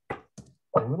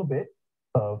 a little bit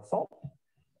of salt,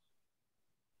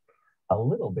 a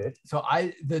little bit. So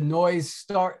I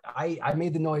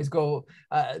made the noise go,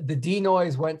 the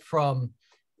denoise went from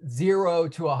 0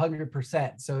 to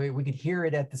 100%. So we could hear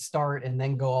it at the start and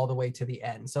then go all the way to the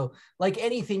end. So like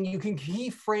anything, you can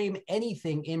keyframe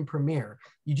anything in Premiere.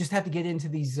 You just have to get into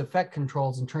these effect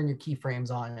controls and turn your keyframes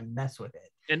on and mess with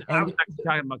it. And I was actually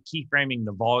talking about keyframing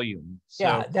the volume. So.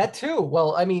 Yeah, that too.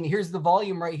 Well, I mean, here's the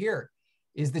volume right here.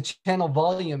 Is the channel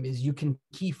volume, is you can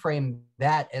keyframe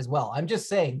that as well. I'm just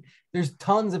saying there's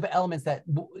tons of elements that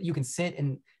you can sit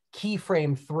and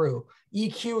keyframe through.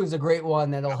 EQ is a great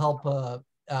one that'll help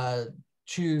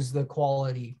choose the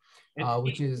quality,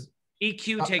 which is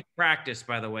EQ takes practice,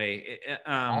 by the way.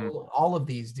 All of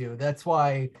these do. That's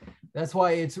why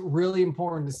it's really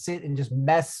important to sit and just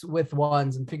mess with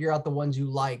ones and figure out the ones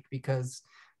you like, because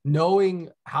knowing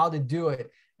how to do it.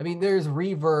 I mean, there's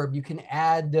reverb. You can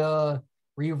add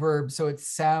reverb so it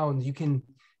sounds. You can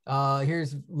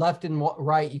here's left and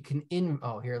right. You can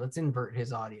here, let's invert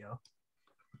his audio.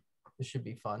 This should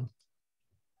be fun.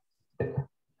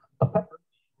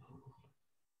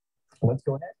 Let's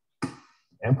go ahead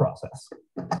and process.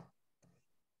 We're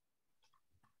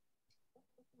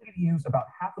going to use about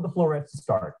half of the florets to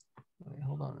start. Wait,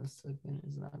 hold on a second.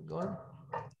 Is that going?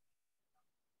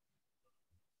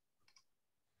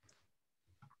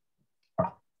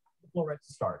 Florets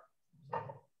to start.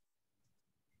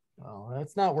 Oh,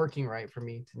 that's not working right for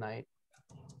me tonight.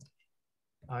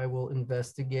 I will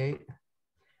investigate.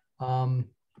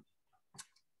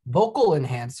 Vocal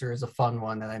enhancer is a fun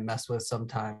one that I mess with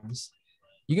sometimes.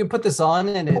 You can put this on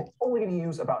and it... We're only going to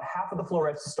use about half of the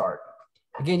florets to start.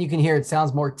 Again, you can hear it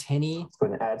sounds more tinny. Let's go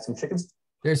ahead and add some chickens.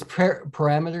 There's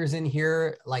parameters in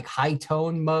here, like high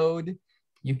tone mode.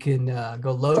 You can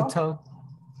go low tone.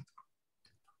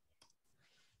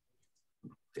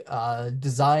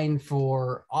 Designed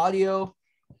for audio.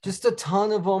 Just a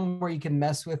ton of them where you can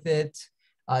mess with it.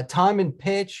 Time and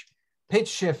pitch. Pitch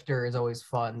shifter is always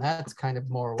fun. That's kind of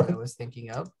more what I was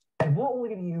thinking of. And we're only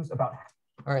going to use about...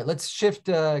 All right, let's shift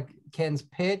Ken's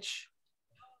pitch.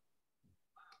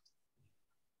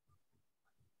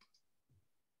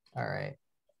 All right.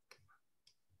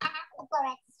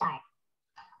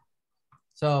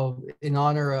 So in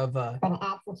honor of the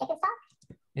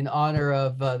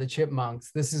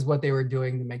Chipmunks, this is what they were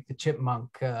doing to make the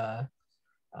Chipmunk.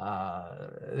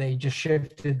 They just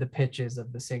shifted the pitches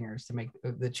of the singers to make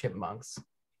the Chipmunks.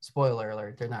 Spoiler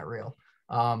alert, they're not real.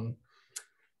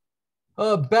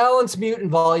 Balance, mute,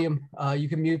 and volume. You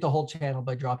can mute the whole channel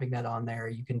by dropping that on there.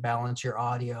 You can balance your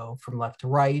audio from left to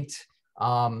right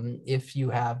if you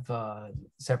have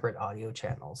separate audio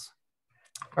channels.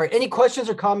 All right, any questions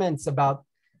or comments about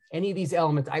any of these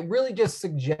elements? I really just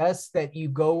suggest that you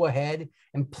go ahead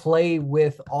and play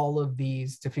with all of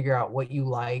these to figure out what you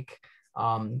like.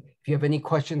 If you have any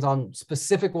questions on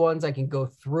specific ones, I can go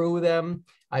through them.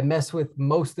 I mess with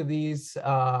most of these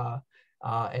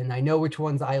and I know which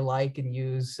ones I like and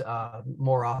use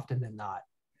more often than not.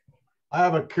 I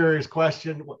have a curious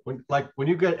question. When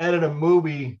you edit a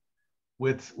movie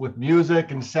with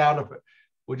music and sound,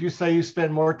 would you say you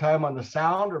spend more time on the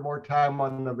sound or more time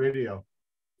on the video?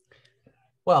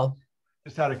 Well,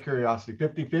 just out of curiosity,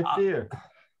 50-50 or?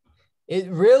 It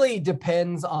really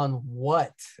depends on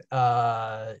what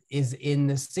is in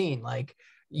the scene. Like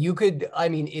you could, I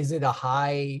mean, is it a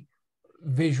high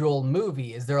visual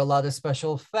movie? Is there a lot of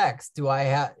special effects? Do I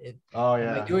have it? Oh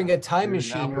yeah. Am I doing a time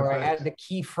machine where I had to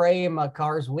keyframe a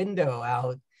car's window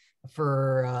out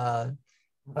for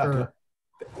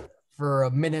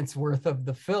a minute's worth of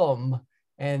the film?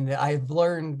 And I've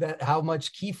learned that how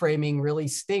much keyframing really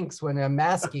stinks when I'm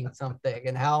masking something,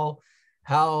 and how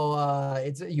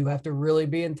you have to really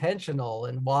be intentional,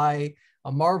 and why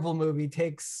a Marvel movie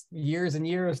takes years and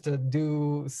years to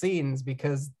do scenes,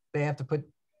 because they have to put,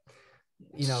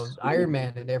 Iron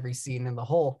Man in every scene in the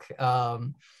Hulk.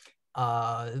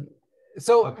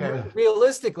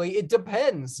 Realistically, it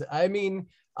depends. I mean,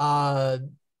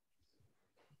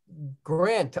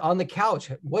 Grant, on the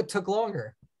couch, what took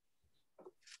longer?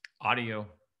 Audio.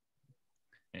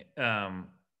 And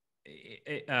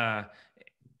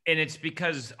it's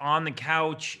because On the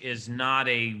Couch is not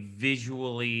a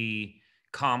visually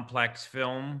complex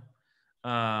film.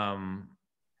 And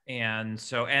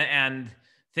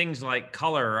things like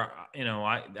color,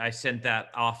 I sent that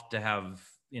off to have,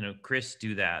 Chris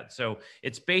do that. So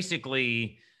it's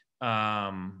basically,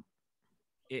 a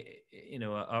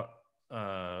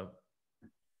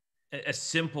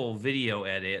simple video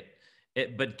edit,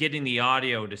 but getting the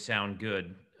audio to sound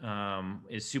good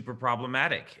is super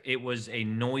problematic. It was a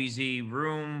noisy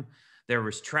room. There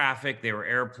was traffic, there were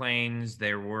airplanes,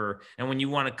 and when you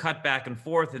want to cut back and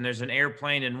forth and there's an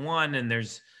airplane in one and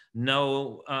there's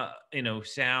no,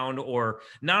 sound, or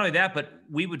not only that, but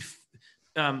we would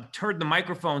turn the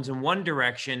microphones in one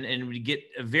direction and we get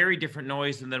a very different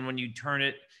noise than when you turn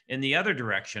it in the other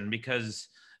direction, because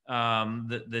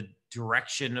the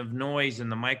direction of noise in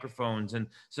the microphones. And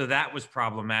so that was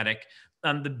problematic.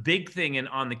 The big thing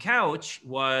on the couch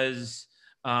was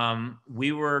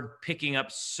we were picking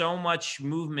up so much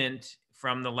movement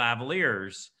from the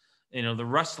lavaliers, the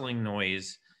rustling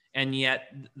noise, and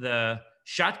yet the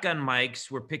shotgun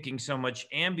mics were picking so much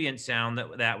ambient sound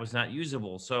that was not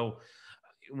usable. So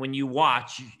when you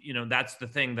watch, that's the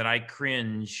thing that I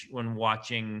cringe when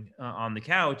watching on the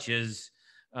couch is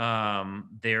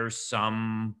there's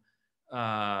some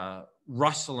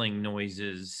rustling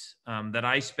noises that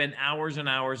I spent hours and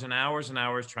hours and hours and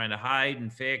hours trying to hide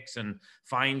and fix and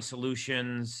find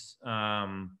solutions.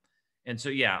 And so,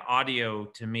 yeah, audio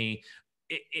to me,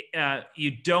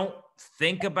 you don't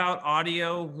think about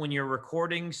audio when you're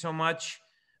recording so much,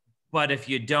 but if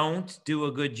you don't do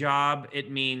a good job,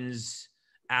 it means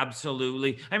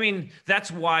absolutely. I mean, that's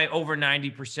why over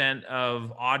 90%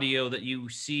 of audio that you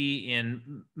see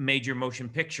in major motion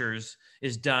pictures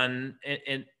is done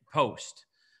in post.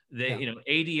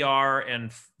 ADR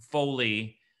and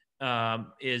Foley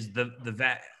is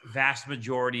the vast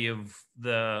majority of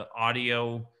the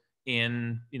audio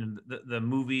in the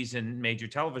movies and major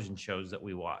television shows that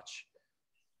we watch.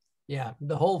 Yeah,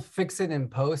 the whole fix it in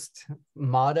post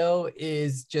motto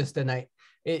is just it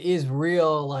is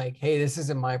real, like, hey, this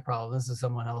isn't my problem, this is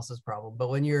someone else's problem. But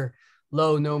when you're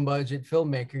no budget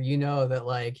filmmaker, you know that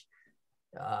like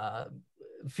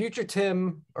future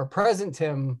Tim or present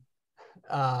Tim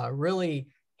really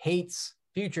hates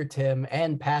future Tim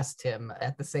and past Tim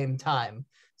at the same time.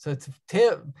 So it's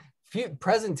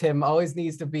present Tim always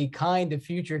needs to be kind to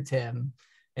future Tim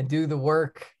and do the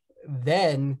work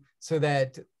then, so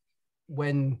that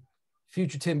when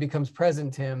future Tim becomes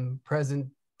present Tim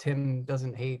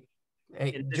doesn't hate.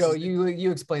 Hey, Joe,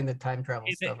 you explain the time travel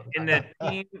stuff.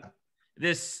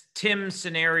 This Tim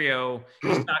scenario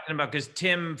he's talking about, because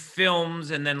Tim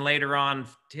films and then later on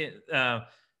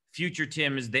future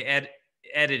Tim is the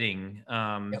editing.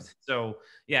 Yep. So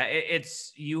yeah,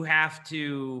 it's you have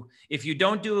to, if you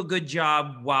don't do a good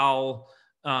job while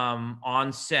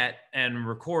on set and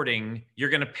recording, you're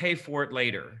going to pay for it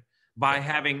later by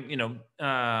having,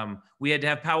 we had to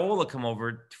have Paola come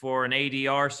over for an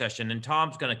ADR session, and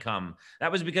Tom's going to come.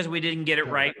 That was because we didn't get it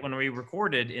right when we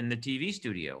recorded in the TV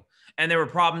studio. And there were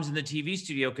problems in the TV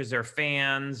studio because there are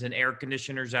fans and air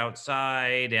conditioners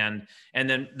outside. And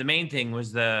then the main thing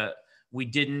was we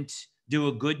didn't do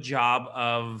a good job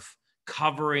of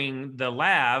covering the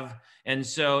lav. And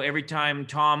so every time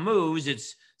Tom moves, it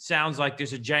sounds like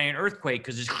there's a giant earthquake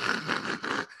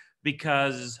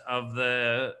because of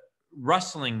the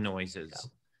rustling noises.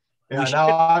 Yeah, now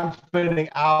I'm spending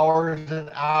hours and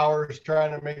hours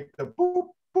trying to make the boop,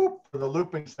 boop for the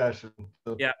looping session.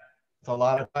 So yeah. It's a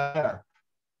lot of time there.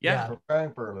 Yeah.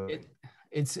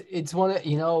 It's one of,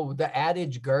 the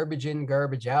adage garbage in,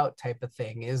 garbage out type of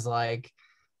thing is like,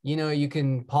 you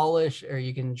can polish or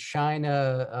you can shine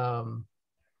a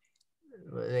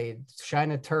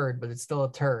turd, but it's still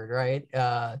a turd, right?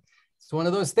 It's one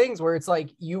of those things where it's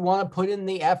like you want to put in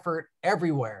the effort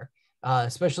everywhere,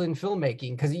 especially in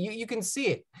filmmaking, because you can see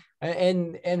it.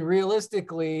 And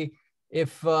realistically,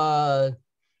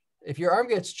 if your arm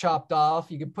gets chopped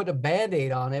off, you can put a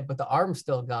Band-Aid on it, but the arm's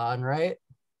still gone, right?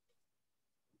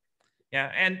 Yeah,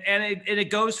 and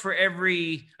it goes for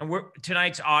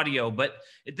tonight's audio, but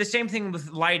the same thing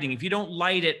with lighting. If you don't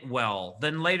light it well,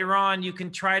 then later on you can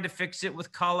try to fix it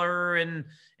with color and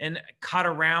cut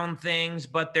around things,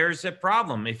 but there's a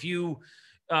problem. If you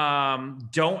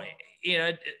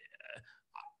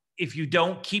if you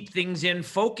don't keep things in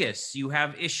focus, you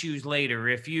have issues later.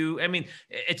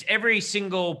 It's every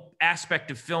single aspect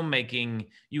of filmmaking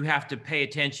you have to pay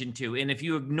attention to. And if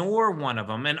you ignore one of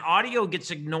them, and audio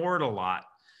gets ignored a lot.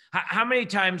 How many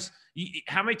times,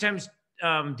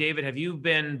 David, have you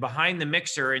been behind the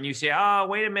mixer and you say, oh,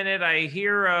 wait a minute, I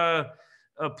hear a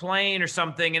plane or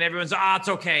something, and everyone's, it's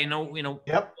okay. No,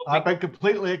 Yep, I've been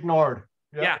completely ignored.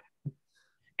 Yep. Yeah.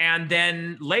 And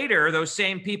then later, those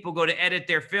same people go to edit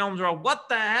their films. What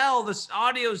the hell? This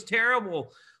audio is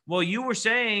terrible. Well, you were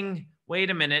saying, wait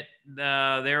a minute,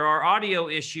 there are audio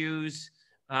issues.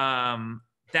 That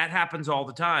happens all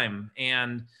the time.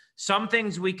 And some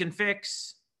things we can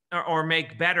fix or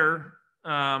make better,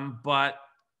 but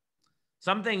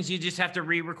some things you just have to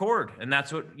re-record. And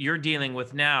that's what you're dealing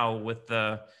with now with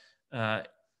the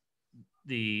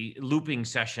looping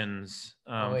sessions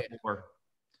for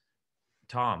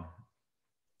Tom.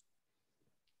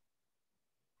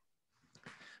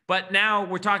 But now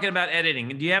we're talking about editing.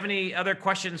 Do you have any other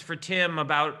questions for Tim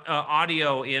about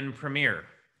audio in Premiere?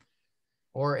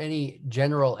 Or any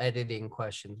general editing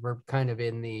questions? We're kind of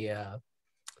in the...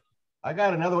 I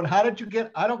got another one. How did you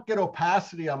get... I don't get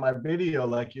opacity on my video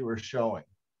like you were showing.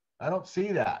 I don't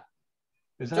see that.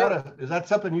 Is that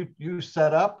something you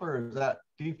set up, or is that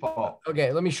default?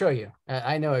 Okay, let me show you.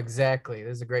 I know exactly.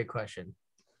 This is a great question.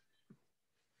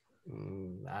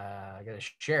 I gotta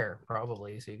share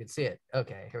probably so you can see it.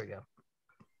 Okay, here we go.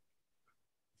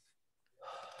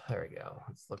 There we go.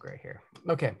 Let's look right here.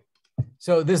 Okay,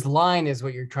 so this line is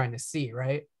what you're trying to see,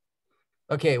 right?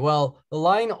 Okay, well, the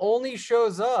line only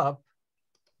shows up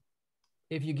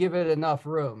if you give it enough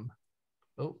room.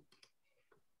 Oh,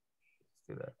 let's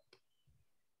do that.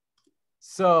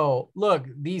 So look,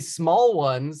 these small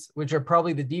ones, which are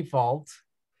probably the default,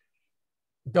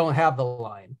 don't have the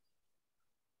line.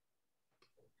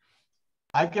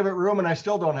 I give it room and I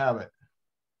still don't have it.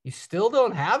 You still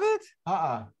don't have it?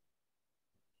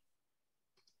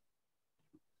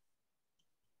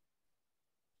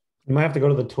 You might have to go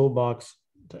to the toolbox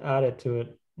to add it to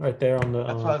it. Right there on the...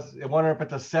 That's why I wonder if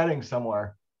it's a setting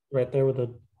somewhere. Right there with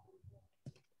the...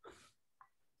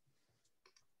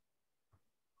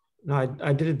 No,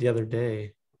 I did it the other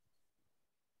day.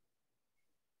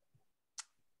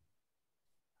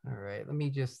 All right, let me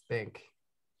just think.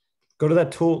 Go to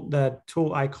that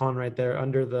tool icon right there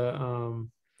under the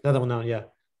other one now. Yeah.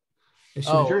 Is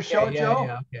yours show, Joe?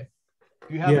 Yeah, okay.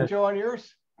 Do you have it, Joe, on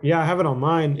yours? Yeah, I have it on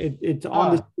mine. It's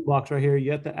on this box right here.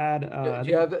 You have to add.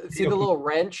 Do you have see the little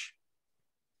wrench?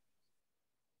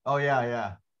 Oh yeah,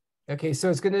 yeah. Okay, so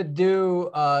it's gonna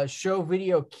do show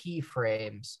video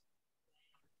keyframes.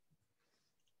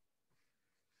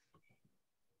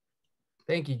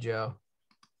 Thank you, Joe.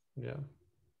 Yeah.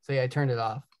 So yeah, I turned it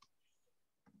off.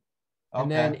 Okay. And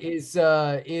then is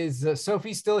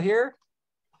Sophie still here?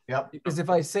 Yep. Because if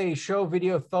I say show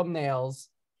video thumbnails,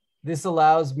 this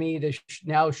allows me to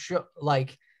now show,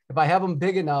 like, if I have them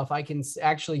big enough, I can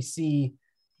actually see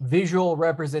visual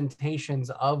representations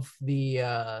of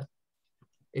the,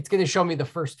 it's going to show me the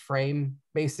first frame,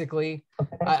 basically.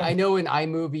 I know in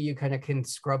iMovie, you kind of can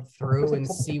scrub through and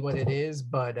see what it is,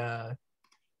 but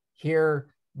here,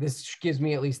 this gives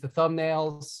me at least the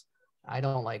thumbnails. I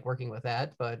don't like working with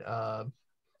that, but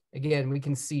again, we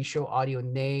can see show audio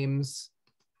names.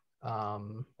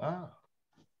 But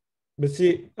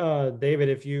see, David,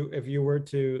 if you were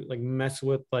to like mess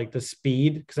with like the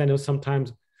speed, because I know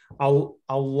sometimes I'll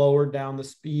lower down the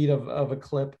speed of a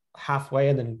clip halfway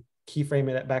and then keyframe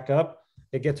it back up.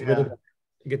 It gets rid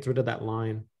of that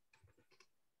line.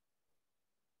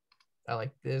 I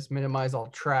like this. Minimize all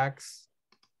tracks.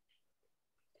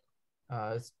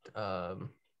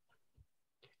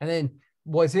 And then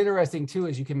what's interesting too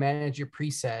is you can manage your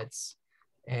presets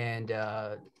and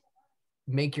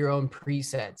make your own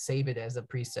preset, save it as a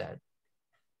preset.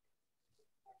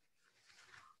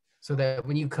 So that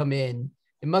when you come in,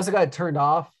 it must have got turned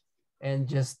off and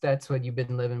just that's what you've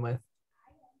been living with.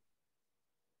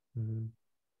 Mm-hmm.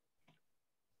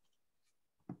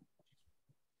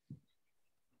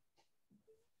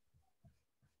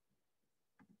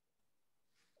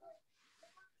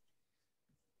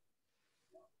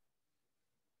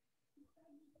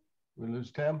 We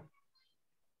lose Tim?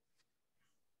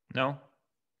 No,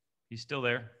 he's still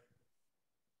there.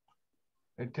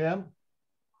 Hey, Tim?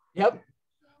 Yep.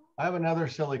 I have another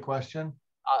silly question.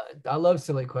 I love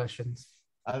silly questions.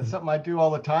 It's something I do all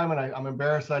the time, and I'm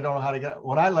embarrassed I don't know how to get it.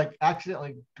 When I like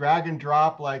accidentally drag and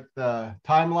drop like the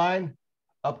timeline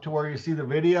up to where you see the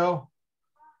video.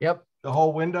 Yep. The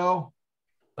whole window.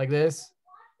 Like this?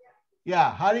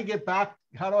 Yeah. How do you get back?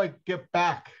 How do I get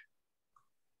back?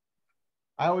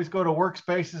 I always go to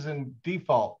workspaces and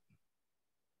default.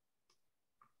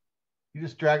 You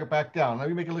just drag it back down. Let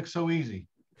me make it look so easy.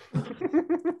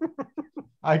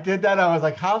 I did that. I was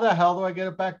like, how the hell do I get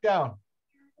it back down?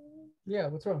 Yeah,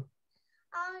 what's wrong?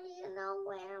 Oh, you know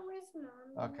where was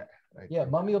Mommy? Okay. Right. Yeah,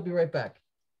 Mommy will be right back.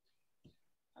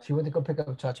 She went to go pick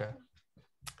up Cha-Cha.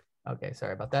 Okay,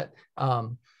 sorry about that.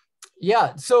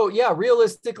 Yeah, so yeah,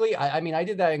 realistically, I mean, I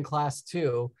did that in class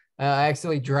too. I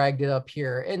accidentally dragged it up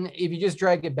here. And if you just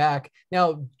drag it back,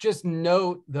 now just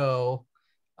note though,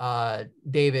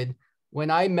 David, when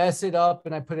I mess it up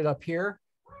and I put it up here,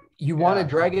 you want to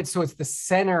drag it so it's the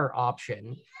center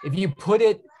option. If you put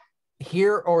it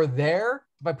here or there,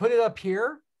 if I put it up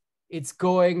here, it's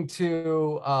going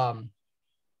to, oh,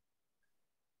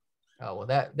 well,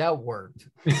 that worked.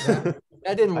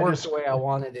 That didn't work the way I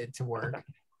wanted it to work.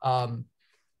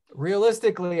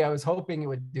 Realistically, I was hoping it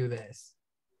would do this,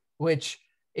 which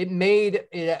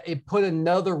it put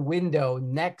another window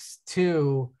next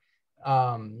to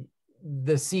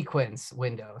the sequence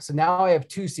window. So now I have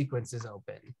two sequences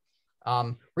open.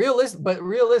 But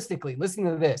realistically, listen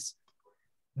to this.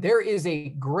 There is a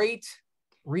great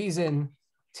reason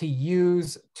to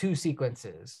use two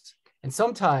sequences. And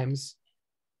sometimes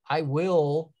I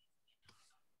will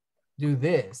do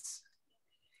this,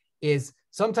 is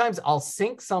sometimes I'll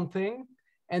sync something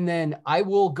and then I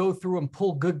will go through and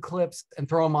pull good clips and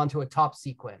throw them onto a top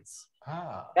sequence.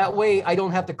 That way I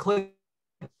don't have to click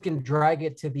and drag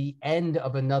it to the end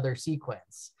of another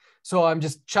sequence. So I'm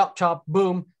just chop, chop,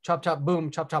 boom, chop, chop,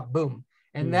 boom, chop, chop, boom.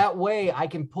 And that way I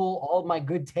can pull all my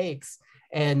good takes.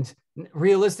 And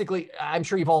realistically, I'm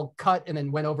sure you've all cut and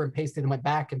then went over and pasted and went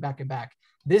back and back and back.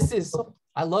 This is,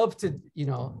 I love to, you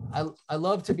know, I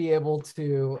love to be able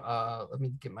to, let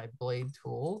me get my blade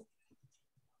tool.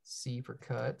 C for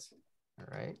cut. All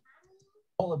right.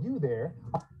 All of you there.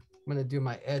 I'm going to do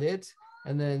my edit.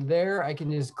 And then there, I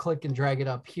can just click and drag it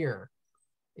up here.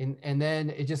 And then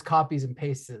it just copies and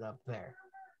pastes it up there.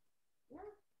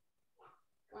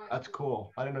 That's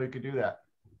cool. I didn't know you could do that.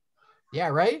 Yeah,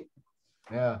 right?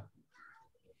 Yeah.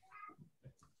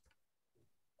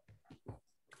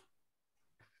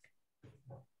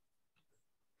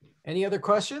 Any other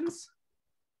questions?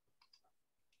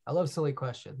 I love silly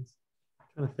questions. I'm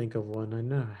trying to think of one. I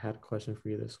know I had a question for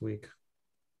you this week.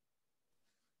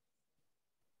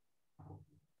 I'm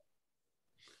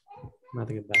going to have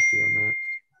to get back to you on that.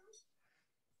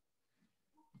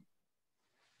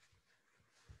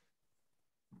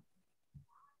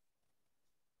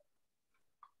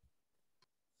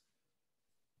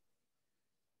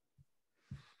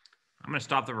 I'm going to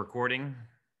stop the recording.